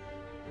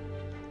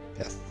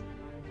 Yes.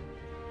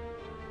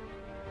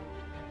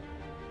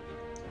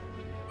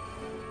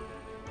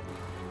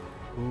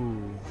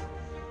 Ooh.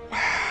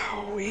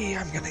 Wowee,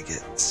 I'm gonna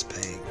get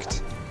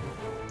spanked.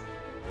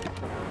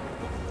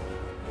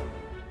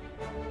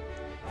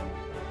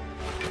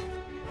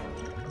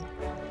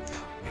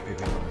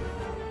 Wait. I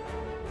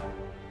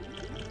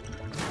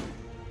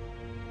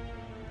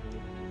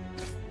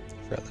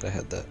forgot that I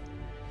had that.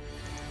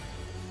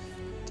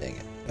 Dang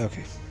it.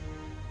 Okay.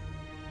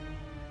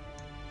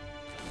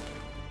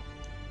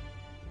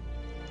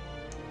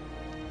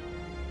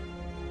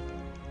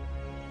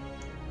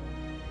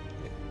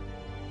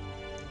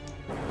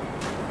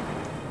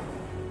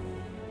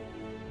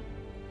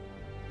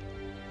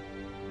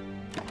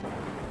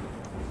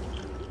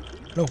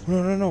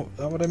 No.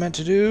 Not what I meant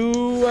to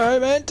do. I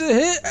meant to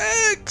hit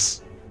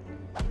X!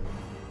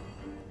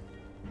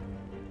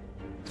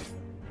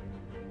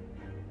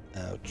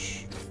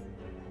 Ouch.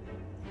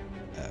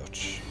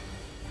 Ouch.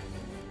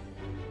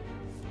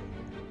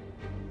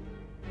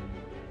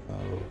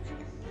 Okay.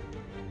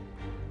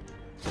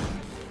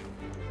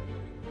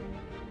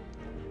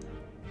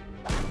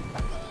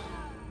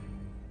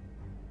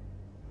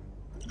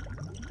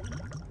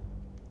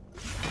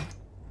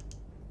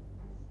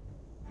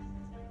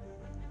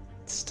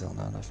 Still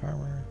not enough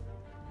armor.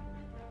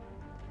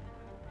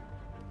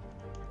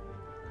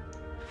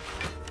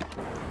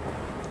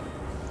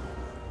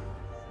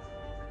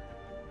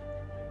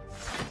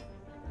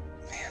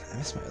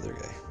 miss my other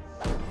guy.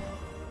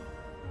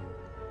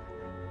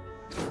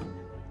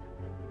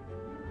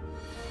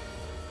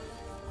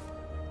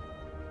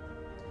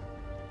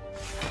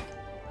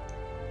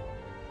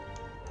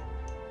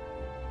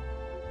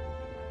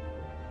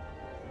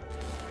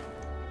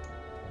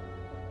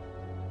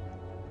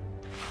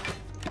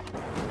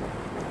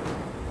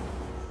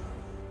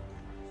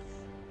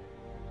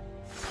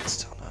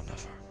 Still not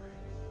enough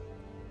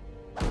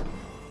armor.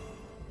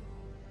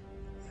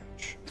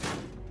 Ouch.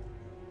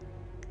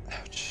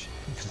 Ouch.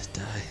 I'm gonna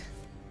die.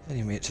 I didn't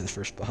even make it to the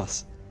first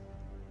boss.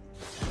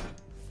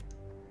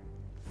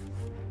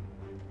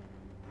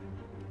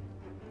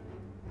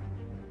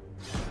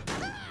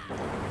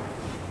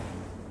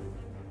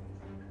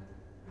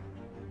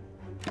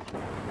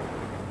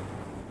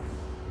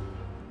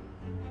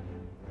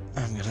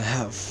 I'm gonna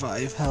have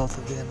 5 health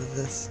at the end of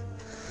this.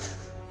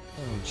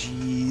 Oh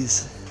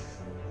jeez.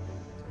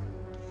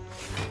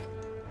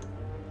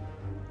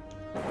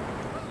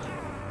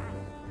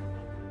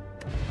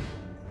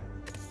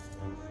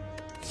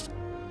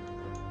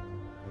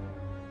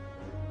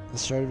 The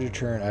start of your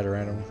turn, add a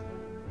random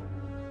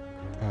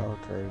power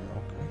card.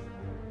 Okay,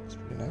 that's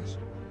pretty nice.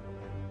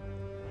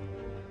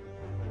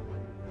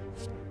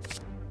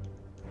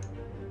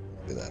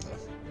 Look at that though.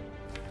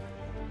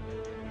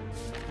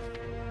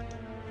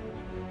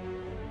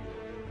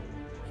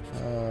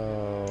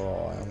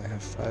 Oh, I only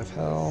have 5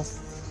 health.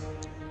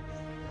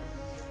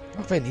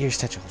 Walk by an ear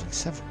statue holding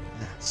several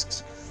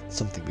masks.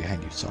 Something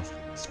behind you softly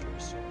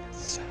whispers.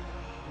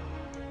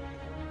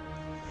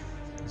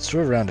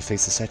 Swerve around to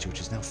face the statue,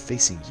 which is now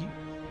facing you.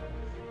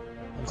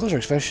 On closer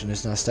inspection,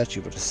 it's not a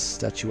statue, but a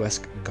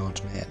statuesque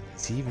gaunt man.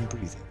 Is he even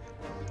breathing?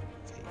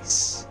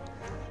 Face.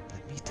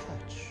 Let me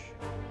touch.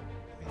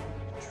 Maybe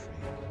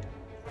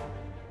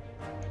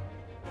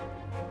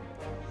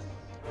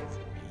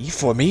trade.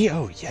 For me?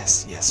 Oh,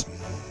 yes, yes.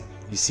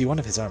 You see one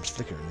of his arms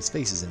flicker, and his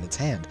face is in its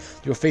hand.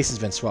 Your face has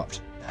been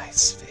swapped.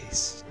 Nice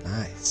face.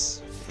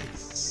 Nice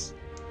face.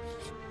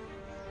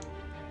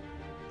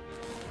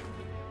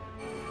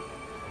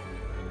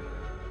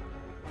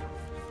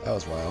 That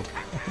was wild.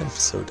 I'm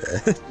so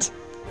dead.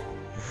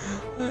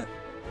 What?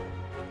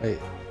 Wait,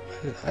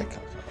 where did I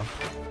come from?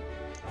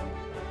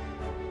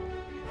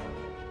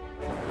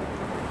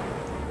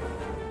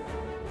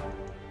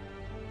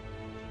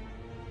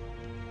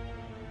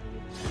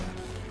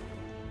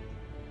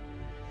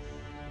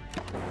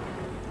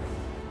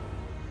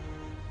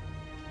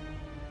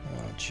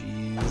 Oh,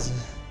 jeez.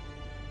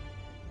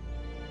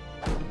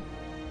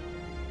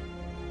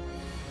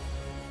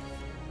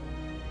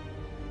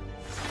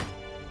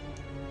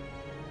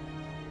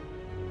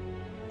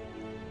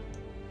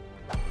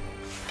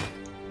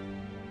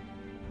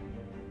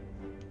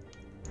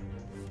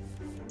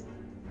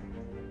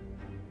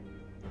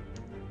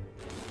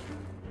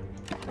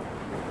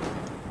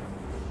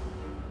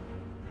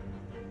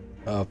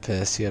 Oh,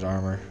 piss, he had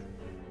armor.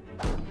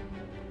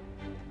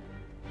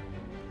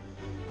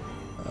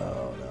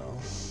 Oh, no.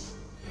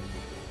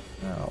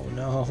 Oh,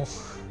 no.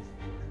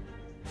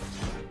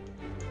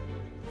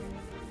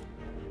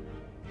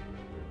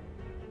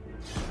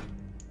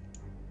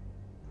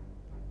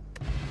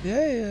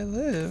 Yay, I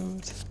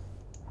lived.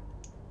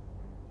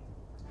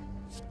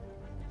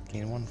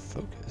 Gain 1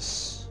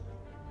 focus.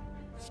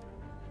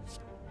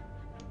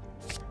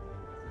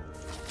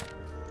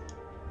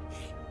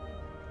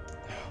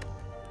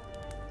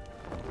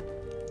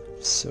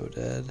 So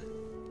dead.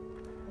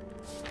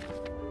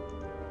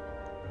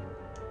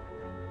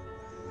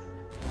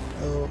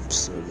 Oh, I'm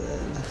so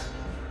dead.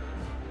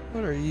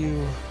 What are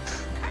you?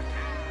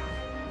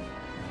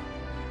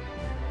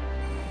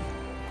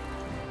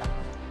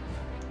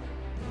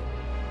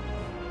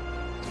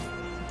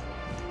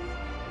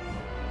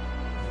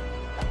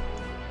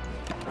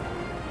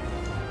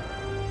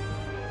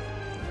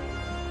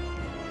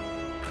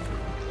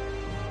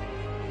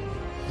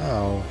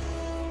 Oh.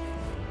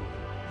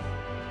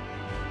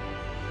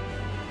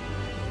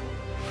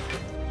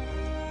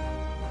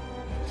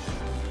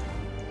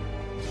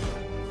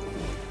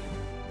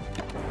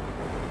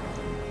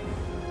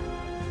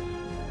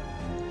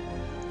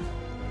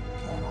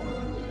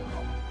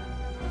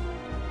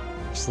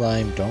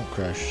 Slime, don't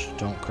crush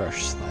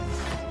slime.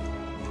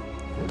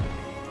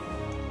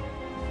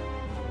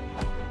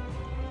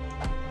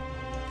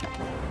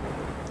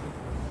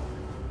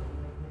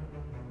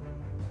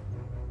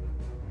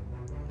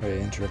 Wait, I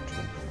interrupted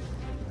him.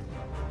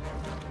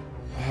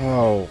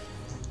 Oh,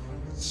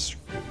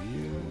 screw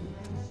you.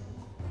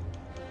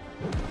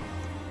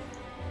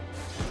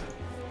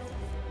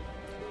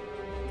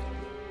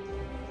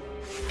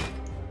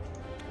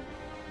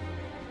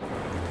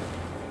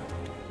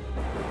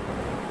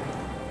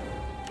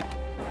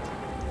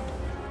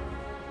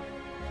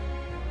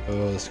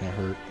 Oh, this is gonna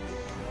hurt.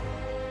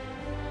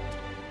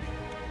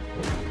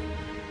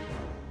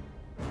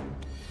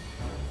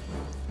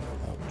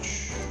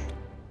 Ouch.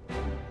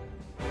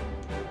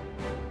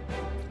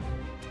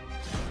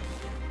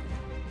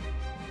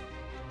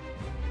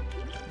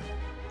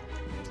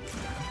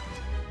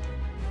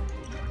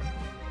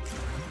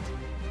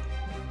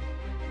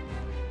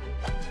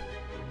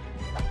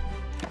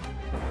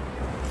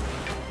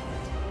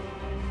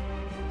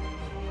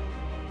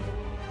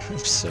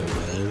 so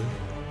dead.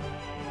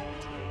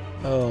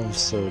 Oh, I'm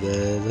so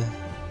dead.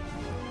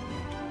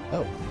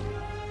 Oh.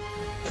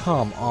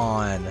 Come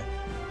on.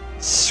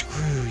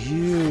 Screw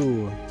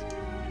you.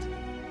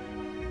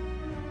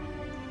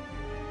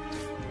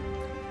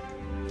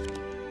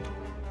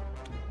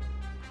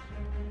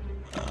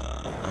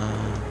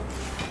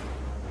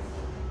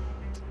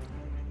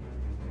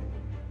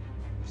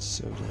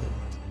 So dead.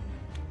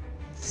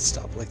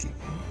 Stop licking me.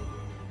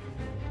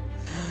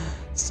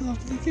 Stop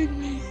licking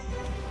me.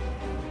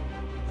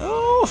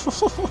 Oh!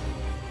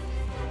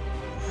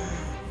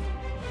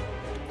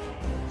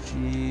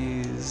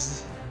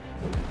 Jeez.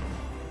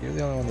 You're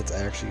the only one that's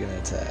actually gonna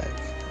attack.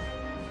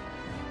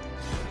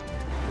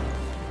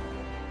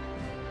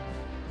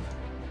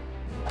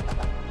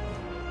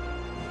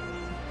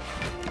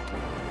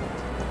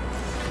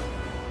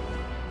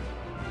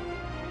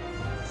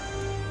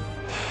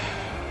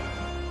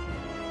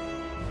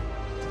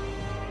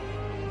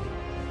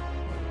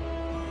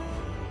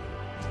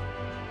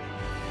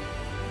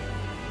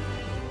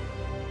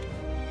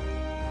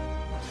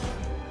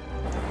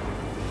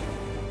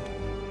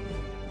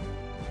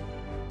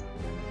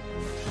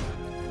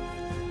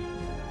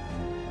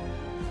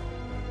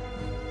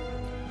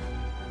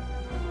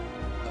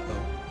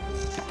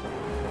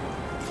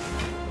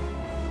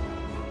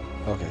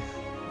 Okay.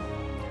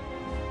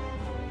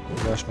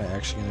 Gosh, am I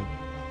actually gonna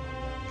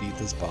beat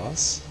this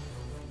boss?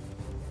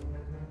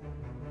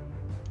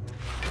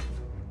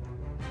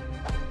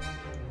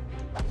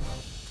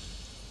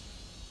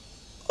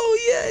 Oh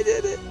yeah, I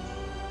did it!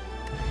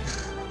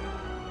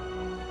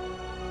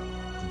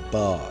 The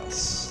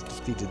boss.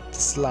 Defeated the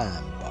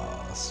slime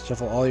boss.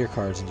 Shuffle all your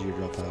cards into your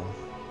draw pile.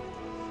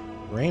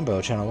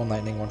 Rainbow, channel 1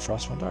 lightning, 1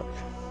 frost, 1 dark.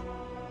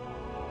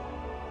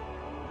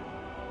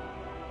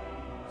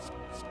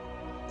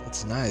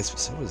 That's nice, but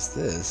so is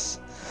this.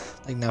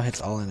 Like, now hits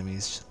all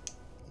enemies.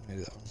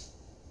 Maybe that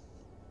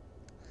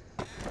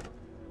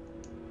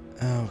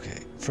one.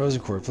 Okay.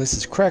 Frozen core.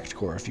 Places cracked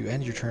core. If you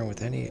end your turn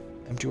with any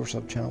empty or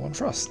sub, channel 1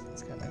 frost.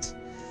 That's kind of nice.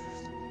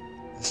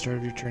 At the start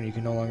of your turn, you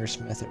can no longer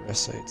smith at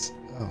rest sites.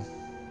 Oh.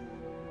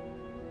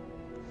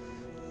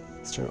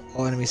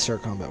 All enemies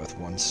start combat with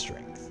 1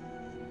 strength.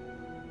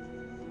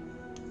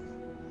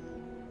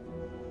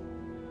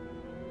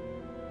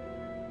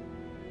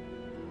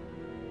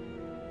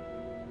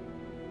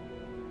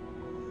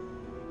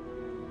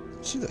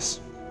 Let's do this.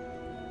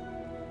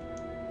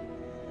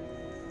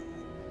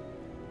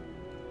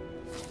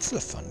 This is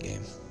a fun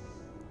game.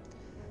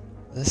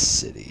 This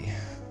city.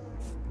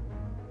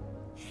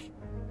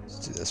 Let's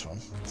do this one.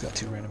 It's got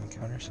 2 random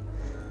encounters.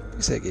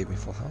 You say it gave me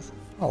full health.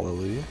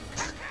 Hallelujah.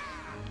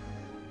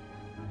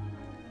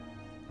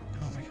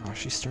 Oh my gosh,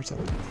 she starts out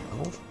with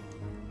 12?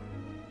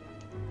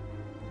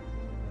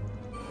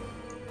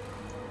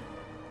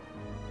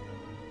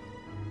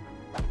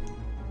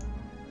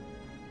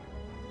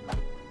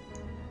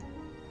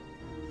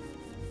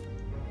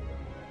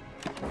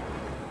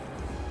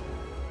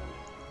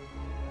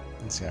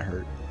 It's gonna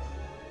hurt.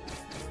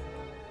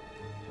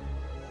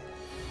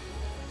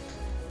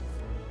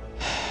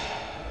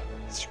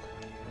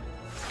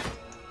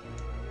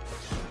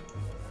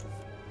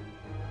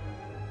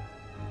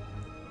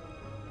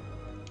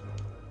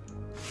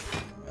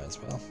 Might as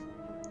well.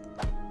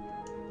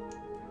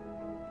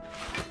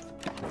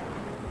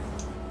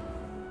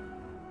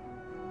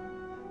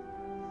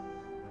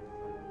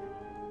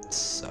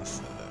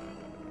 Suffer.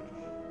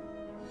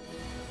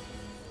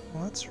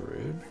 Well, that's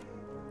rude.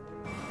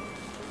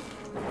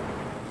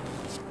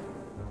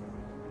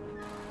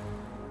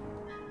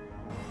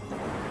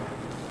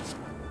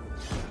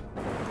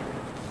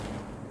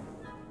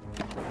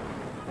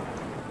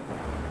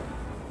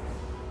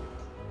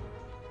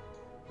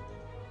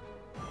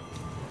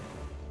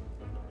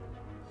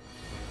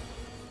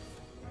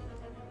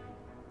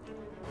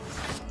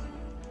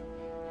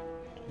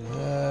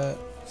 That.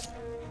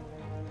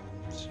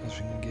 See what we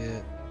can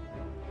get.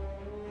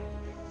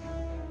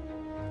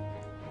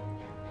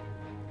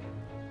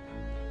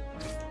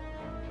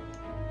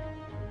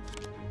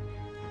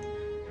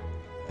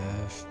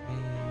 F me,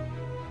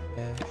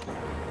 F.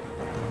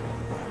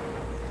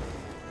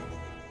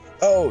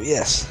 Oh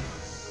yes.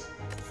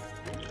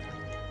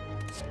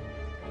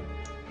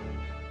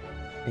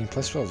 I mean,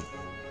 plus 12.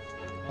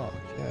 Oh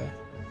yeah.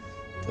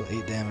 Deal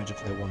 8 damage,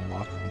 apply 1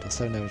 lock on. Deal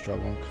 7 damage, draw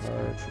 1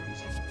 card for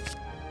each.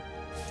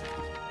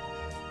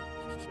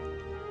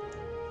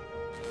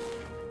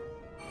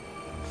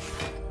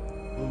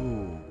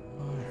 Ooh,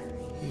 what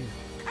are you?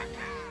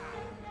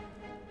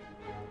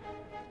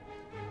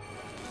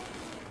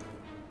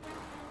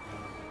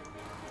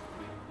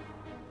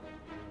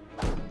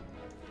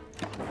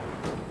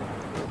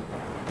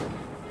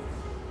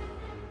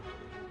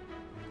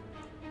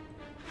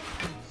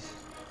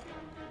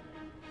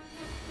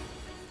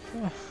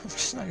 Oh, I'm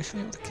just not gonna be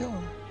able to kill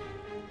him.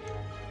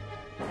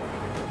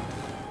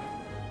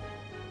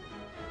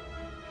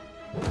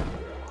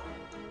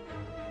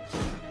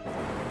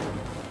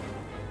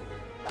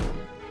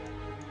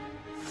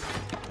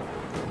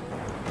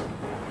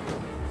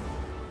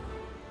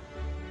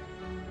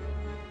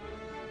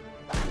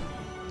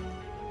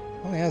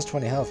 has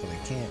 20 health, but I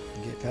can't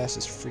get past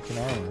his freaking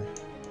armor.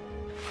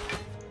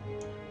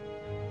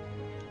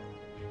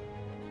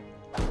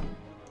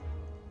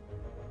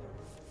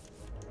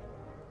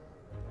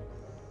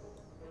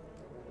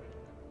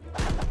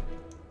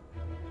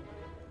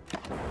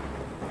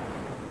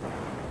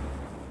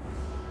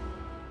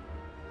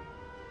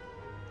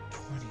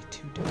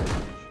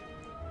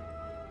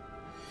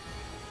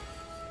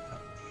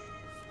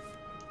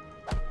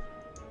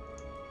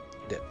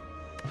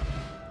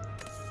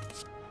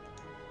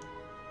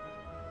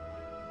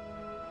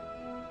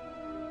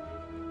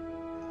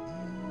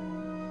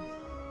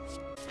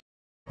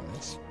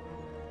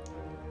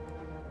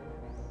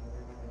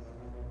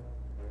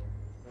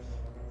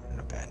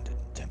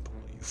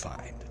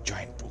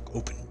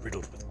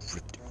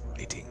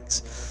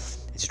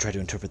 As you try to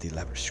interpret the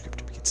elaborate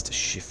script, it begins to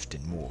shift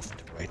and morph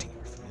into writing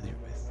you're familiar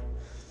with.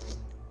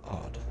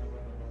 Odd.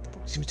 The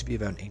book seems to be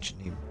about an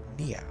ancient named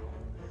Niao.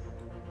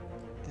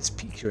 This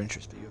piques your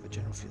interest, but you have a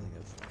general feeling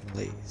of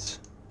malaise.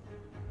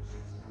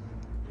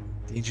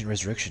 The ancient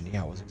resurrection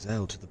Niao was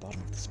exiled to the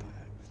bottom of the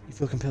spire. You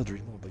feel compelled to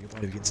read more, but your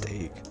body begins to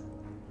ache.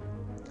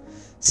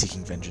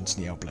 Seeking vengeance,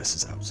 Niao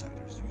blesses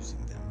outsiders,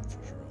 using them for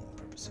her own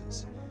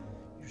purposes.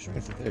 You're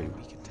starting to feel very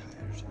weak and tired.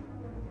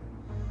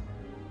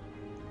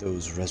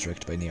 Those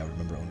resurrected by Niao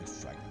remember only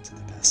fragments of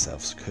their past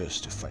selves,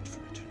 cursed to fight for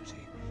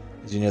eternity.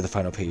 As you near the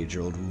final page,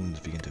 your old wounds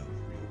begin to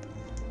reopen.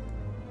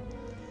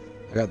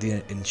 I got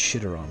the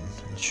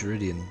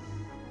Enchiridion.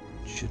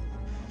 At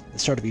the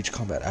start of each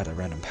combat, add a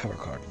random power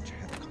card into your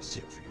hand that costs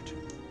 0 for your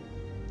turn.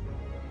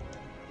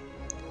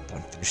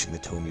 Upon finishing the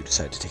tome, you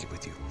decide to take it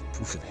with you.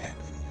 Proof in hand,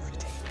 will you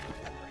retain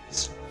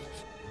memories?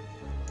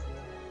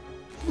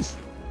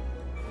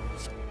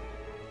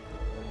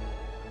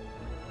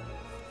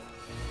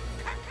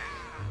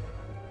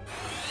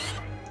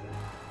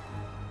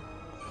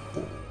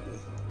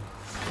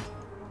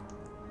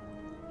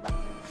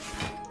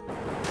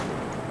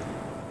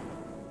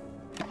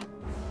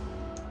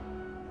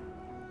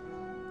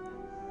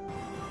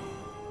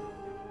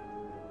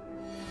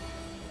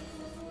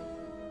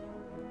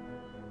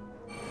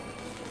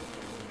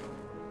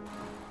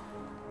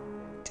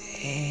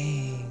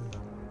 Dang.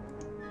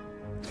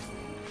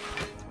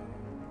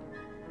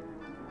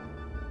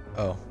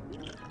 Oh.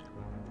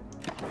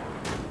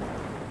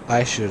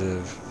 I should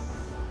have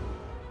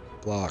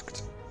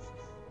blocked.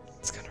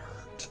 It's gonna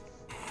hurt.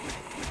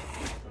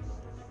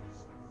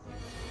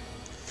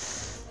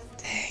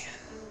 Dang.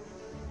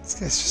 This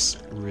guy's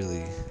just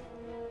really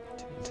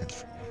too intense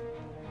for me.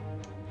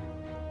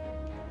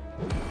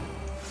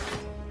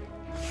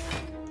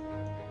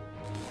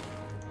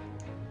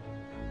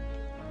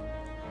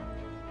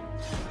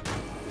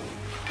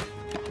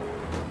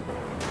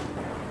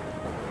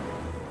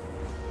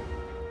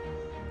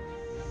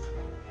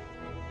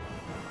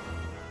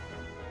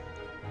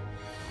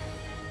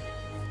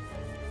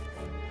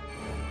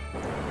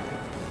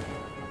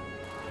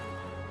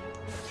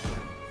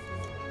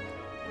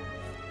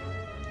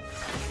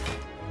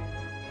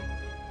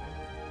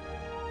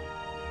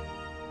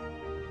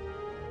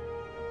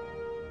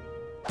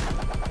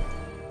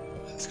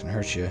 It's gonna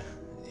hurt you.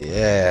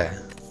 Yeah.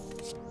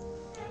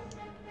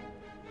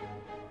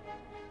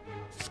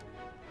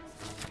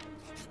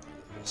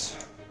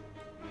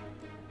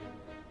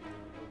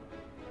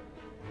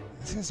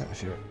 This guy's not my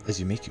favorite. As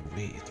you make your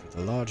way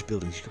through the large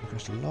buildings, you come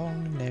across a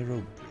long, narrow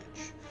bridge.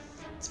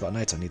 Spot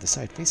knights on either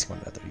side facing one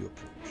another. You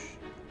approach.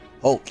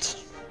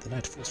 Halt! The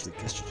knight forcefully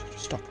gestures you to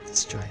stop with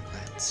his giant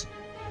lance.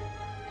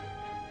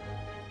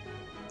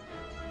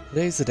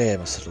 Today's the day I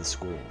must settle the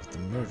score with the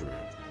murderer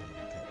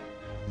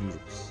of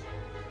Noodles.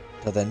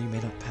 Till then, you may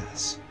not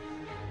pass.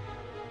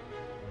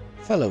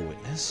 Fellow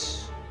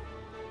witness,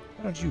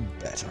 why don't you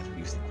bet on who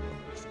you think will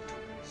emerge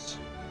victorious?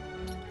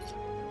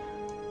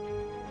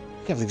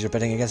 I can't believe you're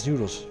betting against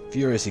Noodles.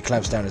 Furious, he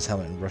clamps down his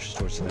helmet and rushes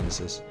towards the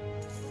nemesis.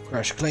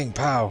 Crash, cling,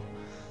 pow!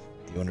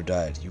 The owner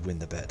died. You win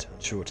the bet.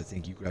 Unsure what to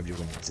think, you grab your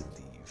winnings and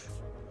leave.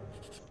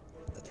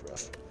 That's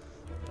rough.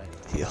 But I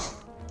need to heal.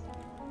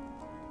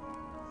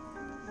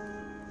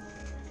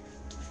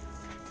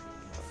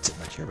 I'll tip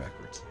my chair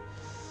backwards.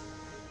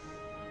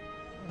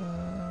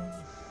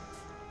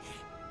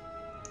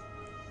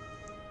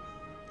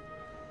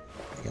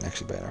 I can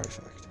actually buy an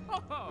artifact.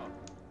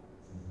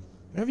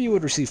 Whenever you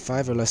would receive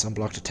 5 or less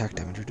unblocked attack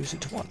damage, reduce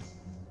it to 1.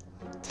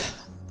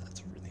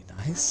 That's really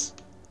nice.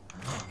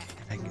 And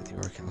I can get the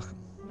Orichalcum.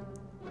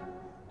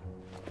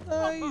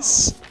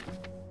 Nice!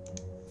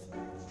 I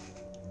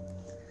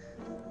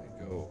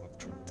go up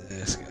toward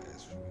this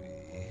guy's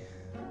way.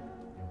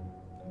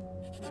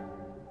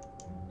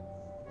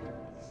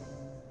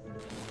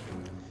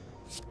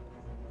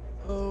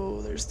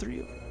 Oh, there's 3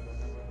 of them.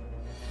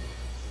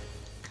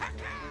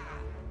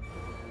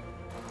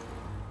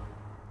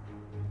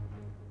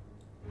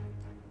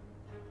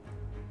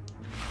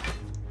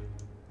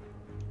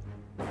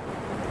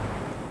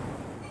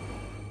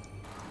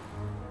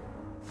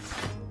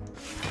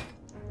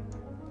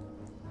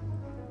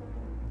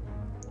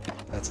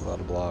 That's a lot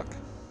of block.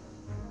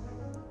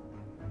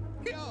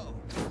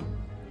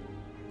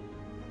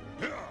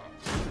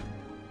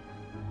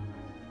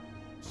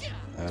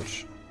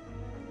 Ouch.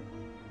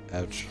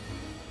 Ouch.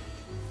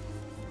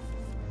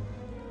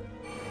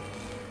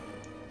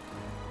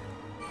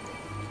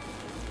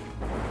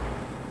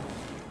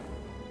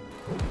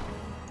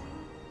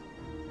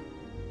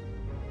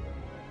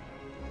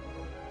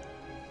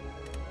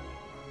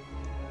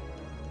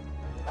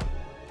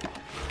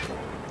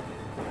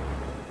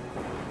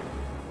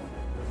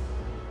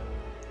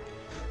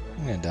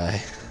 I'm gonna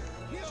die.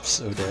 I'm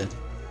so dead.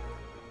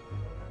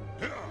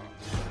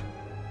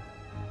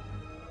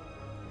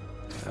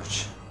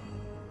 Ouch.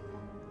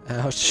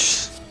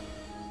 Ouch.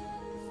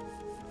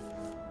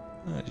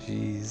 Oh,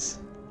 jeez.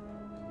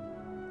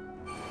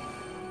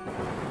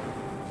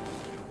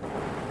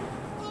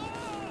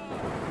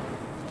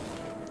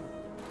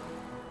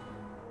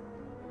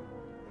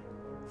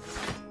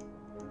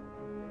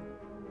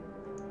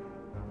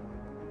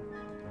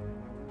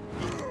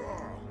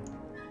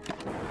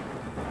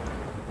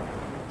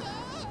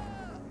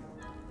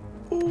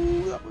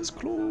 Oh, that was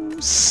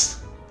close.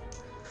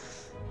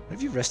 What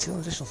if you rest heal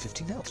an additional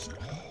 15 health?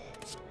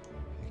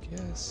 Heck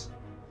yes.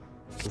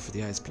 Go for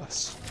the eyes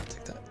plus. I'll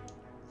take that.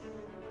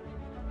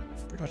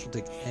 Pretty much will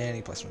take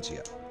any plus ones you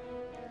get.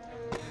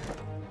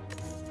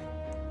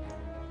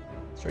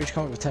 Start each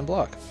combat with 10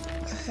 block.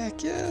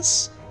 Heck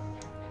yes.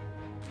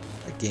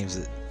 Like games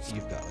that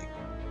you've got like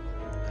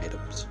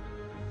items.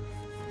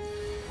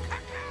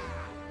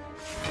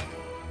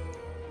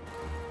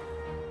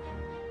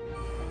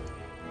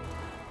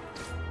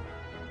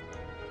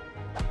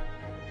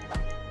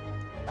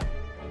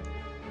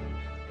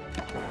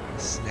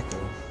 Snecko.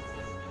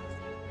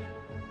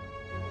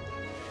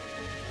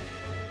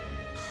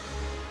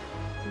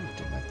 Ooh,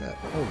 didn't like that.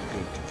 Oh,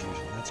 good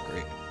confusion. That's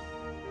great.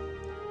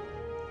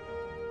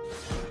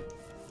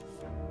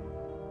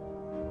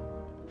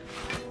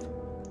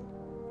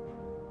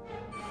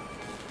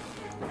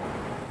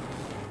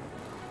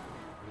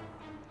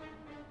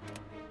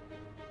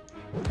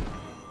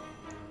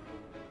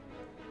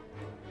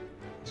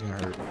 It's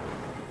gonna hurt.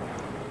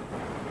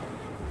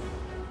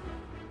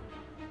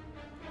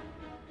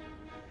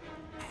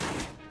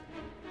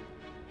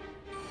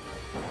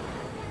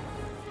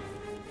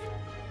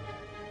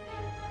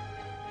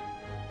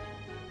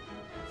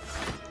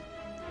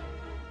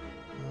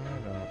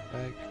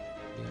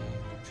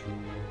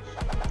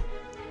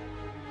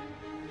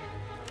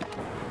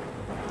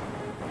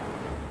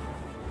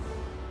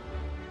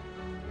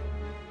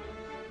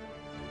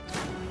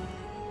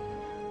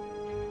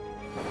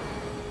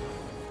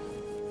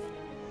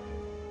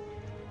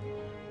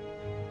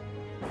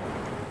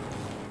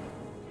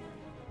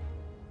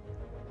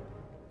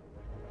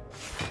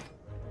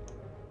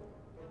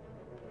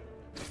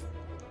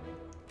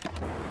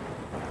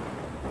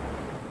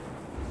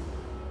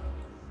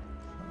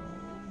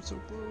 So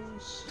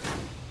close.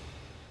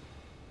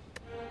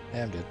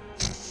 Yeah, I'm dead.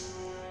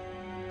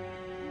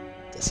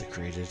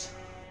 Desecrated.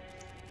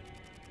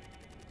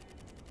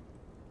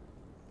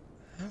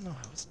 I don't know,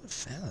 I wasn't a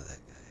fan of that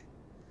guy.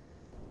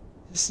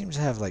 He just seems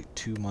to have like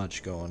too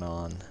much going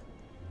on.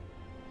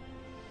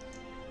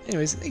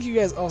 Anyways, thank you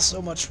guys all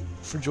so much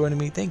for joining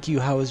me. Thank you,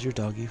 How Is Your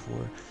Doggy,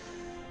 for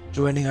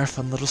joining our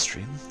fun little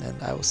stream.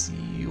 And I will see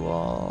you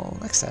all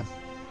next time.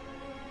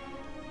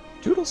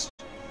 Toodles!